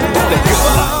inside the good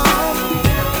life.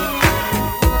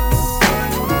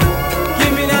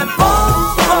 Give me that bone.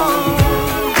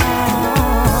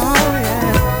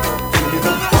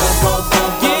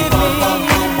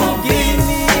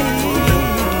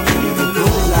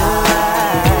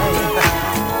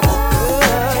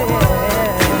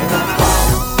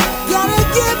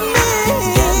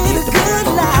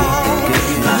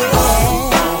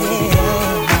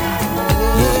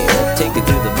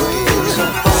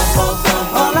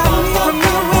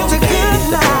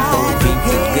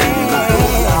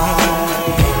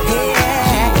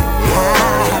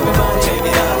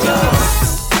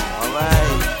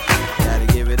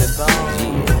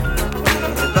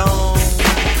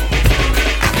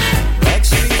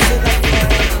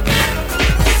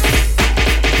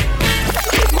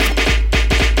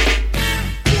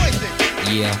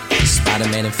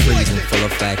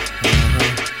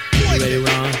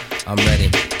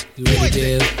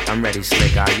 I'm ready,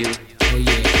 Slick, are you? Oh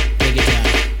yeah, break it down.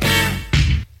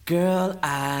 Girl,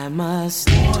 I must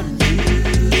warn you,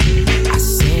 I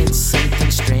sense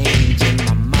something strange in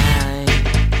my mind.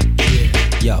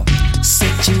 Yo,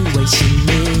 situation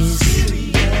is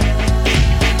serious.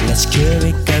 Let's cure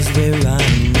it cause we're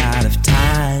running out of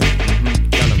time.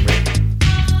 Tell them, Rick.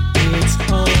 It's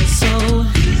all so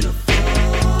beautiful.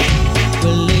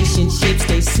 Relationships,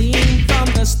 they seem from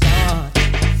the start.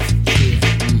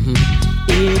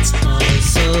 It's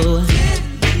also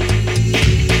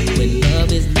when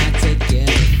love is not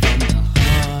together from the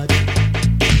heart.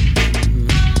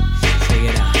 Check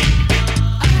it out.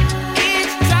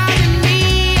 It's driving me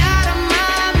out of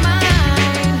my mind.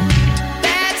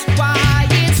 That's why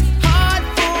it's hard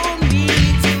for me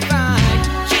to find.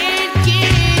 Can't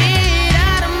get it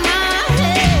out of my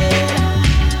head.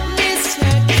 Miss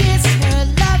her, kiss her,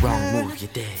 love her. Wrong move,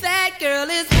 you're dead. That girl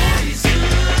is poison.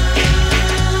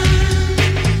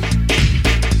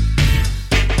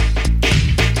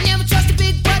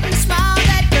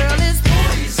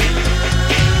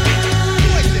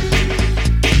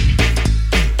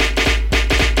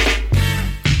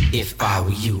 If I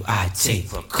were you, I'd take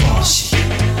precaution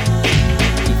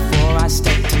before I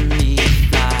step to meet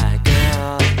fly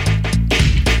girl.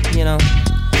 You know,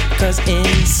 cause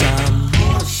in some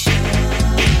motion,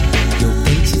 you'll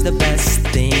think she's the best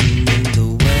thing in the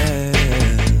world.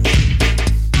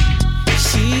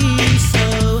 She's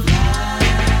so fly,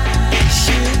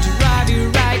 she'll drive you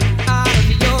right out of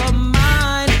your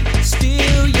mind,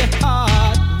 steal your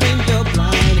heart when you're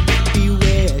blind.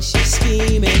 Beware, she's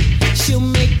scheming. She'll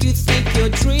make you think you're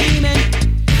dreaming.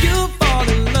 You'll fall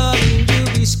in love and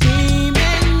you'll be screaming,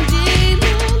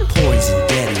 demon. Poison,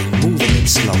 deadly, moving it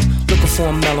slow. Looking for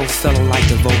a mellow fellow like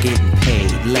DeVoe, getting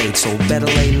paid, laid. So better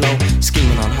lay low,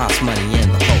 scheming on hot money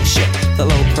in the whole show. The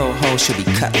low pro hoe should be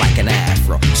cut like an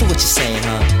afro. So what you saying,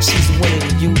 huh? She's a winner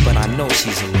to you, but I know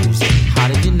she's a loser. How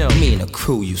did you know? Me and the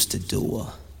crew used to do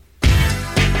her.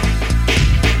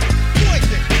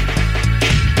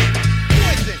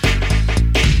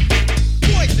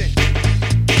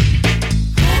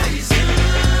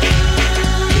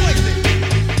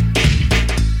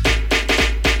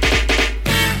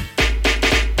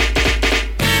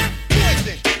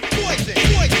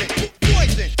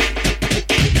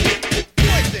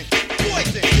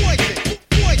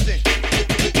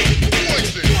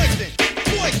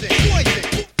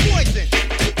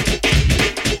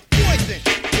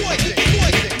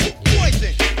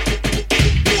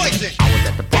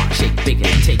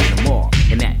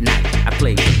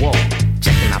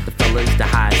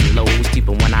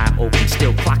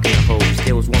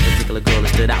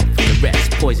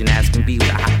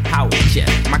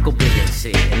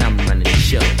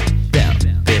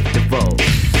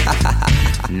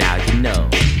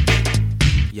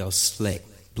 Slick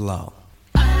blow.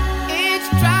 It's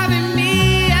driving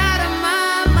me out of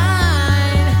my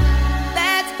mind.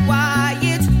 That's why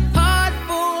it's hard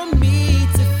for me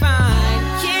to find.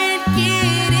 Can't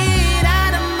get it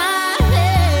out of my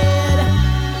head.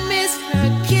 Miss her,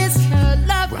 kiss her,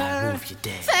 love her.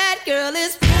 That girl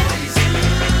is poison.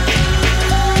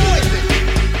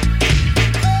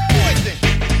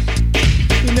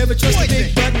 You never trust a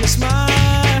big button to smile.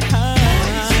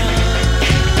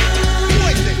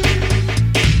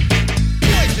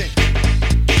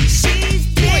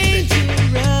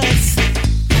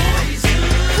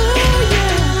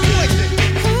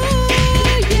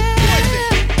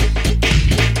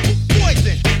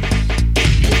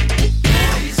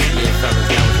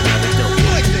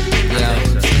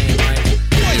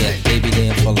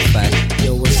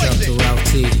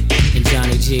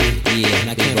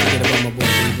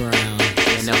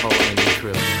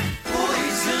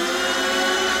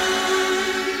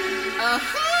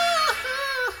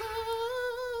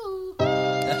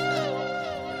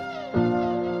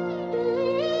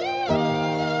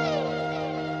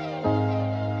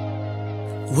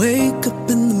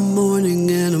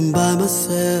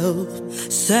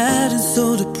 sad and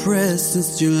so depressed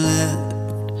since you left.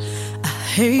 I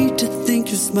hate to think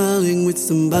you're smiling with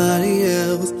somebody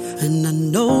else, and I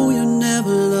know you'll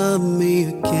never love me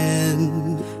again.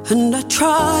 And I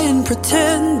try and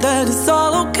pretend that it's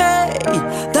all okay,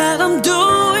 that I'm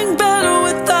doing better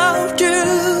without you.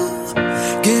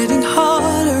 Getting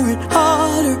harder and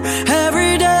harder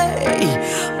every day,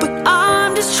 but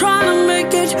I'm just trying to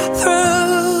make it through.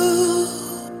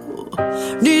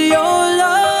 Need your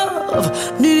love,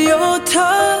 need your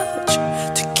touch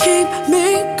to keep me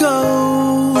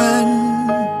going.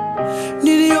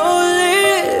 Need your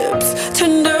lips,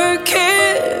 tender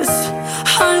kiss.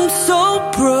 I'm so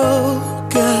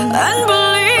broken, and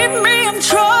believe me, I'm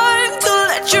trying to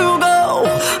let you go,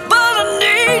 but I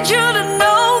need you to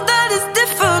know that it's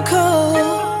difficult,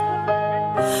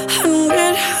 and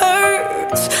it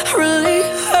hurts, really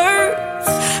hurts,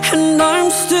 and I'm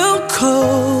still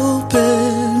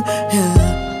coping, yeah,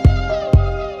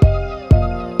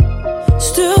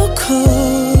 still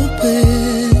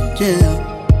coping, yeah.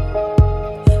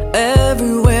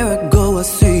 Everywhere I go, I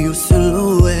see your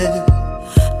silhouette.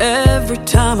 Every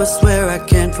time I swear I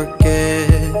can't forget.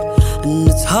 And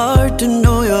it's hard to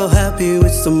know you're happy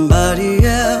with somebody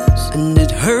else, and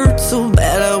it hurts so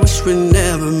bad, I wish we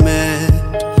never met.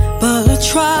 But I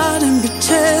tried and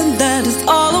pretend that it's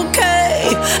all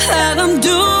okay, that I'm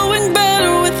doing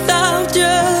better without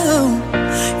you.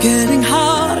 Getting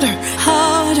harder,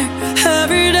 harder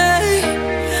every day,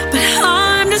 but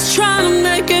I'm just trying to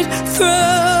make it through.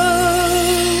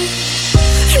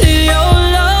 Need your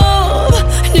love,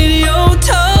 need your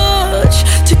touch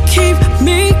to keep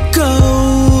me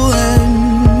going.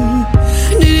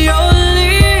 Need your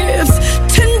lips,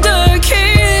 tender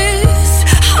kiss.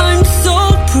 I'm so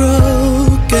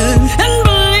broken, and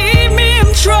believe me,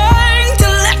 I'm trying to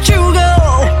let you go,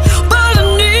 but I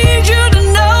need you to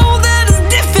know that it's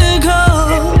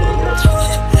difficult,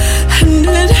 and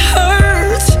it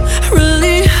hurts,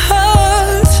 really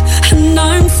hurts, and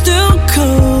I'm still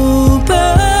coping.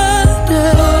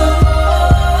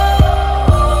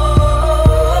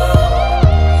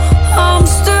 I'm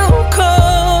still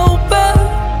coping.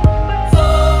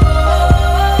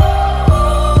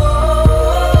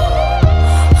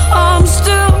 I'm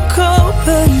still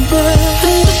coping,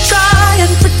 and I try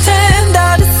and pretend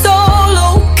that it's all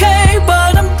okay,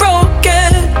 but I'm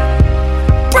broken,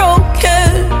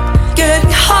 broken,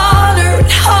 getting harder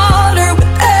and harder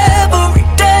with every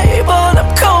day, but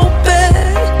I'm coping,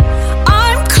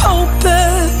 I'm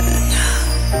coping.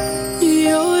 Need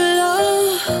your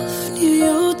love, need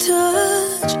your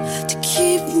touch to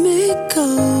keep me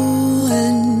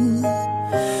going.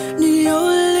 Need your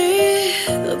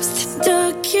lips, tender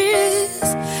kiss,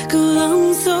 'cause I'm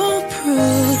so broken.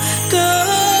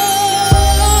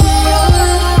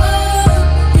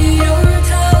 Need your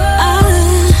touch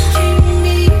to keep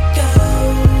me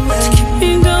going. To keep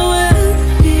me going.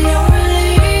 Need your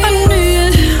lips, I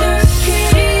need tender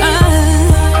kiss,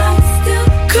 I'm still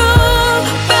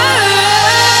coping.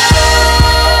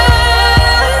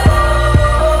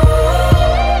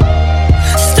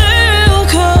 Still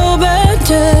coping,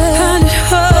 yeah. And it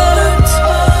hurts,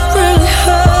 really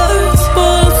hurts,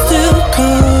 but I'm still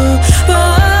coping.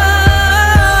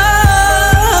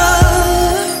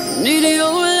 Need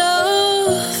your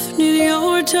love, need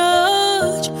your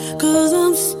touch, 'cause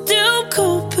I'm still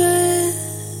coping.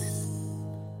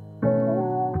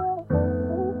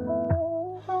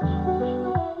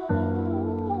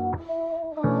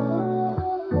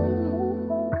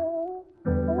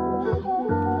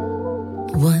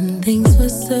 One thing's for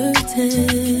certain,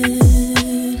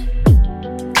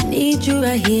 I need you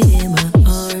right here in my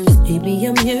arms, baby,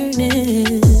 I'm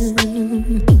yearning.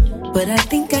 But I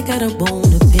think I got a bone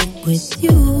to pick with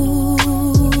you.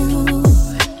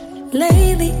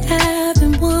 Lately I've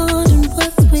been wondering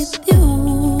what's with you.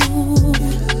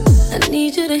 I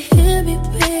need you to hear me,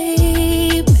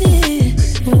 baby.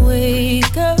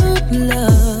 Wake up,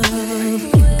 love.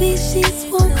 These sheets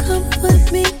won't comfort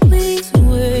me, please.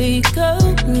 Wake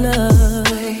up, love.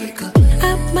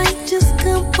 I might just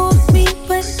come on me,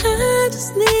 but I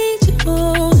just need you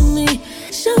on me.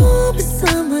 Show me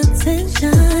some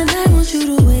attention. I want you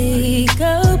to wake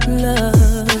up,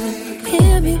 love.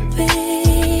 Hear me,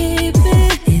 baby.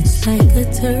 It's like a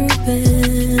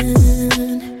turban.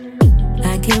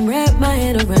 I can wrap my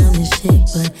head around this shit,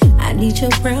 but I need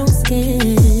your brown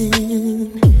skin.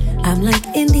 I'm like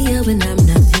India when I'm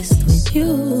not pissed with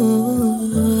you.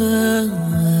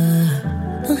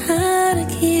 Know how to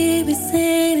keep it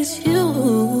saying it's you.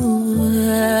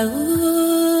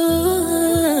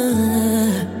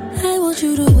 I want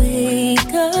you to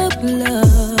wake up,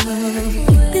 love.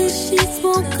 These sheets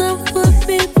won't comfort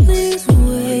me, please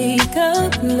wake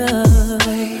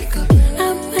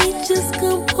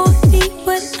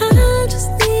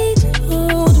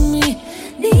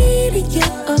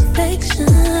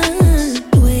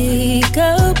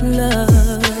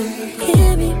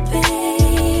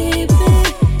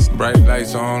Bright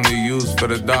lights are only used for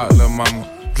the dark, lil' mama.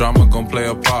 Drama gon' play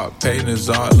a part, pain is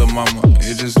art, lil' mama.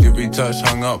 It just get retouched,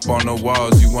 hung up on the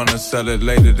walls. You wanna sell it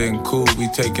later, then cool, we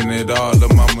taking it all, lil'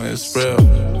 mama, it's real.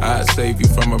 I'd save you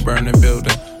from a burning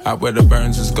building. I wear the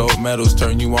burns as gold medals,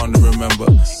 turn you on to remember.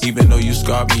 Even though you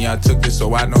scarred me, I took it,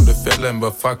 so I know the feeling.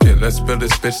 But fuck it, let's build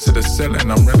this bitch to the ceiling.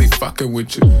 I'm really fucking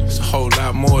with you. It's a whole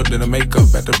lot more than a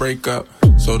makeup at the breakup.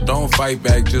 So don't fight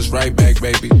back, just write back,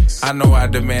 baby. I know I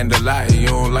demand a lot, and you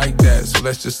don't like that. So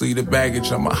let's just leave the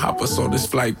baggage. I'ma hop us on this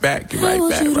flight back. Get right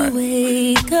back, right?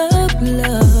 Wake up,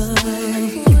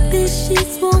 love. These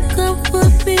sheets won't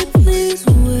comfort me, please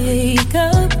wake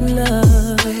up,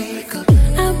 love.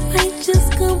 I might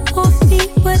just come off me,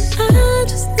 but I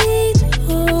just need you to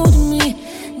hold me.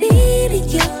 Needing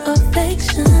your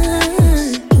affection.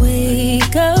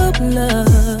 Wake up,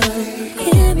 love.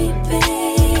 Hear me, baby.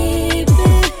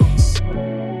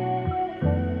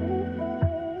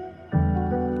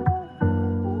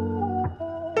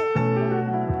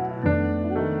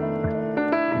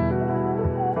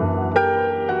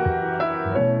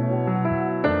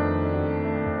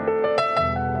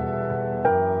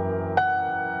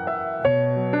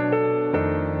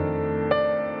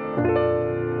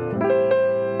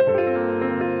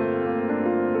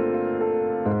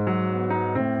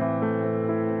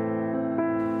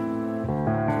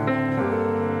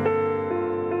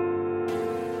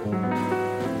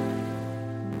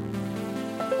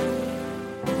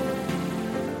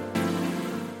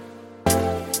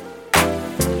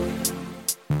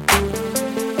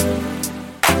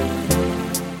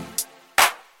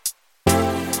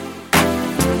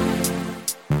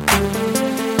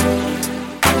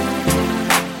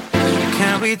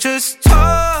 we just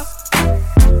talk?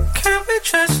 Can we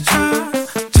just talk?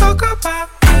 Talk about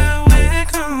where we're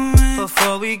going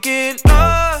before we get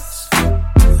lost.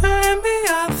 Let me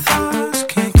our thoughts.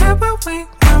 Can't get what we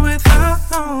want without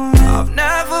knowing. I've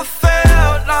never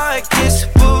felt like this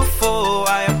before.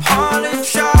 I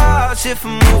apologize if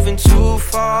I'm moving too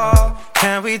far.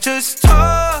 Can we just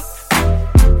talk?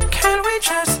 Can we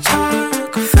just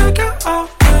talk? Figure out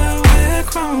where we're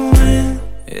growing.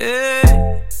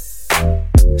 Yeah.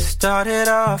 Started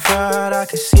off right, I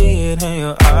can see it in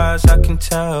your eyes. I can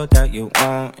tell that you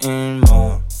wanting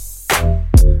more.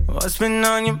 What's been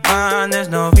on your mind? There's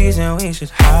no reason we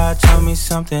should hide. Tell me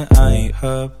something I ain't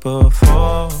heard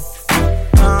before.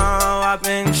 Oh, I've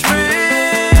been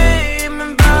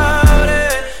dreaming about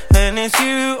it, and it's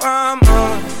you I'm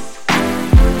on.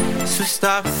 So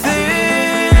stop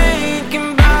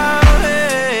thinking about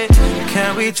it.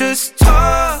 Can we just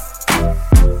talk?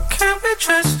 Can we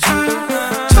just talk?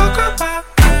 Talk about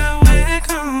where we're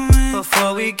going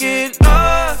before we get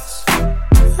lost.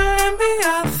 Let me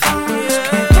our thoughts.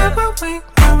 Can't get what we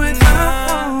want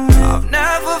without knowing. I've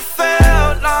never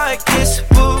felt like this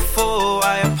before.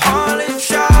 I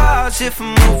apologize if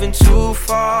I'm moving too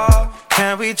far.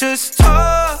 Can we just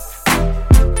talk?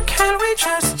 Can we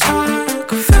just talk?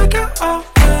 Figure out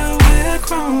where we're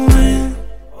growing.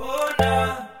 Oh,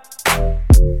 nah.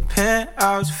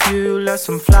 Penthouse view, left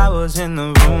some flowers in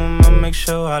the room. I'll make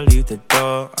sure I leave the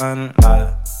door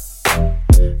unlocked.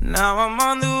 Now I'm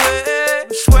on the way,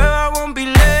 swear I won't be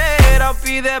late. I'll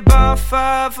be there by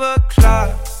 5 o'clock.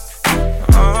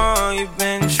 Oh, you've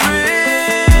been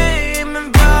dreaming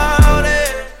about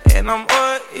it, and I'm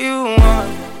what you want.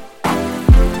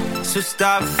 So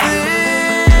stop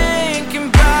thinking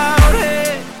about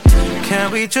it.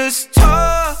 Can we just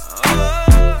talk?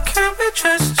 Can we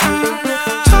just talk?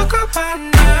 Talk about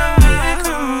where we're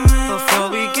going before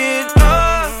we get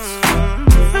lost.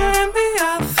 Let me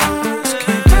our thoughts.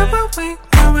 Can't get what we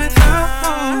want without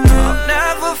knowing. I've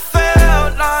never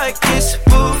felt like this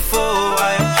before.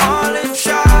 I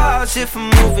apologize if I'm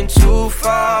moving too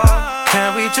far.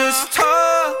 Can we just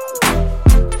talk?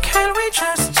 Can we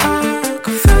just talk?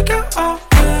 Figure out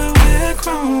where we're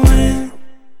growing.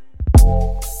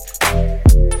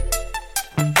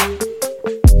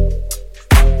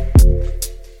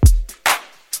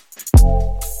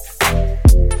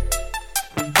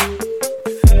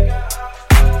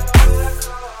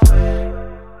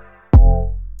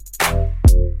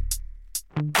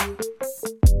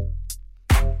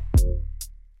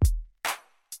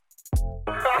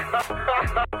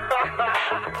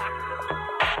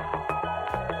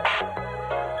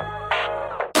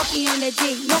 Monkey on the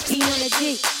dick, monkey on the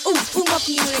dick. Ooh,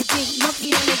 monkey on the dick, monkey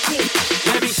on the dick.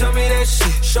 Baby, show me that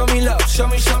shit. Show me love, show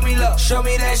me love. Show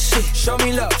me that shit. Show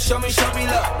me love, show me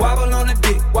love. Wobble on the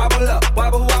dick, wobble up,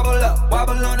 wobble up.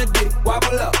 Wobble on the dick,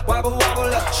 wobble up, wobble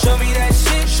up. Show me that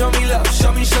shit. Show me love,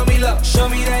 show me love. Show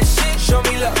me that shit. Show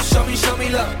me love, show me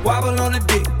love. Wobble on the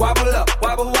dick, wobble up,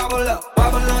 wobble up.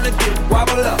 Wobble on the dick,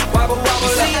 wobble up, wobble, wobble up. You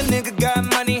see a nigga got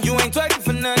money, you ain't twerking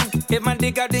for nothing. If my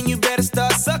dick out, then you better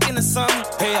start sucking or something.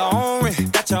 Pay your own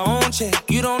rent, got your own check,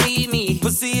 you don't need me.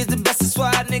 Pussy is the best, that's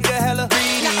why a nigga hella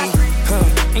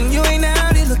greedy. And you ain't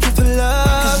out here looking for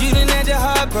love, cause you done had your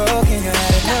heart broken, you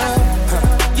had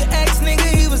enough. Your ex nigga,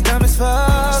 he was dumb as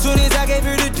fuck. Soon as I gave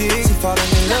her the dick, she falling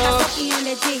in love. Monkey on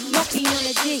the dick, monkey on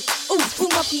the dick. Ooh,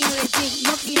 monkey on the dick,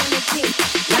 monkey on the dick.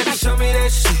 Baby, show me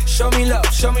that shit, show me love,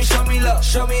 show me love,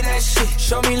 show me that shit,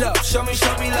 show me love, show me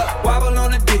love. Wobble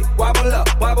on the dick, wobble up,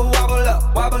 wobble, wobble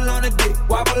up, wobble on the dick,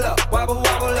 wobble up, wobble,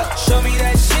 wobble up. Show me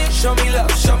that shit, show me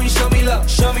love, show me love,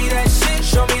 show me that shit,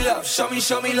 show me love, show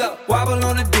me love. Wobble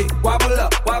on the dick, wobble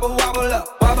up, wobble, wobble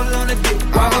up, wobble on the dick,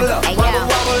 wobble up, wobble,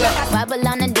 wobble up. Wobble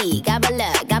on the D, gobble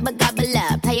up, gobble, gobble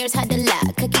up. Players had the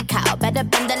luck, cookie cow, better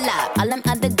bundle up. All them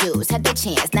other dudes had their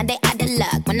chance, now they out of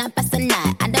luck. When I bust a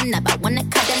nut, I don't know, I wanna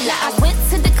cut the luck. I went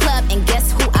to the club and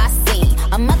guess who I seen?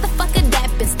 A motherfucker that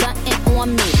been stunting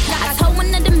on me. I told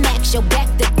one of the max, yo, back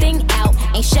the thing out.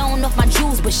 Ain't showing off my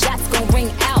jewels, but shots gon'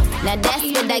 ring out. Now that's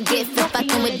what I get for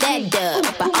fucking with that dub.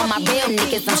 But all my real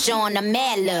niggas, I'm showing them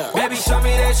mad love. Baby, show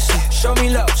me that shit, show me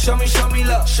love, show me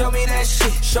love, show me that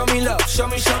shit, show me love, show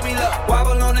me love.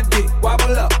 Wobble on the dick,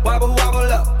 wobble up, wobble,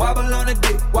 wobble up, wobble on the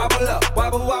dick, wobble up,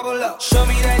 wobble, wobble up. Show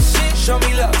me that shit, show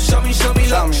me love, show me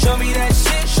love, show me that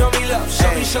shit, show me love,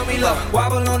 show me love.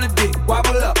 Wobble on the dick,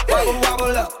 wobble up, wobble,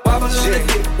 wobble up, wobble on the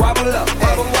dick, wobble up,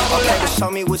 wobble, wobble up. Okay, but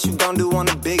show me what you gon' do on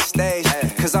the big stage.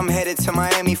 Cause I'm headed to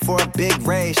Miami for a big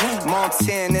rage. I'm on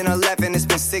 10 and 11, it's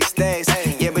been 6 days.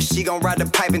 Yeah, but she gon' ride the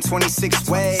pipe in 26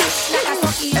 ways.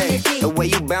 Hey, the way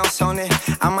you bounce on it,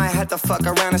 I might have to fuck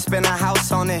around and spend a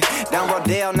house on it. Down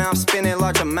Rodale, now I'm spending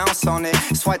large amounts on it.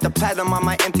 Swipe the platinum, I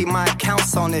might empty my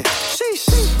accounts on it. Sheesh.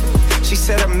 She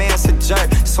said her man's a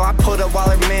jerk, so I put her while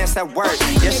her man's at work.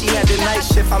 Yeah, she had the night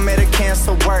shift, I made her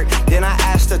cancel work. Then I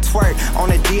asked her twerk. On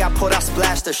the D, I put, I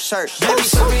splashed her shirt. Baby,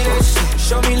 show me that shit,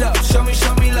 show me love, show me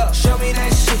love, show me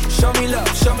that shit, show me love,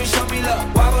 show me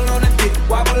love. Wobble on the dick,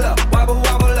 wobble up, wobble,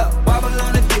 wobble up, wobble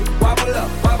on the dick, wobble up,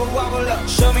 wobble, wobble up.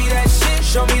 Show me that shit,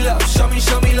 show me love, show me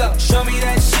love, show me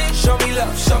that shit, show me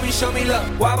love, show me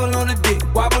love. Wobble on the dick,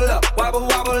 wobble up, wobble,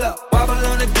 wobble up, wobble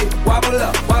on the dick, wobble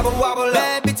up, wobble, wobble up.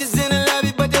 Bad bitches in the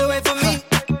lobby, but they wait for me.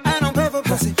 I don't pay for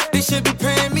pussy, they should be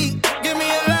paying me. Give me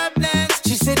a lap dance.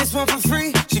 She said this one for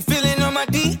free. She feeling on my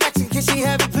D, asking can she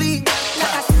have it please?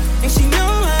 And she know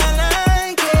I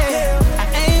like it. I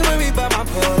ain't worried about my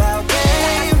pull-out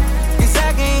game. Cause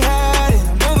I can't hide it,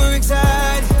 I'm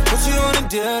overexcited. What you wanna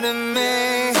do to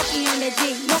me? Monkey on the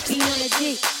dick, monkey on the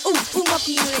dick. Ooh,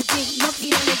 monkey on the dick,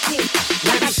 monkey on the dick.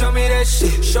 Baby, show me that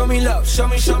shit, show me love, show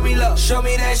me love, show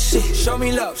me that shit, show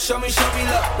me love, show me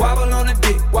love. Wobble on the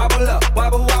dick, wobble up,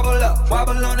 wobble, wobble up,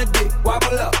 wobble on the dick,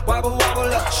 wobble up, wobble,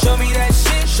 wobble up. Show me that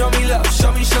shit, show me love,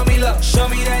 show me love, show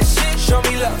me that shit, show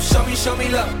me love, show me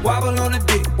love. Wobble on the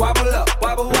dick, wobble up,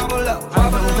 wobble, wobble up,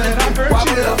 wobble on the dick,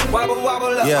 wobble up, wobble,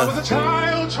 wobble up. I was a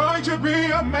child trying to be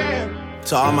a man.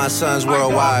 To all my sons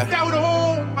worldwide,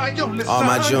 all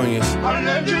my juniors,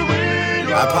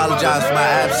 I apologize for my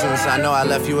absence. I know I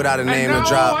left you without a name to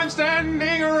drop. I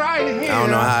don't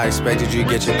know how I expected you to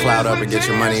get your clout up and get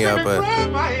your money up, but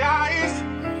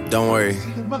don't worry,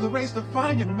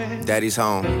 Daddy's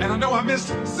home. And I know I missed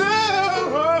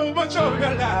so much of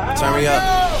your life. Turn me up.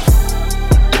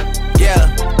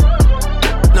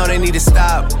 Yeah. No, they need to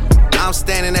stop. I'm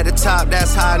standing at the top,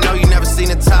 that's how I know you never seen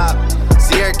the top.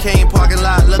 Sierra Kane parking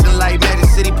lot, looking like Magic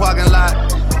City parking lot.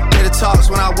 Hear the talks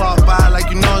when I walk by,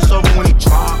 like you know it's over when he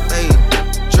drop. Hey,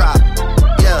 drop,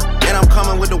 yeah. And I'm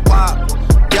coming with the wop.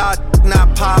 Y'all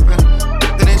not popping.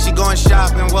 And then she going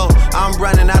shopping. Whoa, I'm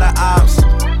running out of ops.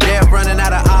 They're running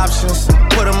out of options.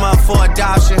 Put them up for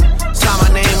adoption. Sign my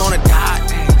name on a dot.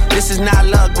 This is not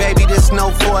luck, baby, this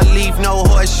no four-leaf, no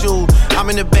horseshoe. I'm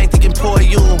in the bank thinking poor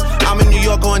you. I'm in New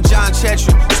York on John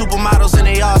Chetry. Supermodels and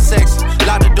they all sexy.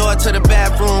 Lock the door to the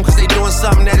bathroom, cause they doing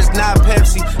something that is not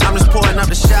Pepsi. I'm just pouring up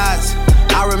the shots.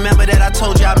 I remember that I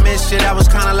told you I missed you, that was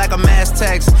kinda like a mass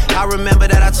text. I remember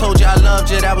that I told you I loved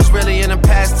you, that was really in the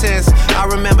past tense. I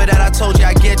remember that I told you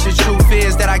I get you, truth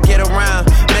is that I get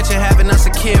around. Mention having us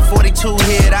a kid, 42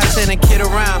 hit, I send a kid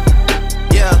around.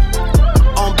 Yeah.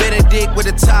 On Benedict with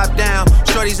the top down.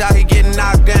 Shorty's out here getting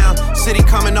knocked down. City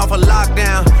coming off a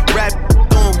lockdown. Rap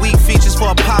doing weak features for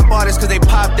a pop artist cause they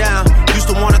pop down. Used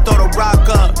to wanna throw the rock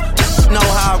up. Know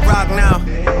how I rock now.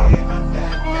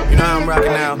 You know how I'm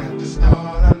rocking now.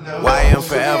 YM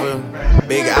forever.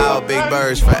 Big Owl, Big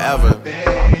Birds forever.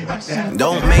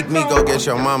 Don't make me go get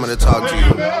your mama to talk to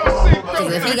you.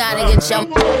 Cause if you gotta get your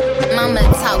mama to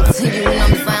talk to you, you know what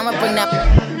I'm saying? I'ma bring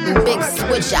that big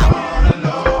switch out.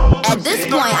 At this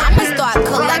point, I'ma start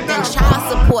collecting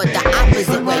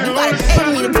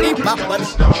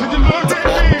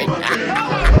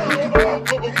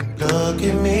Look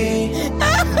at me.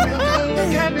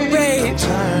 Babe.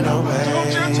 Turn away.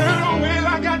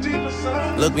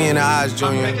 Look me in the eyes,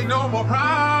 Junior.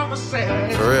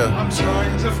 For real. I'm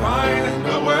trying to find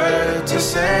a word to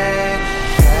say.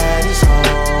 Daddy's home.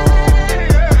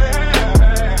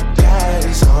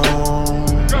 Daddy's home.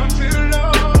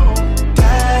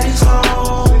 Daddy's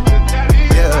home.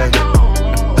 Yeah.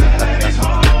 Daddy's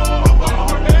home.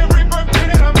 Every birthday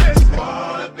that I miss.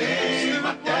 Wanna be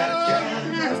my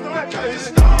daddy. It's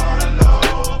gonna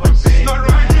love me. Not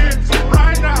right here,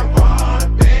 right now. Wanna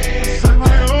be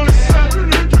my only son.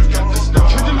 Can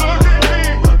you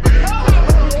look at me?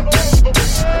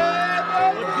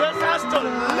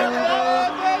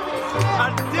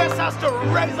 This has to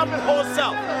raise up his whole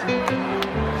self.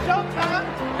 Showtime.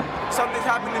 Something's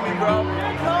happening to me, bro.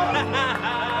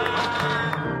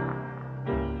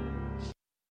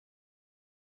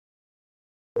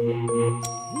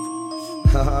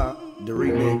 The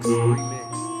remix.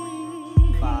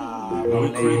 We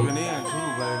creeping in too,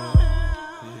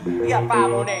 baby. We got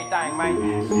 5 on everything, man.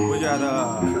 We got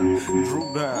Drew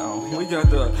Down. We got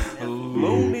the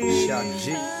Looney. Shot G.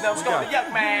 Now let's go to Yuck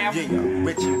Man. Yeah,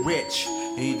 Richie Rich.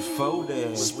 Eat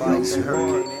folded. Spice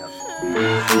Hurricane.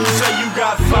 You say you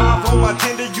got 5 on my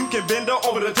tender, you can bend her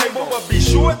over the table, but be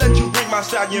sure that you bring my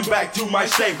stallion back to my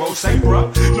stable. Say,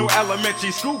 bruh, no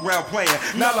elementary school ground playing,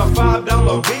 not a $5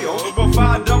 bill, but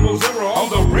 500 on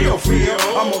the real field.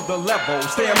 I'm on the level,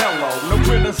 stay mellow, no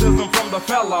criticism from the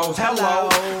fellows. Hello,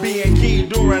 being key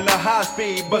during the high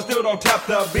speed, but still don't tap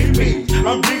the BB.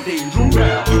 I'm DD, Drew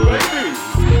Brown, baby.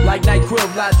 Like night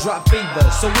crib, I drop fever.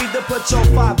 So either put your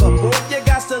 5 up, or you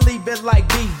got to leave it like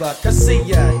Beaver. Cause see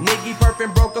ya, nigga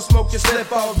perfect broke or smoke your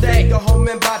slip all day. Go home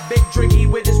and buy big drinky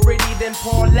with his pretty then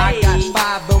parlay. I got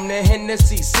 5 on the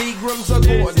Hennessy, Seagrams or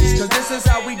Gordons. Cause this is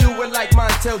how we do it like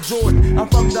Montel Jordan. I'm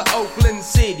from the Oakland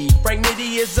City. Frank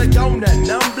Nitty is a donut. And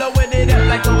I'm blowing it up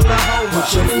like Oklahoma.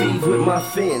 Put your feet with my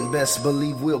fin, best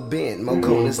believe we'll bend. More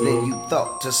corners than you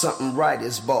thought, to something right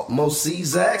is bought. Most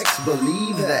Czaks,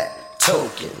 believe that.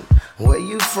 Token, where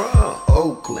you from?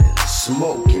 Oakland,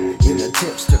 smoking in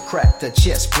attempts to crack the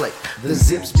chest plate. The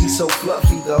zips be so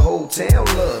fluffy, the whole town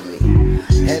love me.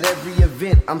 At every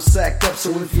event, I'm sacked up, so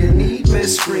if you need me,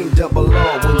 scream double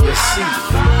R when you see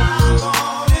me.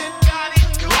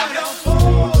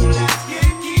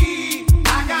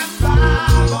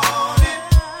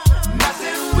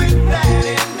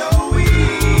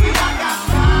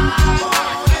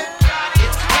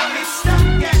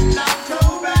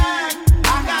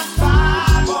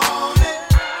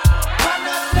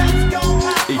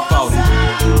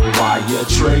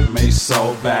 Trick me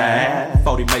so bad.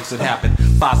 40 makes it happen.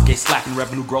 5 skate slacking,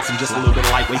 revenue growth, and just a little bit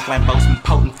of lightweight flambeaus and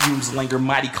potent fumes linger.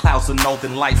 Mighty clouds of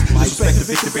northern lights. Disrespect to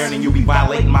Victor Baron and you'll be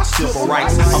violating my civil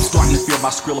rights. I'm starting to feel my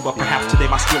skrilla, but perhaps today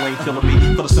my skrill ain't feeling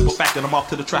me. For the simple fact that I'm off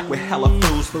to the track where hella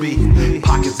fools be.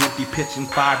 Pockets empty, pitching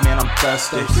 5, man, I'm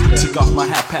thirsty. Took off my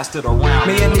hat, passed it around.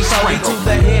 Me and me sorry to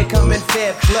the head, coming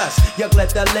fair plus. Yuck, let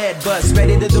the lead bust.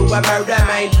 Ready to do a murder,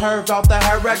 man. Perved off the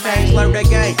hurricane, learn the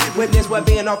game. Witness what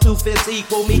being off 2 fists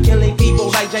equal. Me killing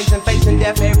people like Jason facing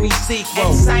death every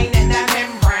sequel. Insane in that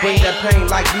membrane. Bring the pain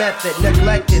like method,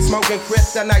 neglected. Smoking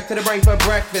kryptonite to the brain for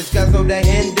breakfast. Guzzle the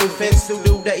Hindu, fence to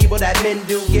do the evil that men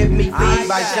do. Give me feed,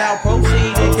 I shall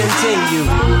proceed and continue.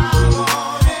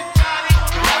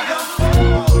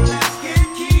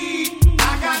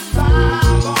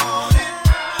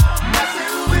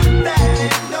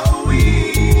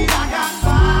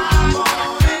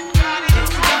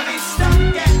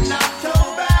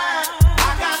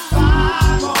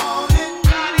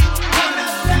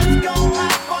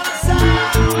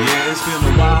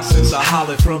 Since I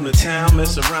hollered from the town,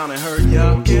 mess around and hurt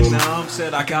y'all. Get numb,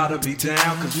 said I gotta be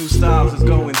down, cause new styles is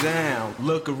going down.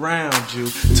 Look around you,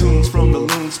 tunes from the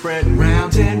loon spreading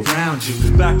round and round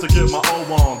you. Back to get my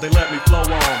O on, they let me flow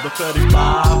on. The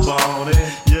 35 on it,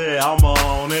 yeah, I'm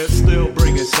on it. Still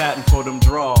bringing satin for them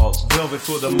draws. Velvet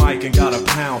for the mic and got a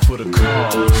pound for the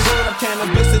cause. Rolling up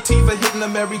cannabis sativa, hitting a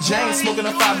Mary Jane. Smoking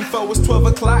a 5 before it's 12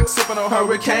 o'clock, sipping on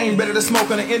Hurricane. Ready to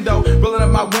smoke on the endo, rolling up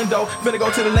my window. Finna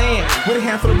go to the land with a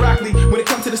handful of broccoli. When it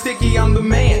comes to the sticky, I'm the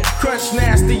man. Crunch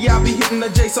nasty, I be hitting the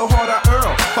J so hard I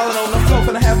earl. Falling on the floor,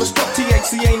 finna have a stroke.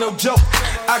 THC ain't no joke.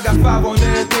 I got 5 on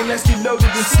everything, let's get loaded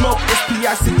and smoke.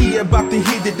 SPICE about to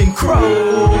hit it and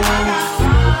crow.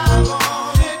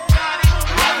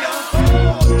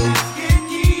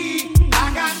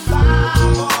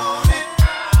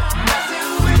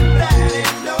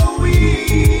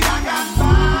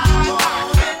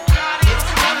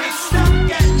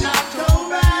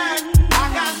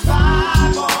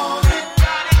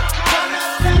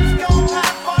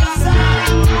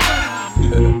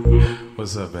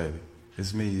 What's up, baby?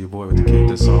 It's me, your boy with the cake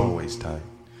that's always tight.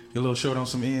 You a little short on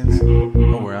some ends?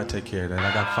 Don't worry, I take care of that.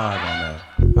 I got 5 on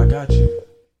that. I got you.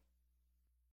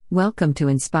 Welcome to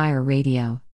Enspire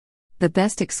Radio, the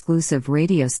best exclusive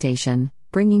radio station,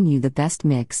 bringing you the best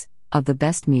mix of the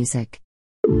best music.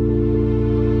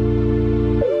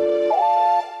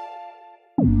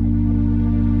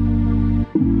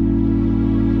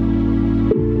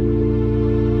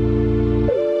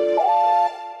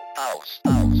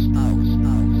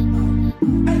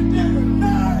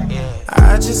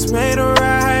 I just made a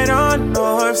ride on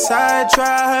Northside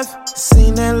Drive.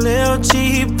 Seen that little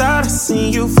Jeep, thought I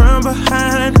seen you from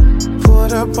behind.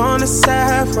 Pulled up on the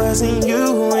side, wasn't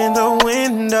you in the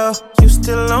window? You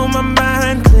still on my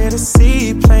mind, clear to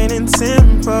see, plain and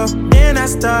simple. Then I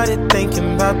started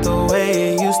thinking about the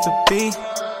way it used to be.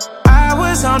 I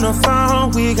was on the phone,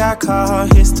 we got call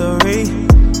history.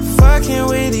 Fucking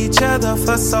with each other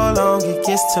for so long, it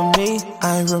gets to me.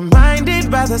 I'm reminded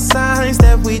by the signs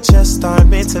that we just aren't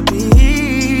meant to be.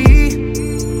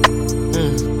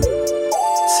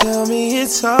 Tell me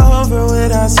it's over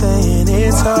without saying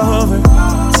it's over.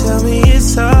 Tell me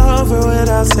it's over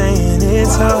without saying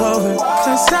it's over.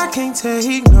 Cause I can't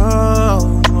take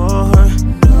no more.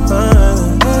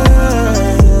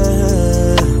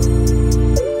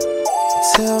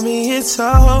 Tell me it's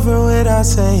over without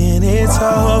saying it's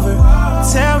over.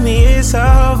 Tell me it's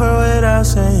over without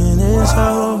saying it's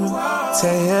over.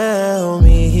 Tell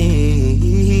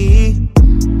me.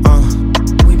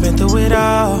 We've been through it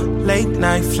all. Late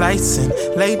night flights and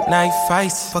late night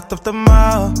fights. Fucked up the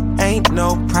mall. Ain't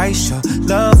no price. Your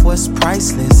love was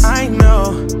priceless. I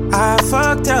know I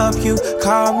fucked up. You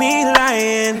called me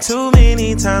lying too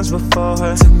many times before.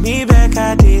 Took me back,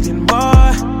 I did it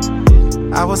more.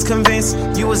 I was convinced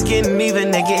you was getting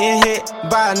even and getting hit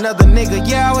by another nigga.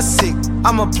 Yeah, I was sick.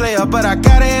 I'm a player, but I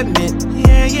gotta admit.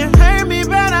 Yeah, you hurt me,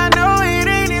 but I know it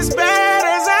ain't as bad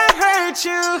as I hurt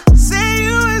you. Say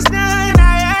you was done,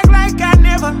 I act like I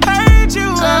never heard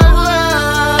you.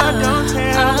 Don't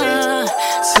tell me.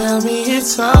 Tell me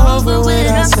it's over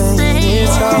without saying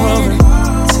it's over.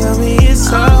 Tell me it's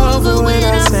over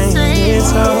without saying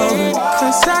it's over.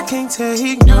 Cause I can't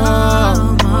take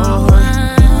no more.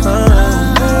 Tell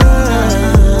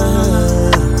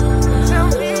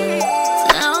me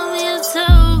it's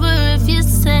over if you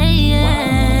say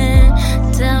it.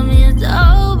 Tell me it's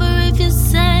over if you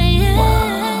say it.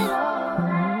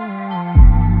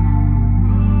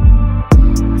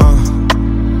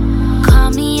 Call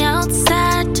me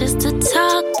outside just to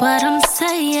talk what I'm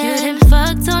saying. You done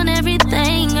fucked on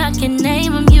everything I can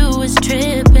name them. You was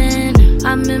tripping.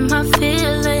 I'm in my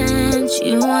feelings.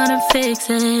 You wanna fix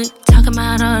it. Talking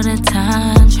about all the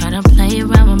time, try to play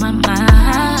around with my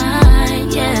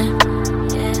mind, yeah.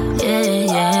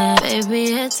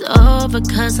 Baby, it's over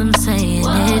cause I'm saying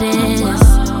it is.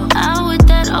 Out with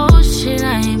that old shit,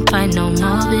 I ain't fight no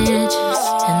more bitches.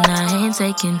 And I ain't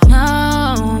taking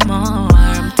no more,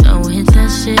 I'm done with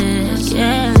that shit,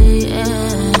 yeah.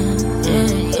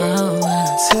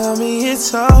 Tell me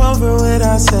it's over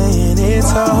without saying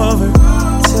it's over.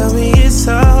 Tell me it's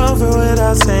over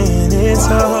without saying it's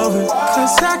over.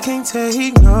 Cause I can't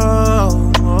take no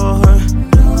more.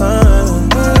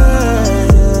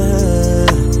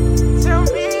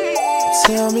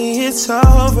 Tell me it's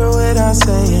over without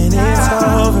saying it's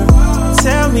over.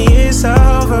 Tell me it's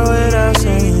over without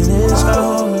saying it's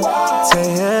over.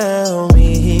 Tell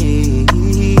me.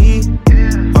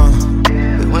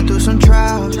 We went through some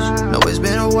trials, know it's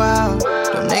been a while.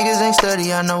 Them niggas ain't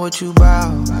study, I know what you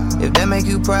bout. If that make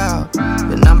you proud,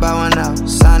 then I'm bowing out,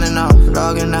 signing off,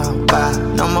 logging out, bye.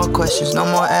 No more questions, no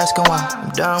more asking why. I'm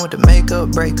done with the makeup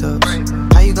breakups.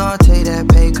 How you gonna take that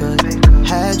pay cut?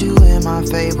 Had you in my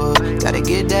favor, gotta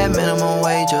get that minimum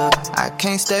wage up. I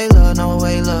can't stay low, no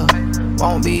way love.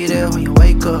 Won't be there when you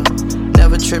wake up.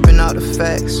 Never tripping out the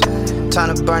facts. Time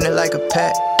to burn it like a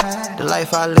pack. The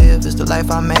life I live is the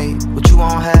life I made. What you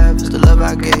won't have is the love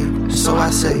I gave. So I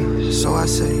say, so I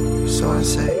say, so I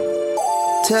say.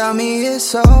 Tell me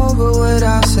it's over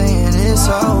without saying it's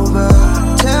over.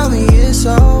 Tell me it's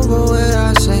over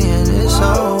without saying it's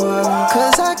over.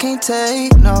 Cause I can't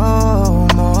take no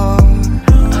more.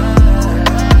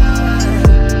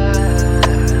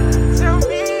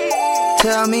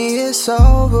 Tell me it's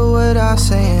over without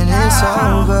saying it's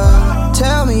over.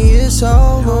 Tell me it's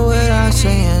over without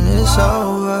saying it's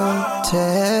over.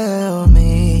 Tell me.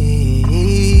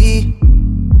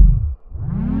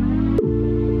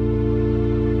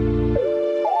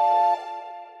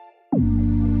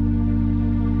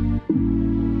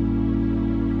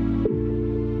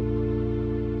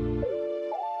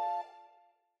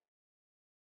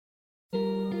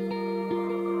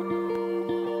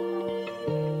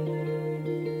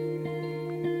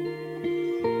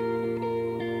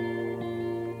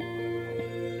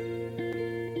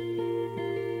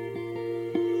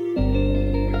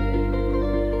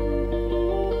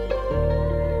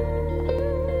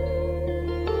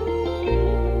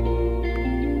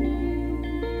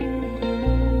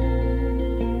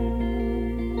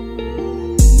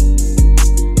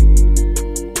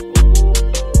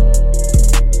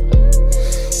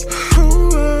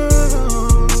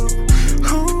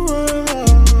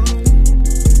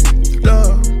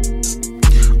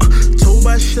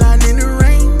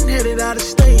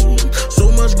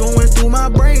 much going through my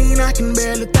brain, I can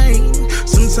barely think.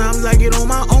 Sometimes I get on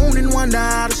my own and wander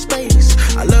out of space.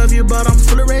 I love you, but I'm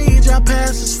full of rage. Our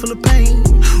past is full of pain.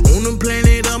 On a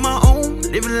planet of my own,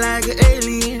 living like an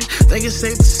alien. Think it's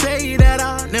safe to say that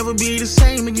I'll never be the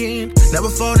same again. Never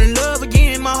fall in love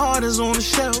again, my heart is on the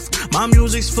shelf. My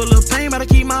music's full of pain, but I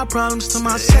keep my problems to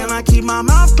myself. I keep my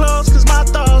mouth closed, cause my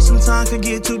thoughts sometimes could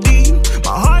get too deep.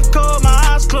 My heart cold, my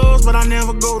eyes closed, but I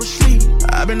never go to sleep.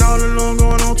 I've been all alone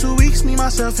going on 2 weeks, me,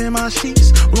 myself, and my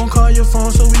sheets. We gon' call your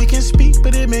phone so we can speak,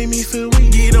 but it made me feel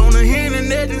weak. Get on the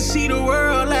internet and see the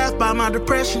world laugh by my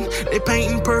depression. They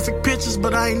painting perfect pictures,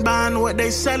 but I ain't buying what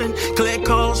they selling. Collect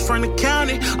calls from the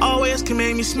county, always can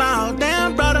make me smile.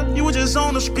 Damn, brother, you were just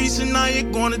on the streets and now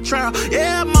you're going to trial.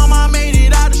 Yeah, mama, I made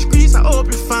it out the streets, I hope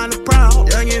you find it proud.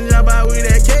 Young and jump out with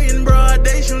that K and broad,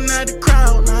 they shooting at the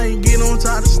crowd. Now you get on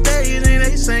top of the stage and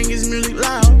they sing his music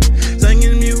loud. Sing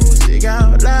his music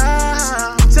out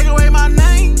loud. Take away my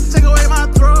name, take away my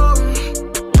throne.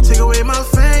 Take away my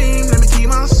fame, let me keep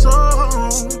my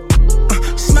soul.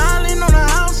 Smiling on the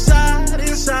outside,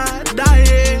 inside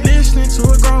dying. Listening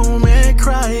to a grown man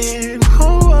crying.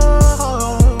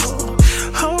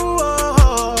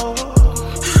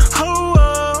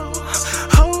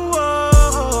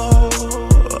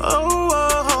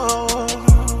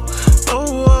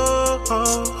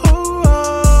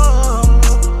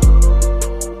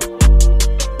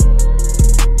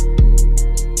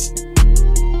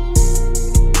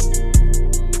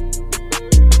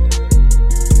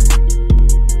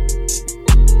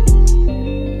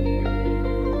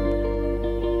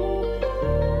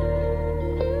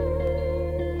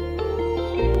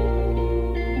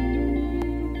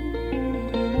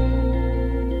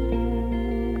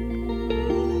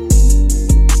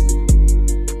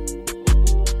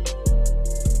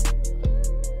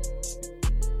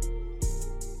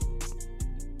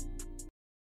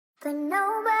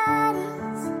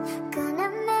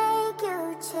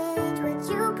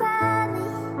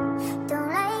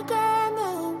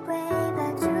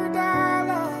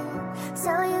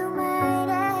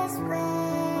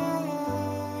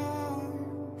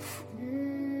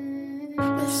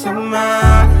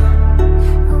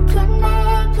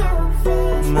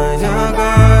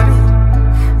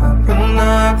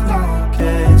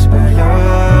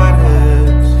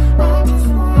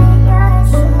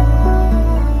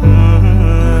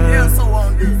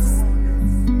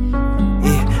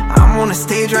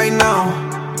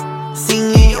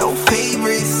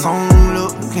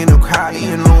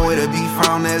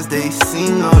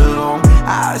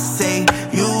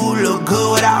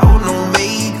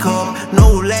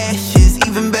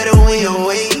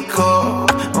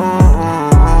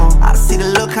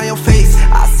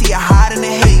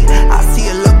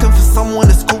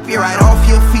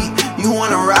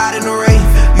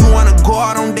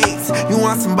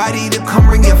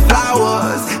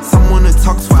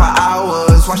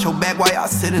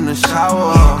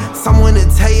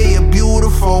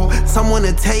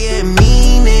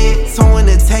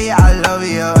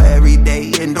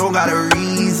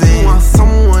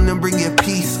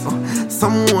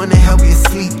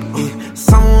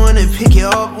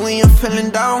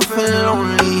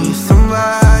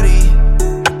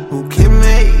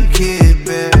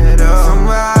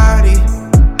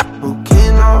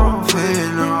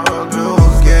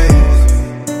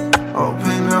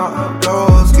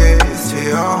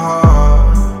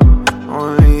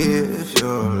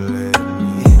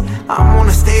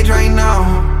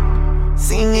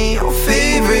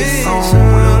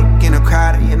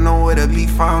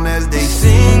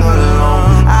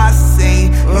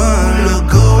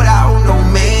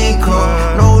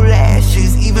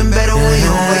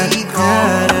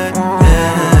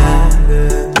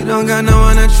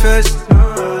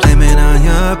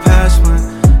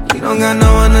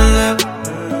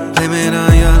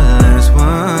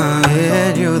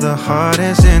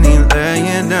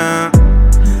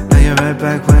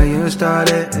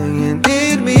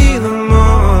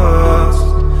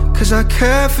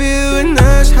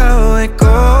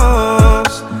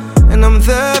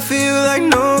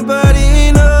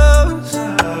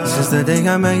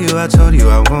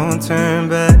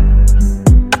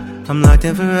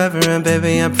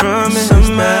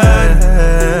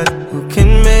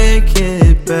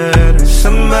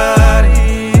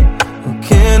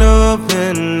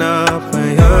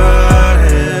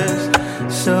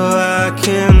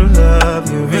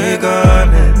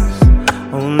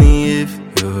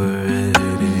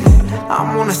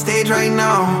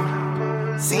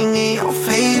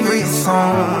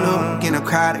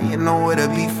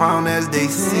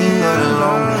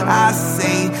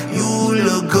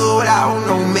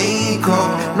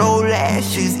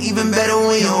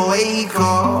 wake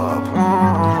up.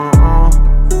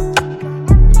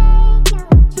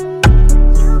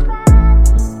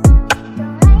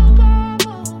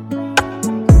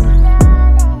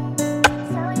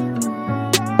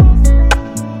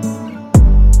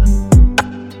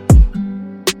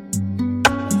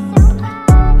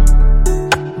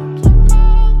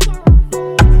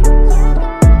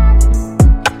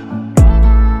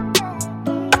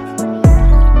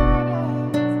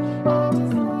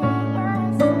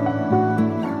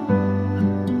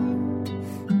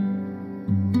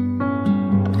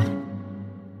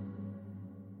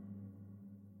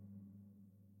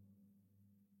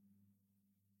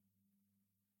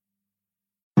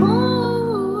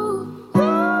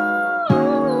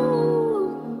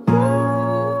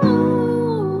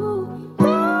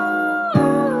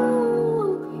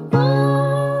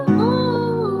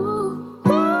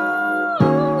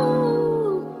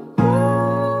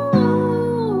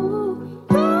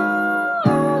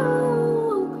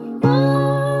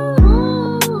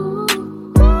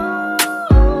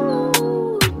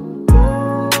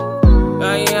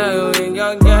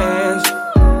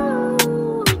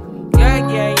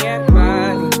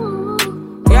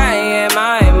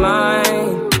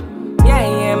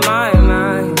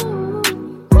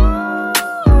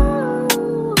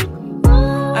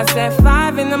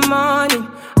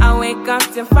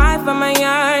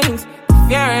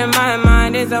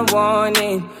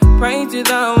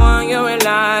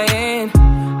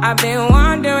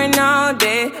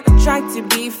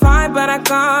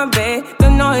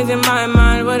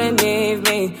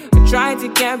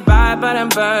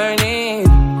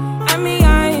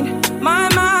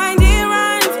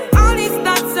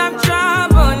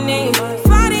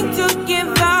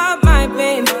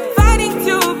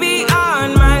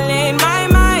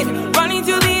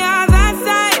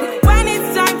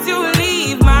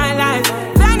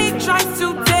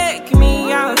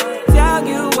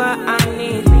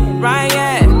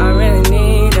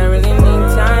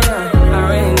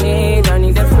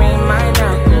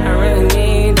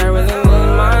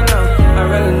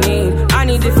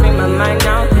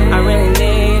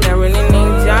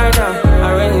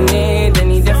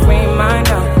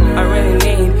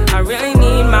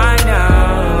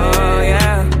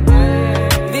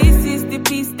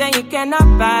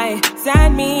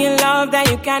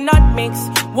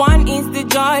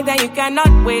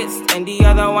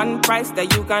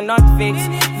 That you cannot fix.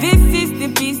 This is the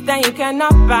peace that you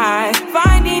cannot buy.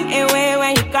 Finding a way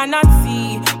where you cannot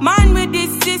see. Man with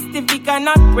this system, he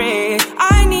cannot pray.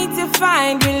 I need to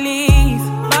find release.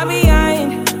 But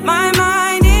behind my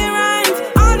mind, it runs.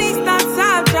 All these thoughts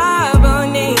have trouble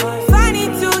me.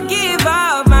 Finding to give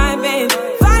up my pain.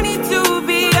 Finding to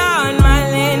be on my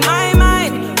lane. My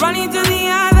mind running to the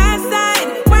other side.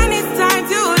 When it's time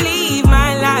to leave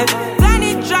my life, then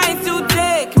it tries to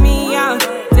take me out.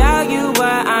 You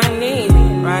what I need,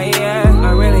 right? Yeah,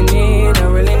 I really need my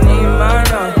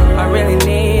love.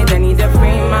 I need to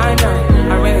free my love.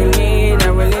 I really need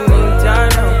your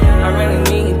love.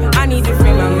 I need to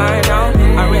free my mind now.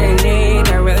 I really need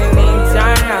your love.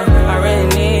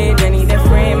 I need to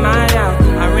free my love.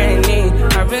 I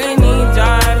really need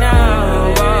your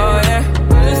love. Oh yeah,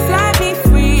 just set me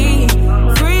free,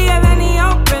 freer than the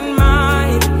open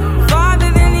mind,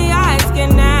 farther than the eyes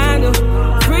can handle,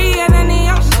 freer than the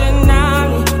ocean.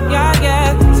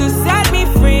 Yeah, so set me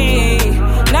free.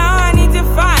 Now I need to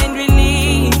find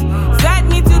release. Set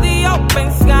me to the open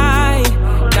sky.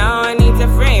 Now I need to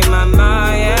free my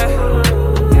mind.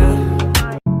 Yeah.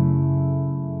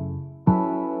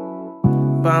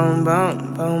 Boom, boom,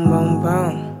 boom, boom,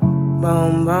 boom.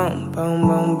 Boom, boom, boom,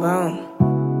 boom, boom.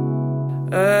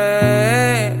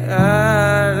 Hey,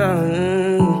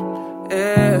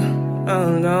 oh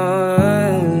no.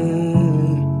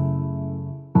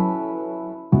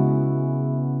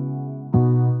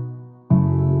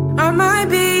 I might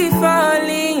be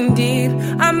falling deep.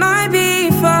 I might be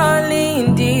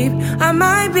falling deep. I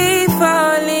might be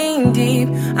falling deep.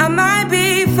 I might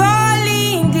be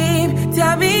falling deep.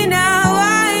 Tell me now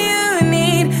what you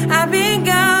need. I've been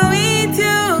going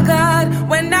to God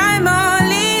when I'm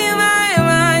only in my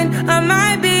mind. I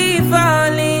might be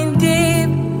falling deep.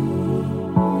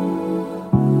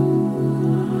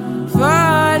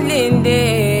 Falling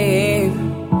deep.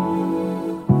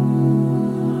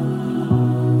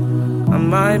 I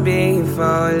might be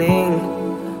falling.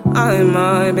 I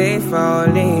might be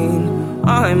falling.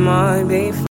 I might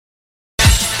be falling.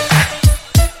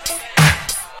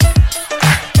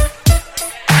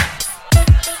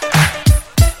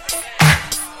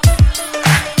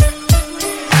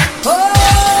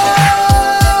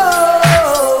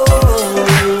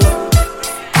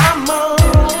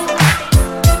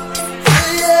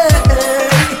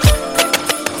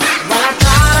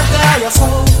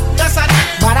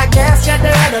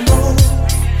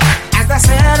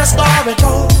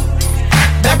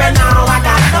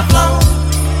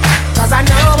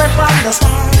 the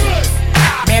start.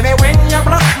 Baby, when you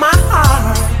broke my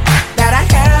heart, that I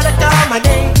had to come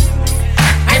again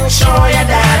and show you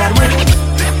that I'd win.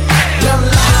 Your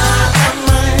love of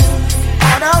mine.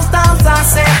 All those times I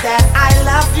said that I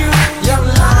loved you. Your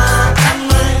love of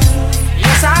mine.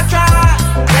 Yes, I tried.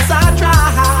 Yes, I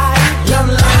tried. Your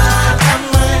love of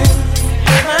mine.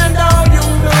 Even though you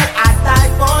know I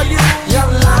died for you. Your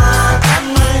love of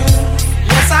mine.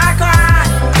 Yes, I cried.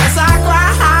 Yes, I cried.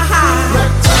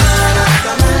 Return of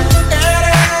the man.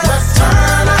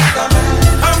 Return of the man.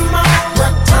 Come on.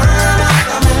 Return of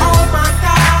the man. Oh my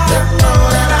God. You know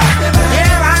that I've been there.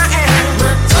 Here I am.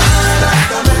 Return of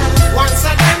the man. Once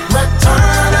again.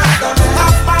 Return of the man.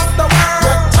 Top of the world.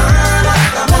 Return of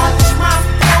the man. Watch my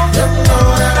flow. You know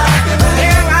that I've been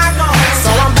there. Here I go. So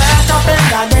I'm back up in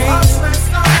the game.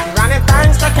 Running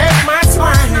things to keep my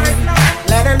swine.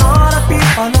 Letting all the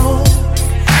people know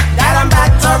that I'm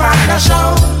back to run the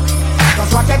show.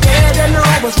 Cause what you did, you know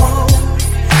was wrong.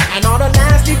 And all the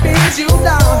nasty things you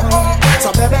done.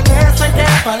 So baby, listen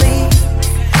carefully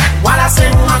while I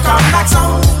sing my comeback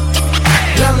song.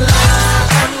 Your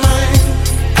love of mine.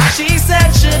 She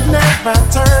said she'd never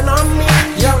turn on me.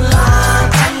 Your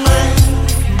love of mine.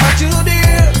 But you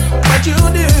did, but you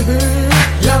did.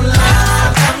 Your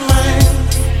love of mine.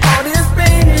 All this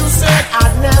pain you said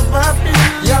I'd never feel.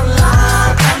 Your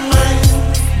love of mine.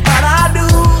 But I do,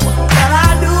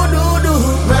 do.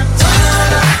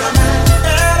 Return of the man.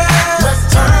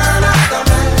 Return of the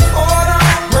man. Hold on.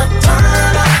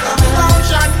 Return of the man. Don't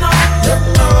you know? You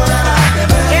know that I've been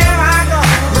there. Here I go.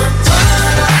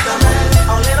 Return of the man.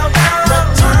 A little girl.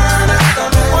 Return of the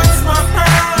man. What's my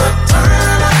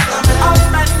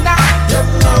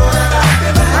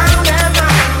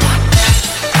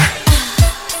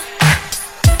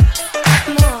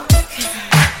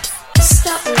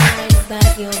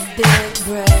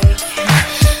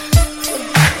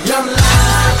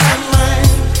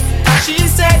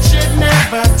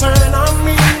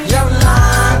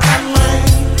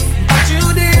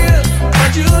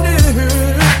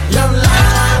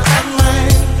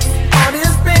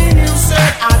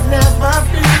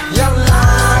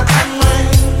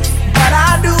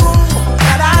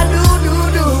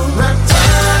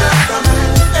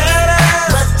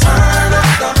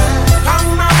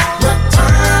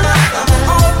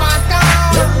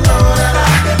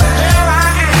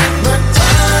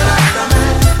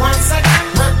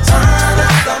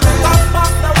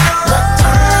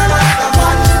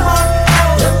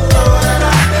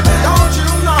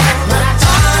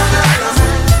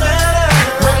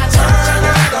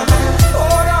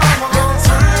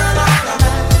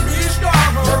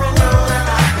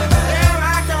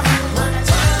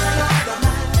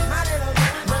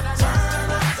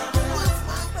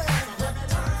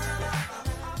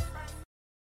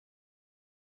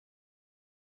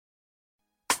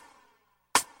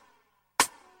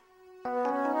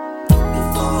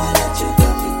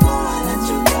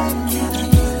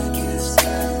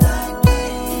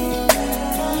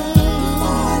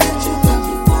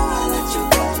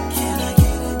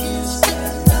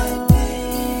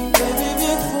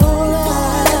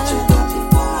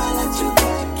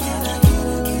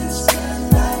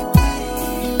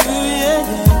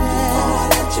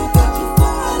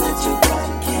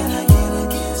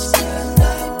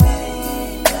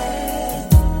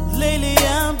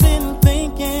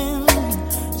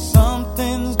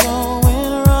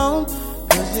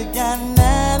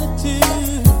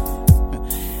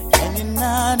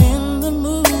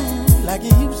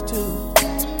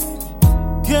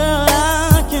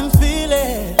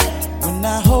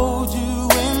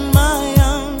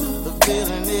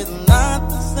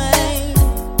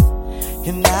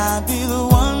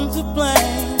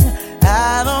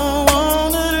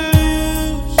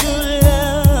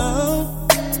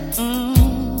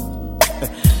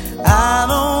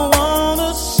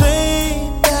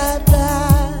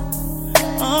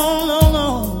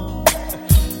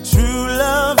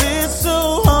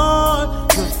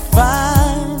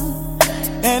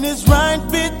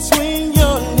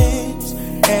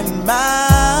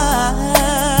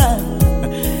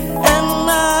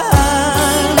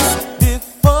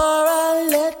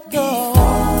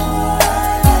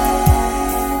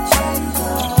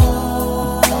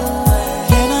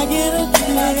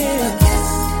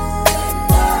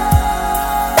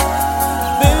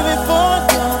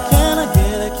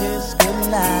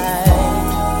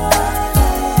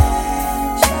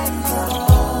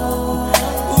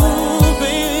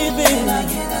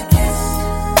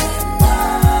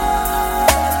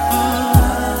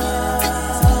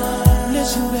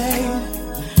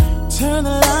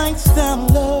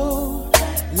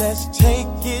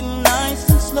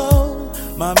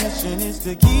My mission is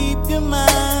to keep you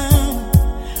mine.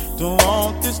 Don't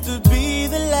want this to be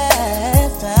the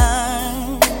last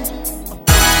time.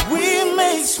 We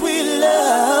make sweet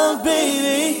love,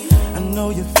 baby. I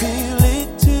know you feel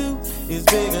it too. It's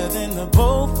bigger than the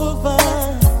both of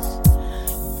us.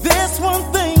 There's one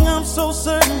thing I'm so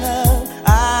certain of.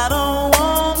 I don't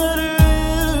wanna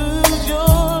lose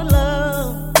your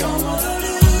love. Don't wanna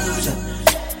lose you.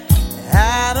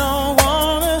 I don't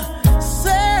wanna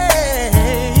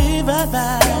say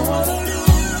bye-bye. Don't wanna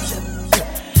lose you.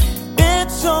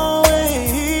 It's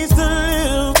always the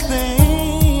little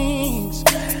things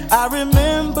I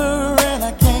remember, and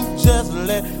I can't just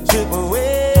let slip away.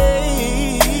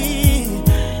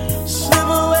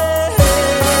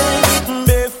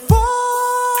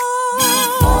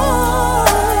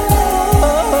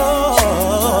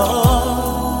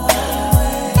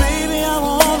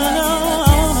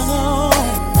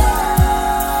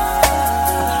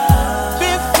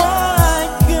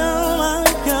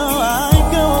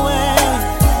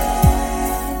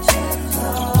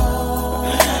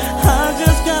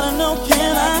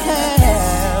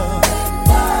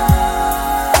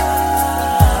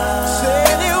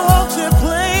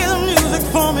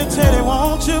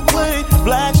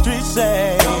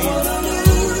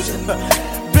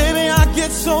 Baby, I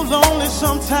get so lonely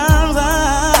sometimes.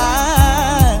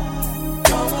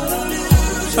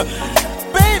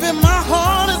 Baby, my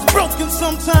heart is broken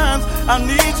sometimes. I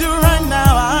need you right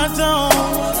now. I don't.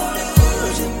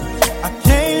 I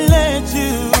can't let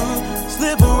you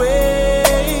slip away.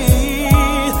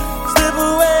 Slip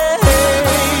away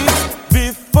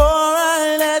before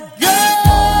I let go.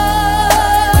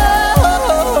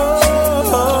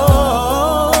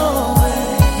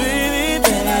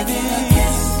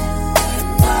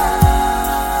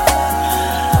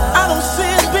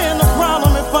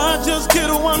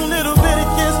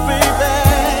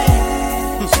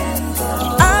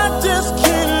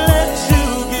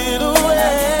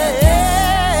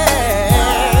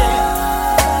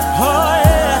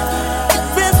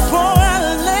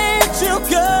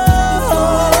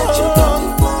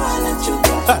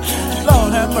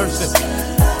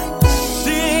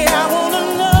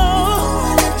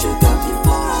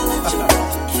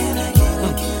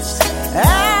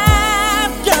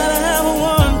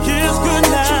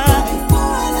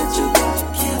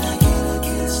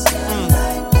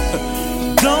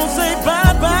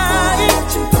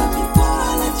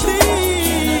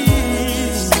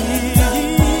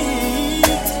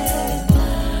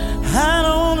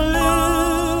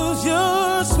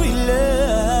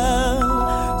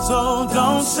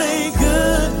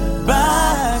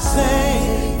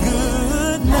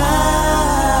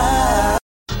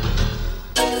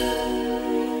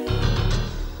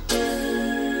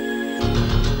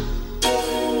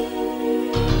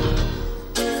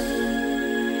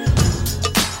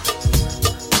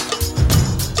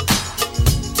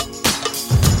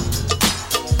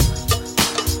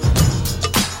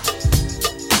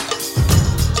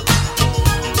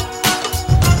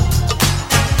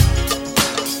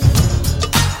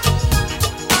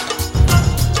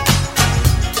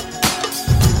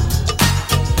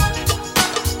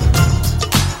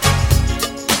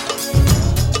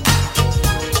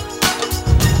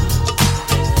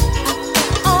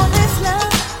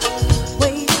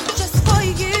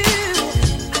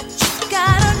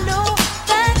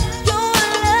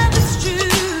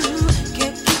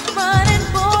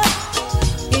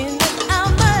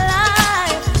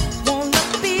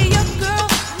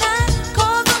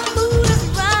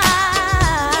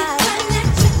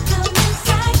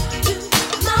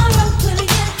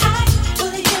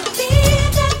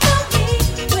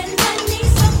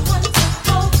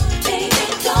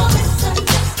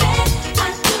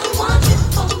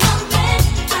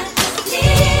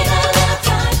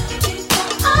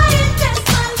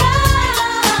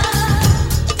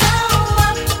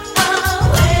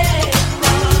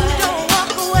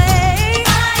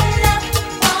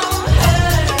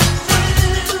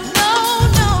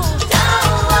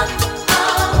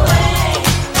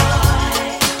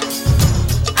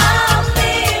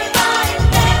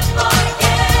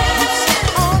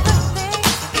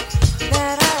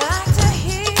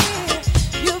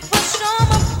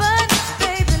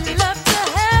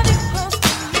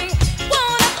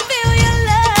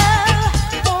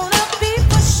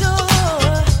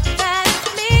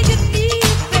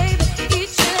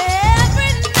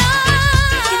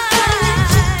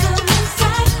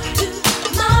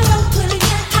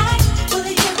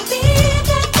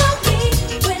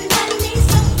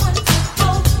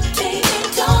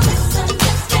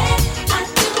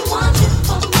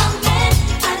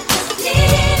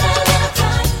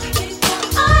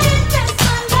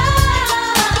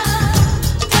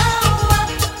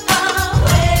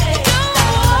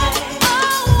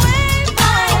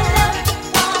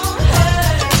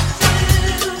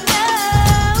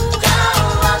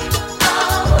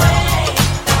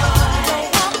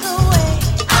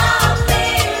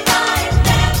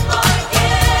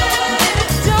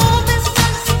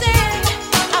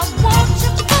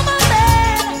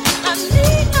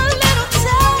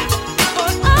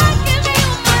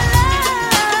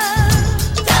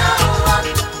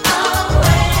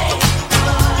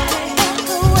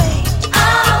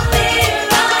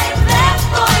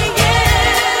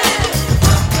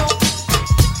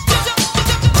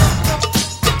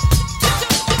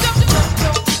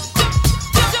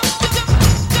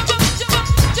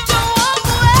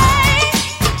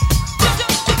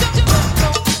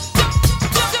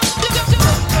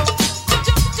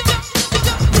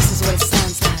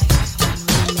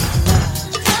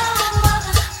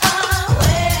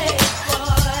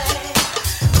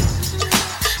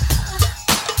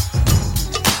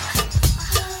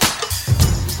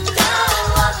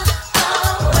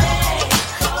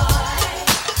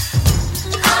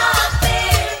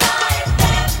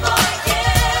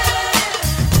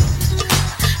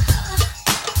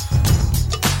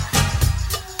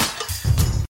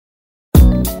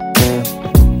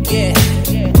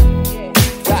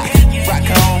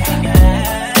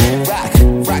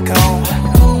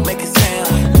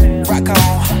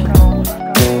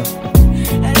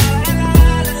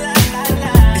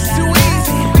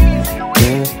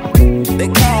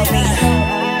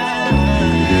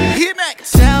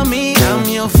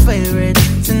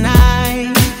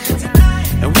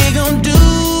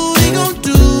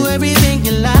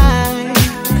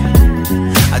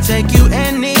 take you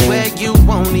anywhere you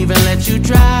won't even let you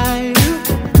drive.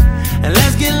 And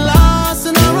let's get lost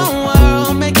in our own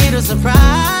world, make it a surprise.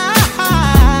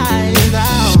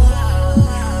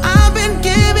 I've been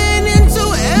giving into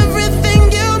everything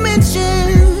you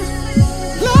mentioned.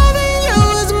 Loving you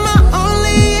is my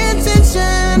only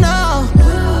intention. Oh,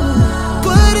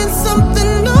 putting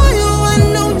something on you, I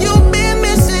know you've been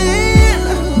missing.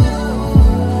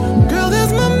 Girl,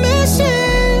 that's my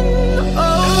mission.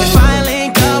 Oh, if I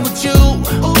link up with you,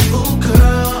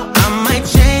 girl, I might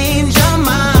change your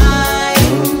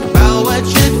mind about what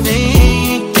you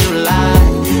think you like.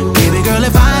 Baby girl,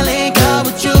 if I link up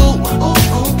with you,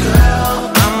 girl,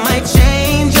 I might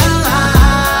change your life.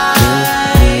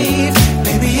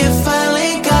 Baby, if I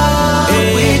link up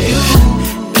with you,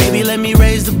 baby, let me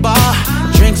raise the bar.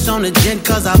 Drinks on the gin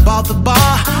cause I bought the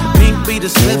bar. Pink be the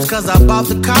slips cause I bought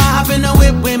the car. Hop in the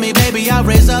whip with me, baby, I'll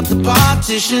raise up the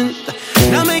partition.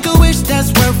 Now make a wish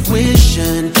that's worth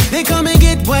wishing. Then come and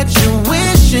get what you're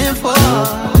wishing for.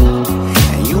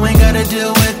 And you ain't gotta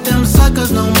deal with them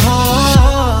suckers no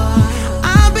more.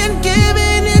 I've been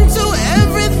giving into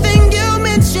everything you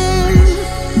mentioned.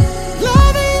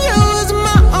 Loving you is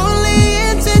my only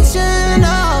intention.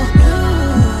 Oh,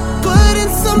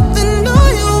 putting something on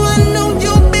you, I know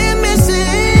you've been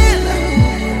missing.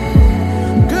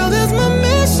 Girl, that's my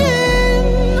mission.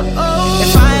 Oh,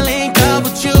 if I link up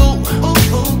with you,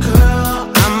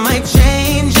 girl, I might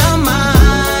change your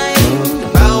mind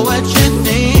about what you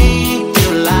think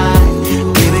you like.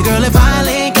 Baby girl, if I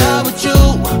link up with you,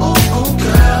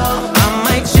 girl, I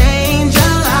might change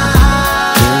your life.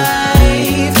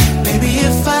 Baby,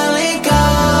 if I link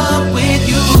up with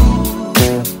you.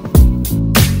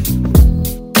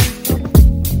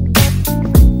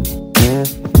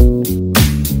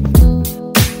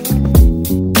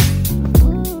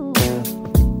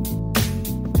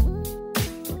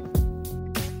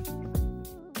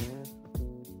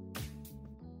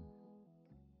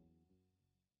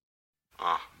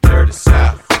 Dirty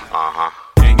South,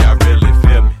 ain't got really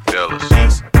feel me. Feel us.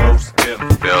 East Coast, feel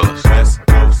me. Feel us. West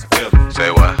Coast, feel me. Say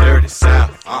what? Dirty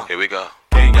South, here we go.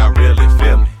 Ain't got really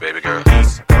feel me. Baby girl.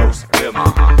 East Coast, feel me.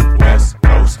 West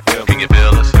Coast, feel me. Can you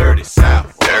feel us? Dirty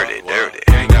South, dirty, dirty.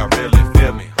 Ain't got really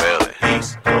feel me. Feel it.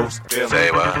 East Coast, feel me.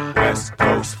 Say what? West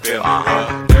Coast, feel me.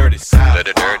 Dirty South,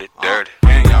 dirty, dirty, dirty.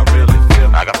 Ain't got really feel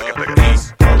me. I got pick it.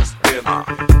 East Coast, feel me.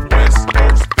 West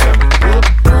Coast, feel me.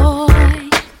 Boy,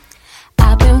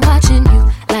 I've been watching you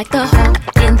like the hawk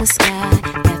in the sky.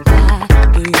 That fly,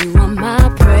 but you are my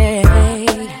prey.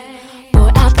 Boy,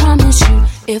 I promise you,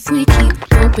 if we keep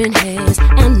bumping heads,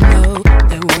 I know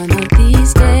that one of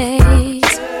these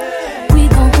days we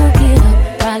gon' hook it up,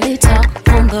 probably talk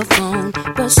on the phone.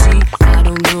 But see, I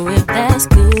don't know if that's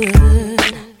good.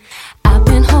 I've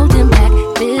been holding back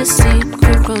this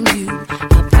secret from you.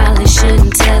 I probably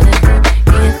shouldn't tell it,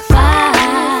 but if I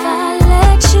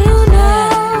let you know,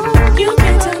 you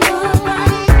can tell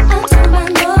nobody, I'm talking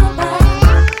about nobody.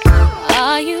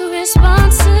 Are you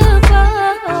responsible?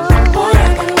 Boy,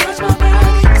 I gotta watch my back,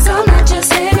 'cause I'm not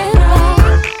just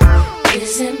anybody.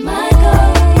 Is it my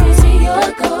goal? Is it your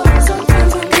goal?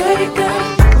 Sometimes I'm pretty good,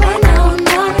 right now I'm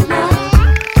not enough.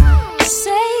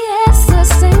 Say yes or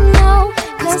say no,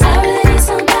 'cause I really need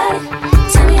somebody.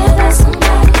 Tell me if that's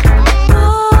somebody.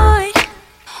 Boy,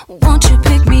 won't you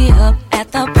pick me up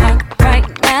at the park right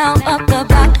now, up the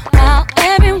block while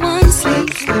everyone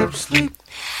sleeps?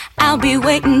 I'll be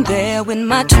waiting there with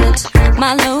my tricks,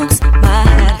 my looks, my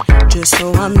hat, just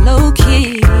so I'm low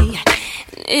key.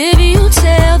 If you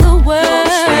tell the world,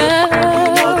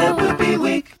 that would be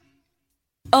weak.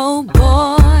 Oh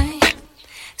boy,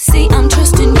 see I'm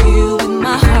trusting you with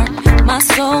my heart, my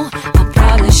soul. I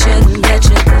probably shouldn't let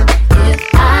you go. If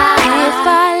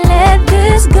I let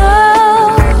this go,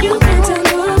 you can tell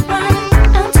nobody,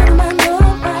 I'm talking about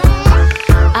nobody.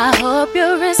 I hope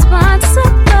you're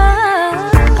responsible.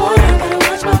 Boy, I gotta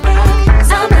watch my back,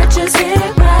 'cause I'm not just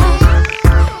anybody.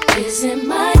 Is it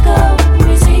my goal?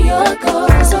 Is it your goal?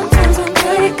 Sometimes I'm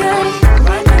pretty good,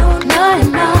 right now I'm not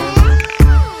enough.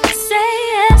 Say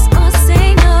yes or say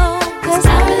no, 'cause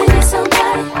I really need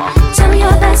somebody. Tell me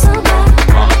you're that somebody.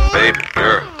 Baby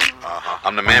girl,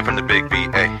 I'm the man from the big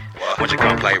VA. Won't you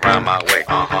come play round my way?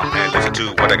 And listen to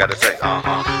what I gotta say.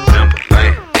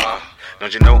 Timberland,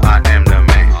 don't you know I am the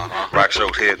man? Rock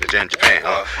shows here in Japan.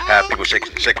 Have people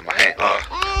shaking my hand.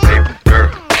 Baby girl,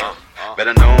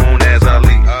 better known as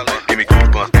Ali. Give me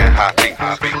goosebumps and hot feet.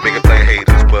 Make it play,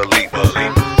 haters believe.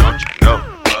 Don't you know?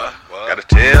 Gotta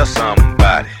tell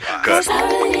somebody. 'Cause I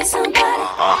really need somebody.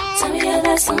 Tell me you're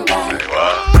that somebody.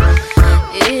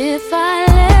 If I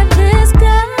let this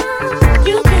go,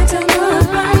 you can't tell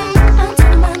nobody, I'm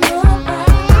talking about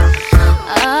nobody.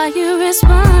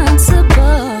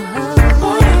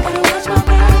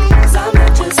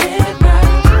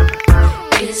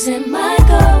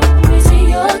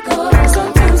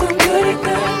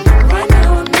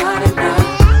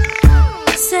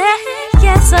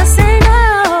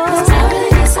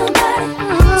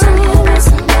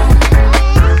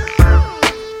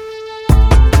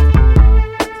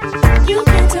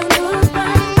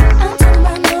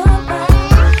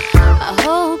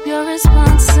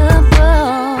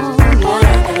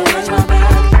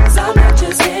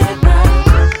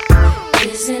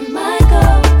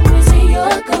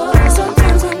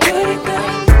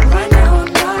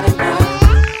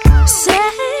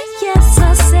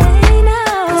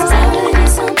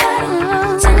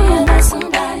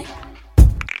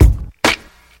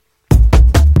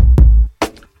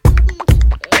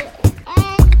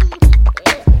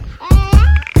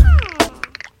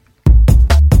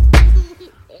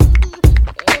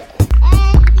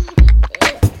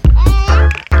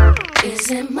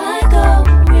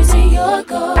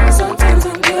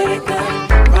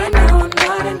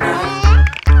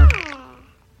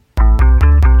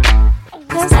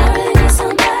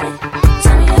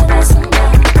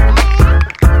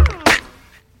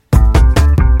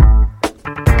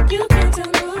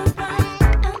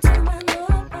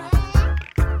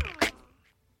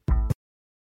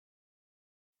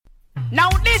 Now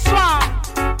this one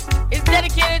is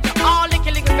dedicated to all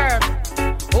little girls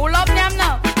who love them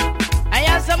now. I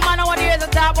hear some man nowadays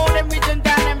that talk about them rich and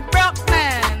down them broke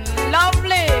man.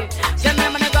 Lovely. Send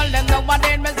them and the girl them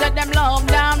nobody me said them love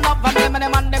them up. And them and the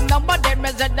man them nobody me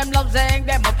said them love saying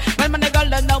them up. When the girl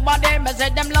them nobody me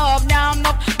said them love them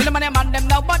up. When the man them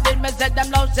nobody me said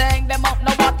them love saying them up.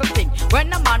 Now what to think?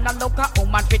 When a man a look at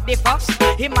woman fit the fuss,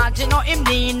 imagine how him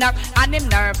lean up and him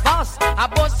nervous.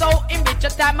 About so him bitch a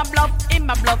time a bluff, him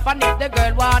a bluff. And if the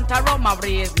girl want a rum a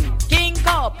reason, king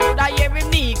cup, would I hear him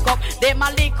leak up? Them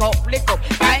a lick up, lick up.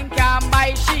 Time can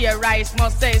buy she a rice,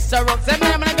 must say syrup. Say me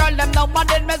and the girl them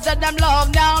nobody me said them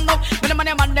love down up. When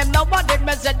the man them nobody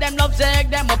me said them love shake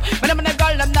them up. When the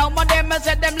girl them nobody me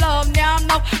said them love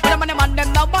down up. When the man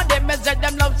them nobody me said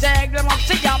them love shake them up.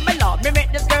 See ya me love, me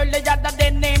make this girl the other day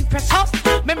named Precious.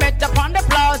 Me met up on the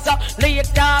plaza,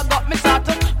 later got me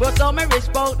started. But so me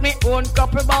rich bout me own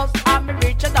couple balls. And me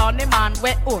reach down the man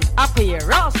we own a pair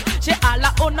us. She all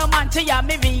a own no man, she a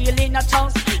me really not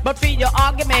chance. But for your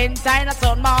argument, I not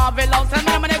so marvelous.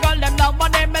 And when the girl them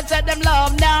nobody me said them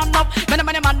love them up. When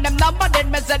the man them nobody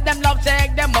me said them love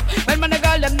take them up. When the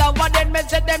girl them nobody me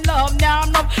said them love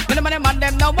them up. When the man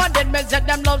them nobody me said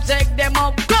them love take them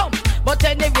up. Come. But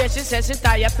anyway, she says she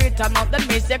tired fit and not. Then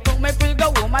me say come me feel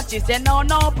go home and she say no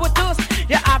put us.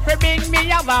 You have to bring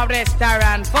me a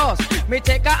restaurant first. Me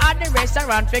take her at the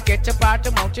restaurant for get to part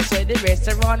of mouth. She say the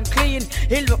restaurant clean,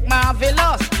 it look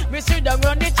marvelous. Me sit down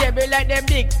on the table like them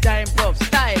big time puff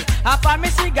style. After me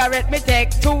cigarette me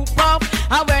take 2 puff.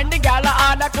 And when the gal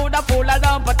order coulda full of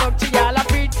dump, but up to y'all a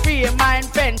feed free mind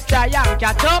fence try and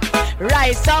catch up.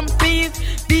 Rice and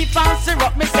peas, beef and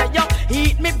syrup. Me say yo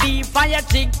eat me beef and you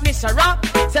drink me syrup.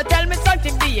 So tell me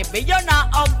something baby, you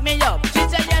not hug me up. She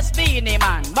say yes Beanie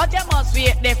man, but you must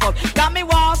wait the fuck. Cause me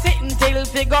want sit until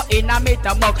fi go in a meet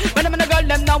a mug. When them the girl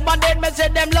them nobody me say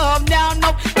them love down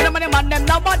up. When them the man them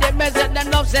nobody me say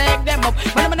them love shake them up.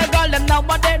 When them the girl them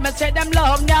nobody me say them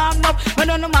love down up. When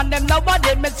them the man them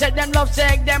nobody me say them love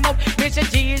shake them up. Me say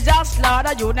Jesus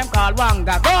Lord, you them call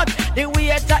Wanga God. The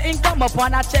waiter in come up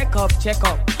and a check up.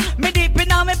 Me deep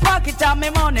in on me pocket and me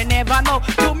money never know.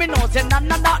 Do me know say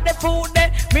none of that the food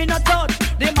there, me no touch.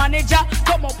 The manager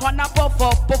come up and a puff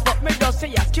up. Me just say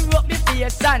ya screw up the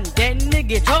face and then me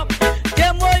get up.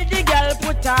 Them all the girl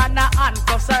put on a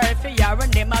handcuff. Sorry for ya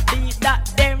and them a beat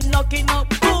that them knocking up.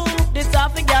 Cool, this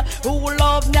half a girl who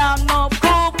love them no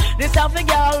cool. This half a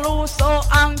girl who so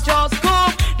anxious cool.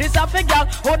 This half a girl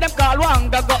who them call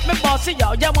Wanga got me bossy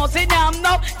yo. You must see them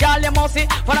now, girl you must see.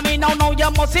 Follow me now, you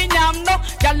must see them now,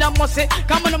 girl you must see.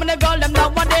 Come on, the girl them now,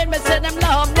 one day me say them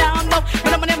love them now.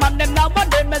 When I'm the man them now, one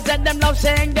day me say them love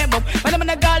saying them up. When I'm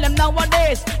the girl them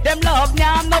nowadays, them love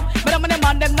them up. When I'm the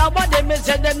man them now, one day me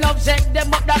say them love saying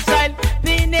them up. That style,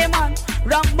 Beanie man,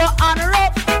 Rambo and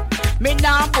rough. Me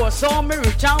now boss, so me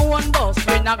rich and one boss.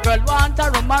 When a girl want a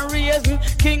rum and raise me,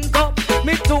 king cup.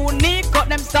 Me too neat cut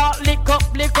them start lick up.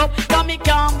 Cause me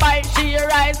can't buy she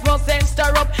rice, roast and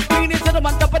stir up. Bring this to the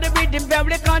man top of the rhythm,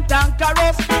 very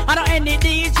cantankerous. I know any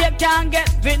DJ can get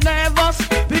me nervous.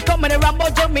 We come in the Rambo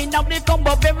jump me now they come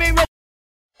up very ready.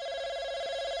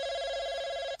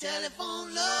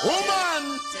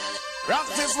 Woman,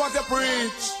 practice what you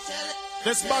preach.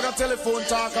 This bag of telephone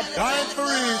talk up time for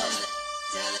reach.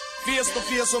 Face to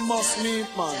face we must meet,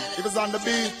 man. If it's on the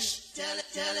beach.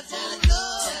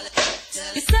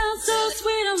 You sound so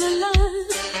sweet on the line.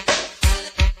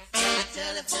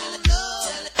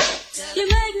 You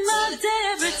make my day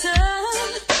every time.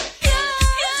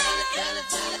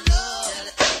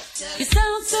 You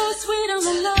sound so sweet on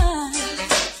the line.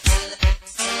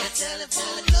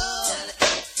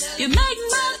 You make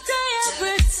my day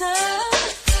every time.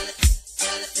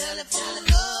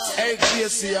 Hey,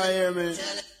 JC, I hear me.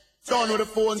 Done with the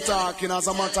phone talking, as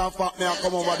a matter of fact, me I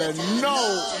come over there. No.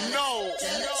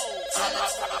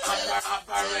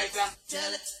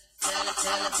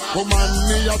 Woman,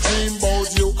 me a dream about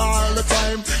you all the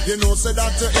time. You know, say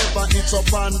that you ever eat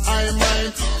up and I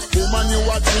mind. Woman, you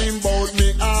a dream about me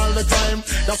all the time.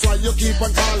 That's why you keep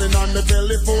on calling on the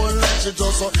telephone like she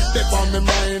just dip on me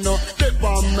mind, dip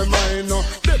on me mind,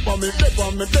 dip on me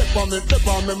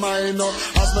mind.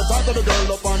 As me talk to the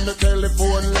girl up on the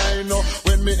telephone line,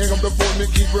 when me hang up the phone, me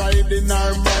keep riding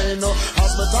her mind.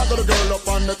 As me talk to the girl up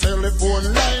on the telephone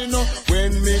line,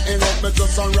 when me hang up, me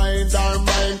just ride her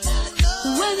mind.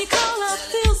 When you call, I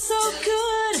feel so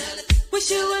good.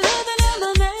 Wish you were living in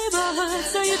my neighborhood,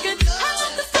 so you could hang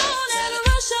up the phone and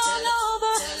rush on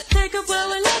over. Take up where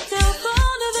we left our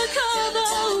phone to the cover.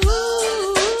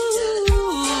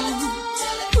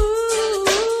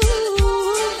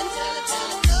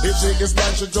 If she is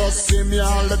blind, she just see me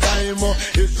all the time.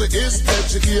 If she is dead,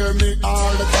 she hear me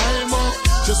all the time.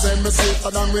 She send me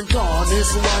sweeter than when corn is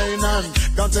wine, and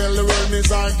can tell the world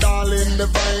is our darling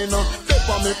divine. Tip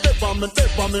on me, tip on me,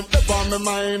 tip on me, tip on me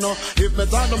mine. If me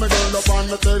talk to me girl up on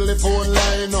the telephone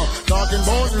line, talking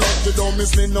about love, she don't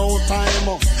miss me no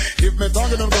time. If me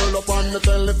talking to girl up on the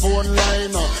telephone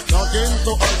line, talking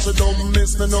to her, she don't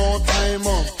miss me no time.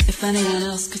 If anyone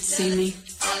else could see me,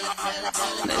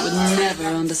 they would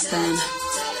never understand.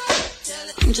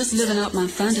 I'm just living out my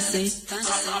fantasy.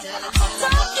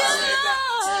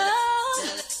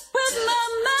 With my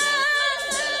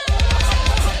mind,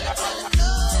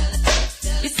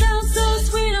 you sound so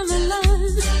sweet on the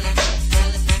line.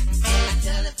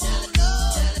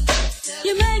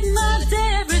 You make my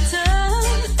day every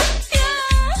time.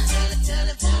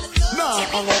 Nah,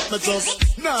 hang up me just.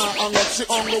 Nah, hang up, she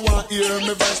only want hear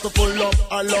me voice to full up.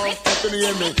 I love fucking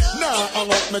hear me. Nah,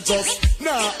 hang up me just.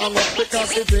 Nah, hang up,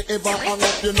 because if you ever hang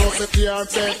up, you know if you are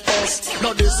take us.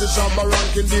 Now this is Shabba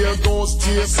ranking, there goes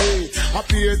JC. I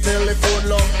peer telephone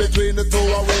love between the two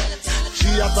of we. She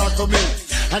a talk to me,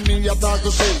 and me a talk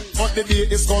to she. But the day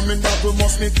is coming that we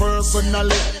must meet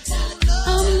personally.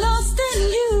 I'm lost in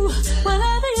you,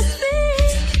 whatever you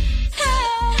speak.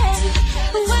 Hey,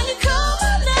 when you call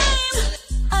my name,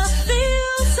 I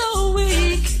feel so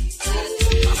weak.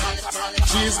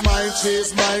 She's mine,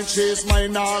 she's mine, she's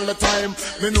mine all the time.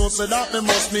 Me know say that me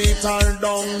must meet her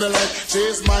down the line.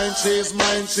 She's mine, she's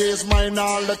mine, she's mine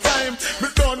all the time. Me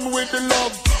done with the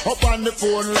love up on the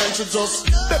phone line. She just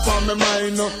dip on my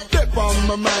mind, dip on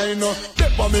my mind,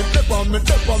 dip on me, dip on me,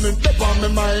 dip on me, dip on my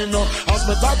mind. As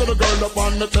me talk to the girl up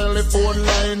on the telephone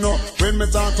line, when me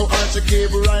talk to her, she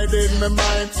keep riding my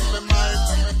mind.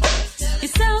 You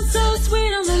sound so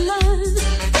sweet on the line.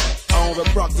 I want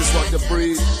to practice what you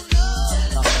preach.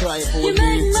 I cry for you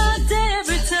make my day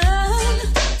every time.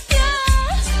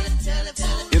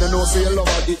 Yeah. You don't know, say you love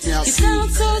her, get me a You seed.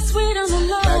 sound so sweet on the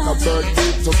line. Like a bird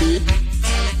beat to beat.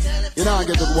 You know I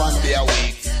get it one day a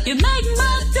week. You make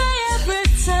my day every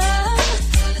time.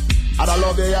 And I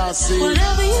love you, you see.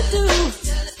 Whatever you do,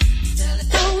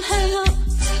 don't hang up,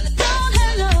 don't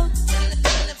hang up.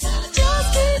 Just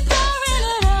keep pouring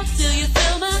it out till you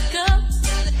fill my cup.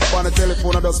 On the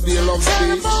telephone, I just feel love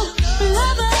speech.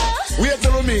 Wait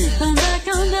till me. Come back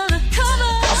under the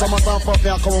cover. As a matter of fact,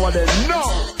 I come over there. No.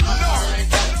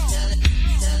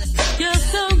 You're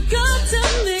so good to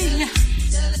me.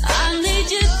 I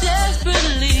need you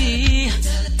desperately.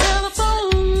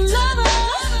 Telephone lover.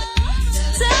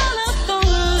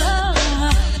 Telephone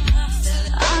lover.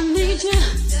 I need you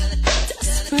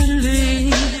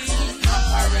desperately.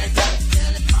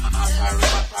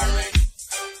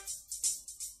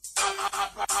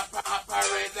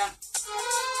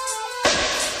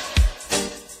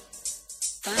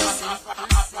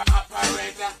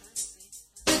 Operator.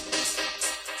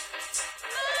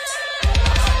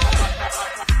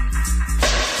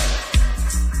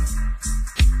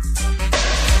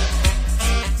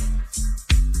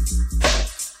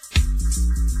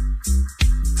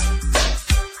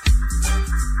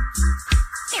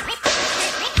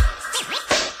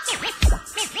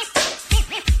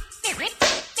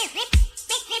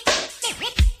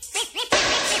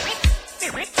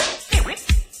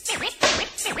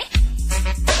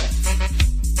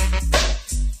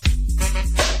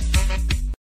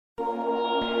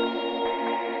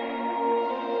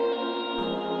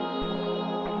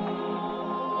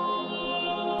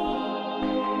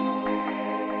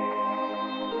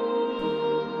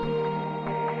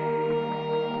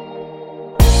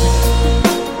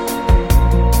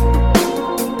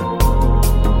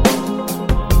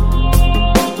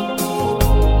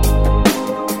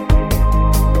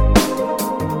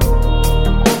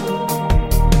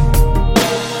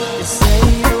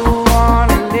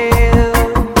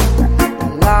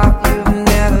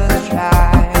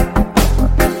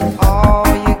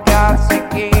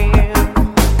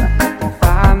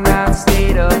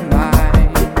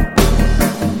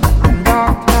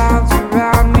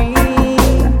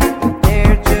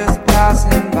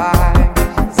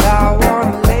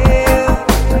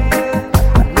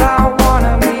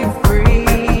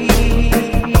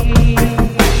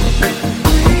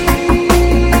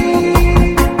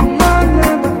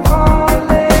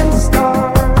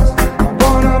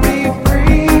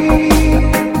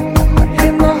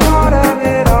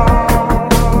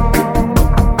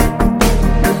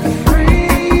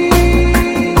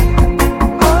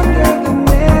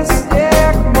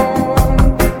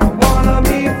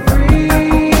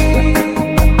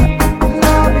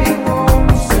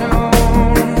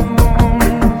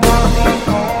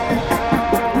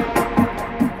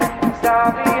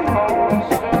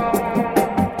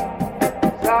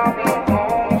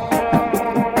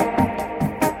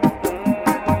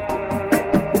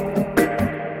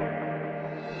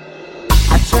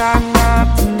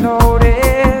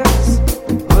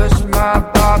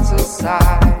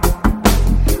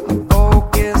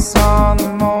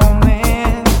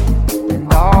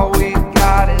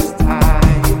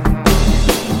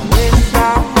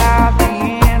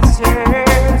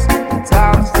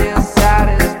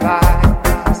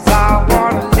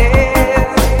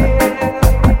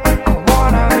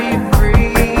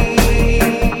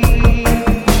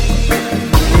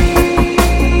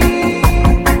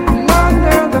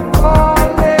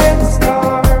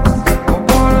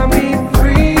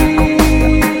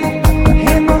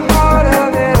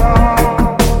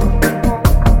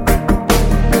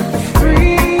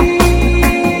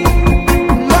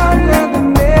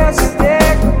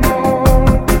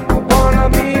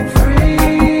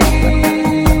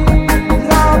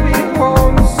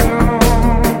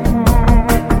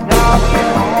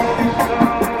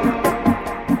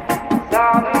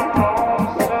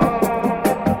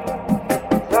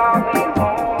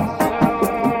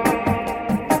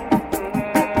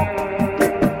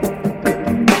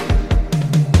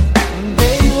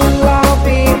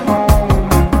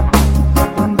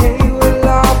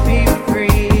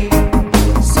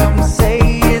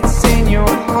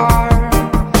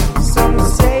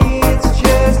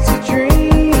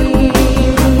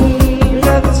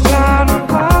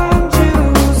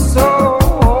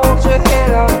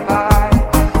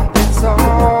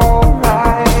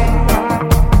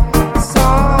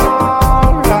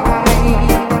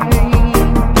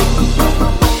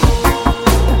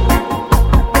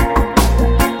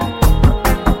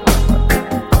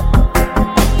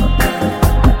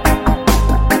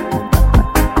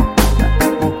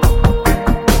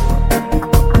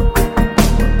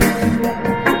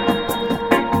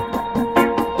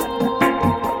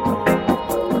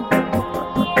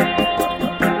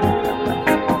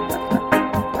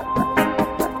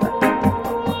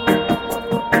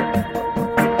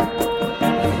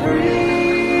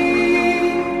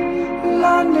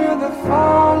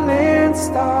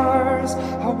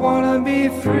 wanna be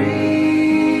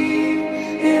free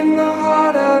in the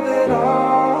heart of it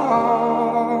all.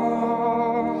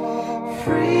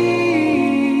 Free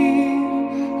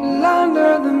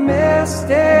under the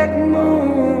mystic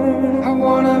moon. I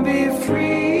wanna be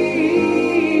free,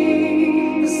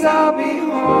 'cause I'll be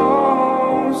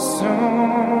home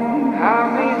soon. I'll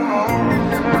be home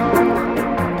soon.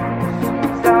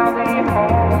 'Cause I'll be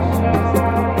home soon.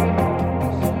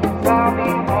 'Cause I'll be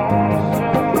home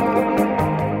soon.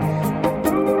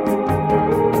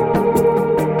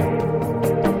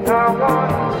 I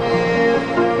wanna live.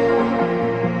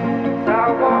 I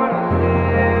wanna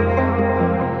live.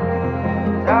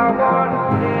 I wanna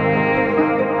live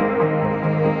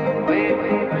with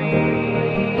me.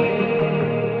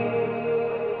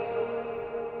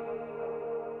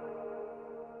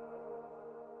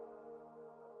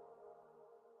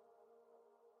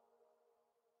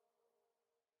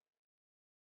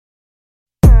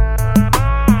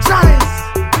 Giants,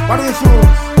 what do you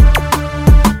choose?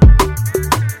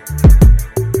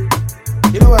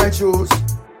 You know what I choose?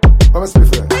 I'm a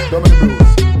spiffer, don't make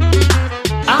blues.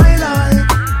 I like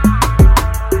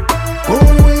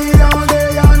cool weed all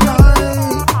day and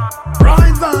night,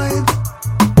 right vibes.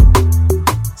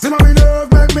 See my nerve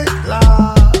make me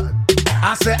glad. I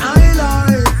say I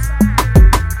like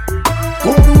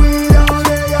cool weed all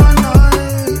day and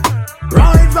night,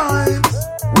 right vibes.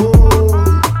 Whoa,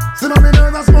 see my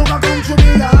nerve and smoke I come to me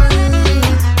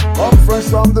eyes. Up fresh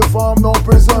from the farm, no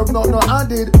preserve, no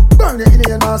added. Burn it in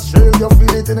your nostril, you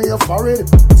feel it in your forehead.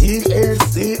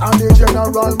 THC and the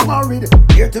general married.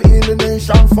 Here to heal the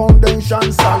nation,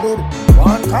 foundation solid.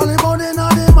 One Caliban in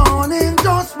the morning,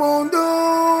 just won't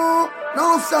do.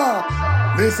 No sir,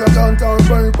 Mr. Downtown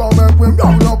break up, make we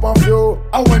roll up a few.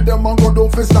 I went them and go do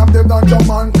fi stop them ganja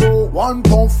man crew. 1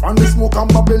 puff from the smoke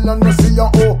and Babylon, no see ya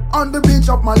oh. On the beach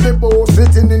of Malibu,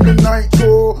 sitting in the night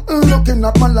show. Looking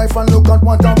at my life and look at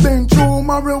what I've been through.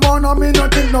 Marijuana, me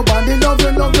not think nobody love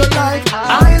you like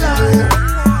I like.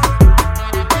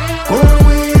 Cool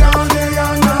weed all day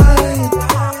and night,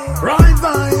 right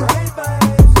vibe.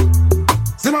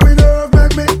 See my nerve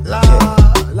make me laugh.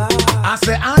 I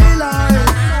say I like.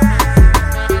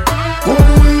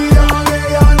 Cool weed all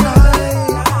day and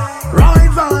night,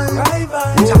 right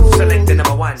vibe. Top selector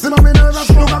number 1. See my nerve and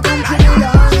smoke I come to me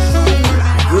eyes.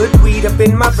 Good weed up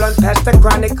in my blunt, past the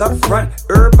chronic up front.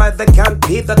 Herb by the count,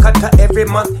 pay the cutter every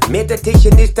month.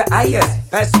 Meditation is the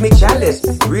highest, pass me chalice.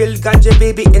 Real ganja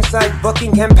baby inside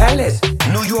Buckingham Palace.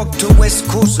 New York to West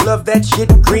Coast, love that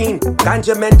shit green.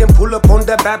 Ganja man then pull up on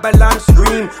the Babylon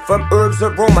scream. From herbs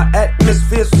aroma,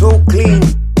 atmosphere so clean.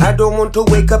 I don't want to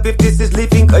wake up if this is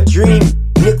living a dream.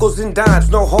 Nickels and dimes,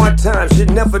 no hard times,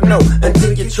 should never know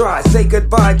until you try. Say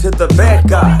goodbye to the bad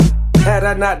guy. Had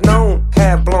I not known,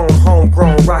 had blown,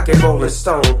 homegrown, rock and rolling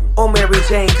stone. Oh Mary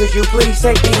Jane, could you please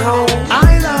take me home?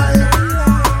 I like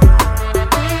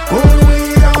cool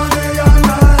weed all day and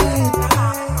night,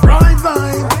 right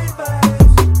vibe.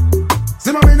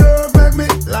 See my nerve make me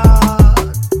laugh.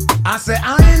 I say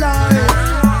I like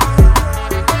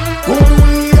cool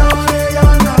weed all day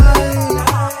and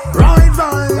night, right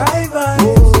vibe.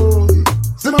 Whoa.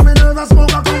 See my nerve and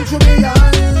smoke I come to me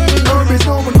eyes. Herb is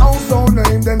no one household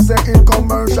name, them say it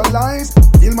commercialized.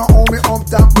 Still my homie up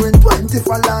top win 20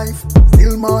 for life.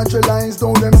 Still marginalized,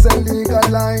 though them say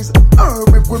legalize.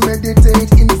 Herb if we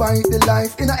meditate, invite the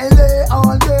life. In a LA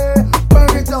all day,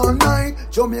 burn it all night.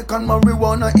 Jamaican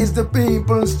marijuana is the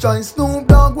people's choice. Snoop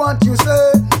Dogg, what you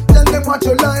say? Tell them what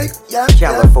you like. Yeah,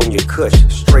 California Kush,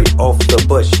 straight off the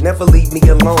bush. Never leave me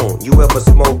alone. You ever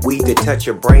smoke weed that touch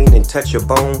your brain and touch your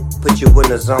bone? Put you in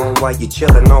the zone while you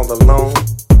chillin' all alone.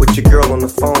 With your girl on the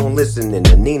phone, listening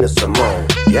to Nina Simone.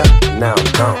 Yep, now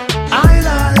I'm gone. I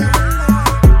like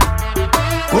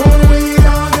cool weed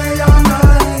all day all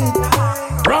night,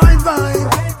 right vibe.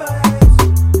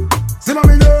 See my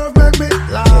nerve make me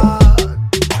laugh.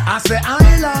 I say I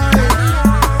like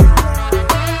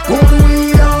cool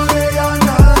weed all day all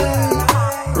night,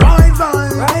 right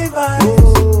vibe.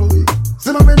 Whoa.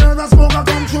 See my nerve and smoke I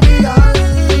come to me eyes.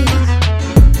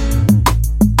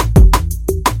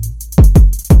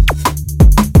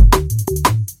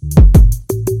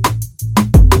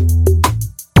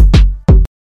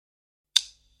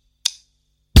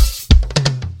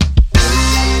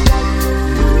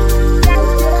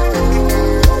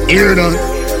 Hear that?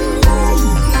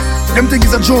 Them think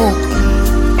it's a joke.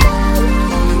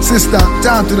 Sister,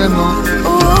 talk to them now.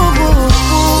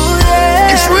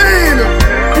 It's real.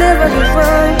 Never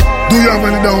divine. Do you have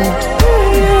any doubt?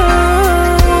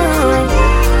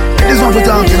 This is what we're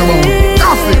talking about.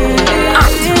 Nothing.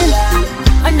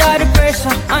 Under the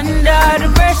pressure,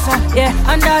 yeah,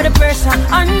 under the pressure,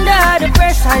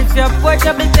 pressure. If you're poor,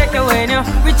 trouble take away now.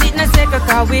 Reach it in a second,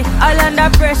 cause we all under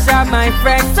pressure, my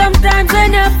friend. Sometimes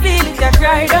when you feel it, you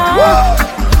cry down.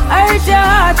 I hurt your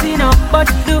heart, you know, but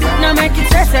do not make it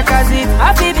stress, cause it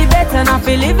I feel be better, not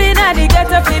feel living at the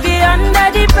ghetto, feel be under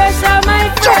the pressure,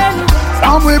 my friend.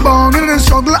 Some we born in the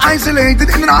struggle, isolated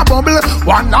in a bubble.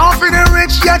 One half for the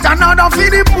rich, yet another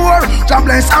for the poor. God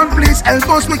bless and please help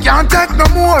us, we can't take no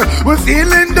more. We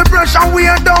feeling the pressure, we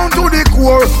are down to the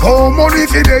core. Oh, money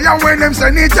for they and when them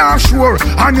send it offshore.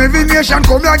 And every nation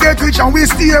come here get rich and we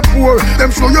stay poor.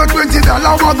 Them show you $20,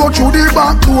 we go through the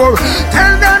back door.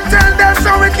 Tell them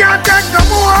so we can't take no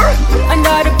more.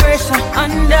 Under the pressure,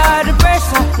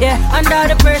 yeah, under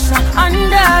the pressure.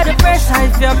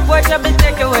 If you're poor, trouble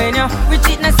take away now. Reach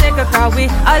it in a second, cause we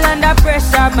all under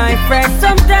pressure, my friend.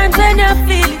 Sometimes when you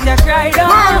feel it, you cry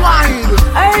down.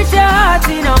 I hurt your heart,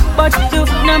 you know, but do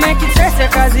not make it stress,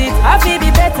 cause it I feel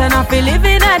be better, not feel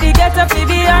living at the ghetto, feel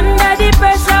be under the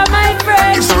pressure, my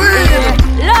friend.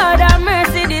 Yeah. Lord have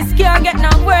mercy, this can't get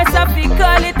no worse. I feel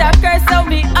call it a curse, so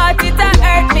me heart it a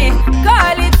hurt me.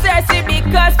 Call it thirsty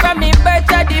because from me birth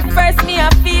to the first me I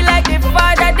feel like the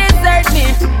father desert me.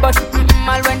 But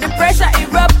when the pressure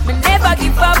erupt, me never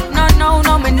give up.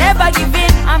 No, me never give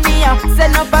in. And me I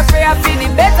send up a prayer for the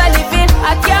better living.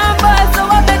 I can't ball, so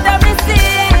I better me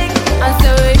sing. And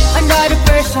so under the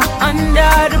pressure,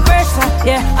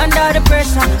 yeah, under the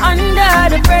pressure.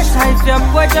 If you're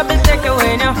poor, trouble take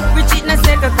away now. Reach it in a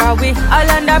second, cause we all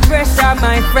under pressure,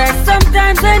 my friend.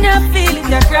 Sometimes when you feel it,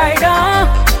 you cry down.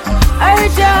 I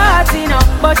hurt your heart, you know,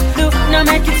 but do not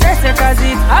make it stress, cause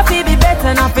it I feel be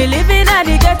better, not feel living at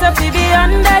the ghetto, feel be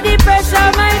under the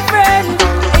pressure, my friend.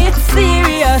 It's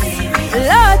serious, a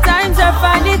lot of times I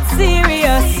find it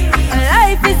serious.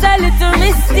 Life is a little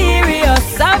mysterious.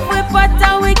 Some we put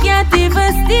and we can't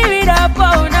even steer it up,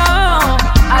 oh no.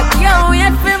 I can't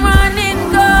wait for morning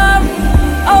come.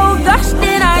 Oh gosh,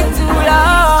 the night too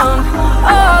long.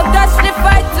 Oh gosh, the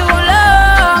fight too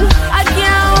long. I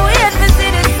can't wait to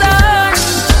see the sun.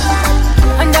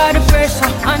 Under the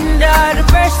pressure,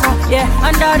 yeah,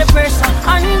 under the pressure.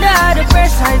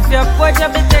 If you're poor,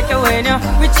 trouble take away now.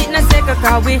 Reach it in a second,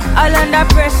 cause we all under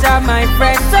pressure, my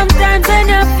friend. Sometimes when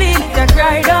you feel it, you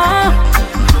cry down.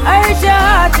 I hurt your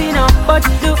heart, you know, but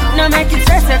do not make it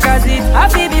stress, cause it I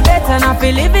feel be better, not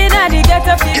feel living at the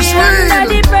ghetto, feel be under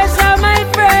the pressure, my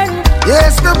friend.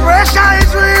 Yes, the pressure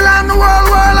is real and the whole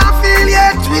world I feel,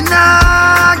 yet we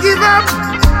not give up.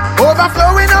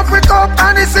 Overflowing up with cup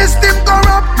and the system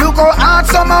corrupt. Look how hard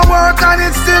summer work and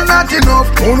it's still not enough.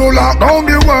 Oh no, lock down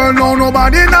the world, no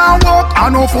nobody now walk.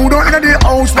 And no food out in the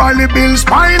house while the bills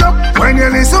pile up. When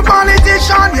you listen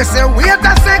politician, you say wait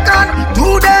a second.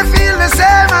 Do they feel the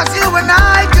same as you and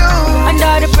I do?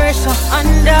 Under the pressure,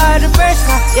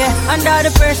 yeah, under the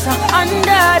pressure.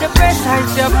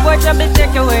 If you're poor, trouble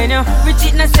take away now. Reach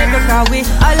it in a second, cause we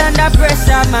all under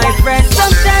pressure, my friend.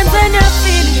 Sometimes when you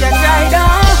feel it, you cry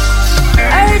down.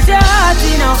 I hurt your heart,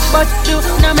 you know, but do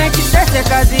not make it stress,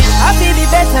 cause it I feel be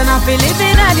better, not feel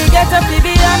living at the ghetto, feel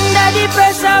be under the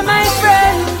pressure, my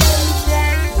friend.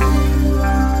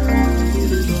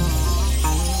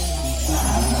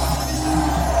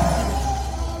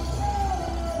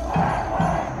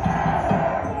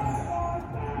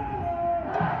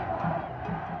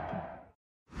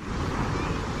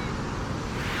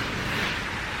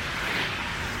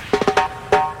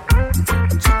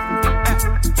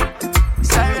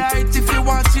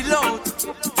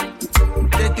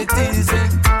 Take it easy.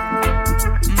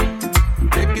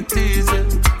 Take it easy.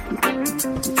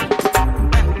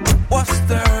 What's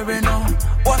the hurry now?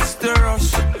 What's the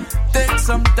rush? Take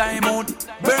some time out,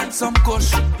 burn some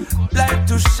kush. Life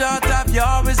too short, have you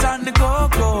always on the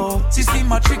go-go. See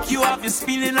my trick, you have you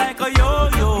spinning like a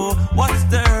yo-yo. What's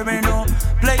the hurry now?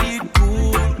 Play it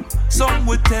cool. Some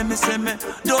would tell me, say me,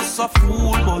 just a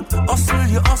fool. But hustle,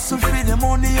 you hustle for the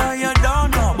money and you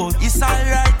don't know. But it's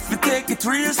alright if you take it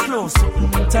real slow.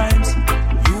 Sometimes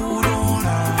you don't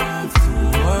have to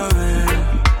worry.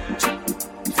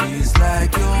 Feels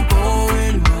like you're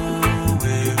going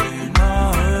nowhere in a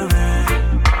hurry.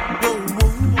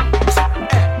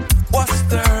 What's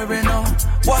the hurry now?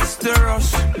 What's the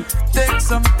rush? Take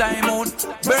some time out,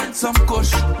 burn some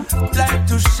kush. Life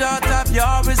too short, have you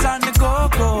always on the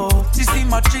go-go. See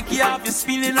my trick, you have you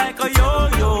spinning like a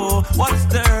yo-yo. What's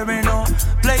the hurry now?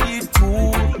 Play it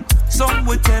cool. Some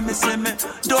would tell me, say me,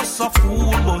 just a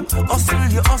fool. But hustle,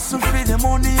 you hustle for the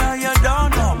money and you don't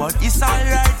know. But it's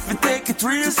alright if you take it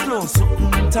real slow.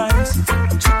 Sometimes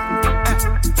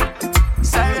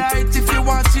it's alright if you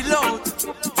want it loud.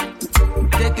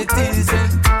 Take it easy.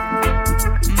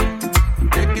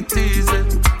 Take it easy.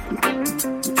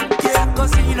 Yeah,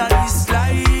 cause in this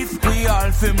life we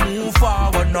all fi move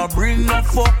forward. No bring no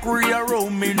fuckery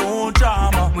around me, no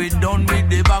drama. We done with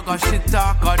the bag of shit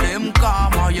talk of them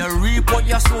karma. You reap what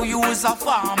you sow, you is a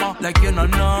farmer. Like you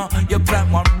know, you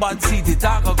plant one bad seed, it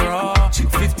a go grow.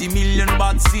 50 million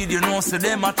bad seed, you know, so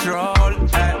them a troll.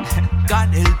 God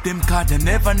help them, cause they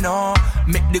never know.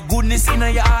 Make the goodness in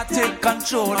your heart take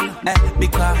control.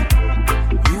 Because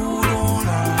you don't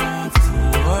have to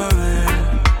worry.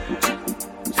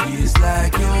 Feels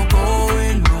like you're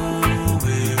going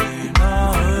nowhere in a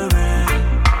hurry.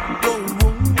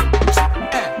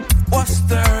 What's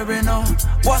the hurry now?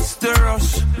 What's the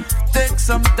rush? Take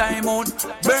some time out,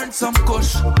 burn some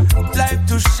kush. Life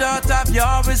too short, have you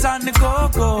always on the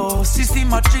go-go.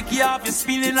 System a tricky, have you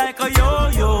spinning like a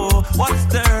yo-yo. What's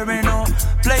the hurry now?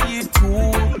 Play it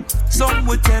cool. Some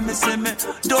will tell me, say me,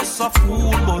 just a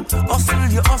fool. But hustle,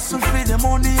 you hustle for the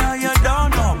money and you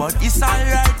don't know. But it's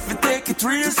alright if you take it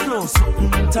real slow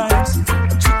sometimes.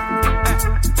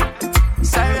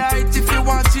 It's alright if you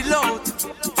want it loud.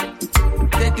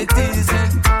 Take it easy.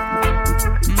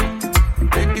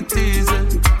 Take it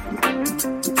easy.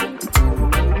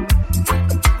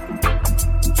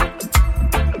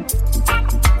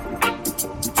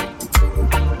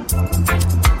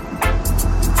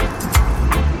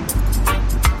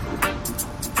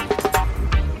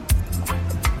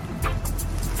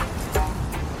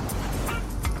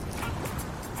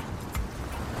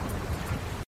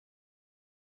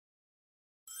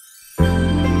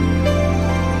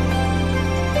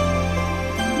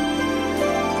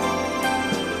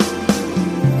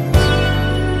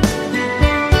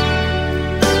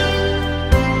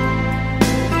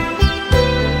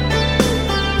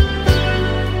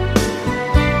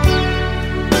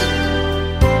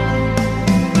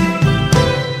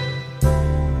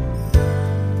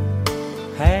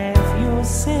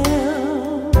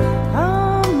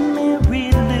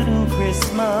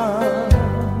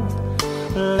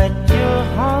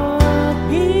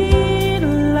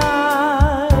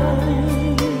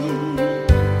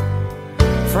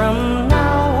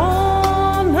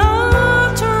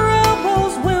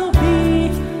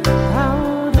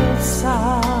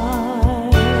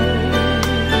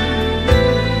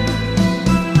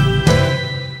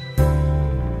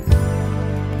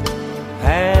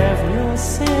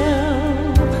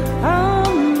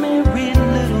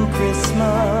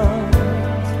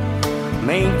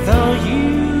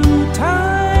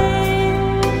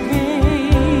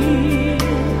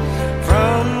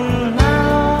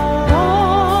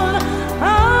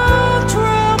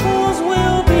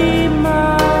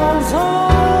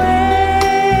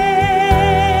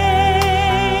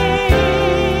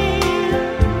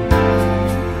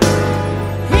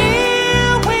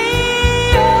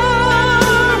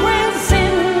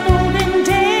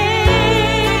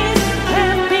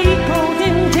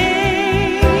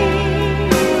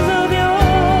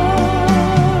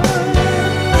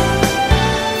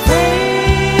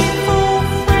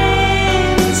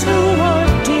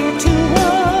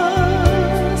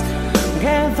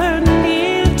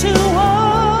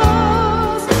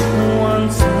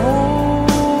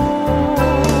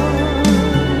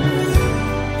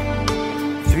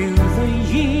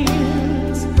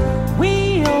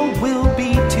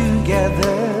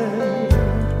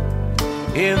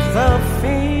 if the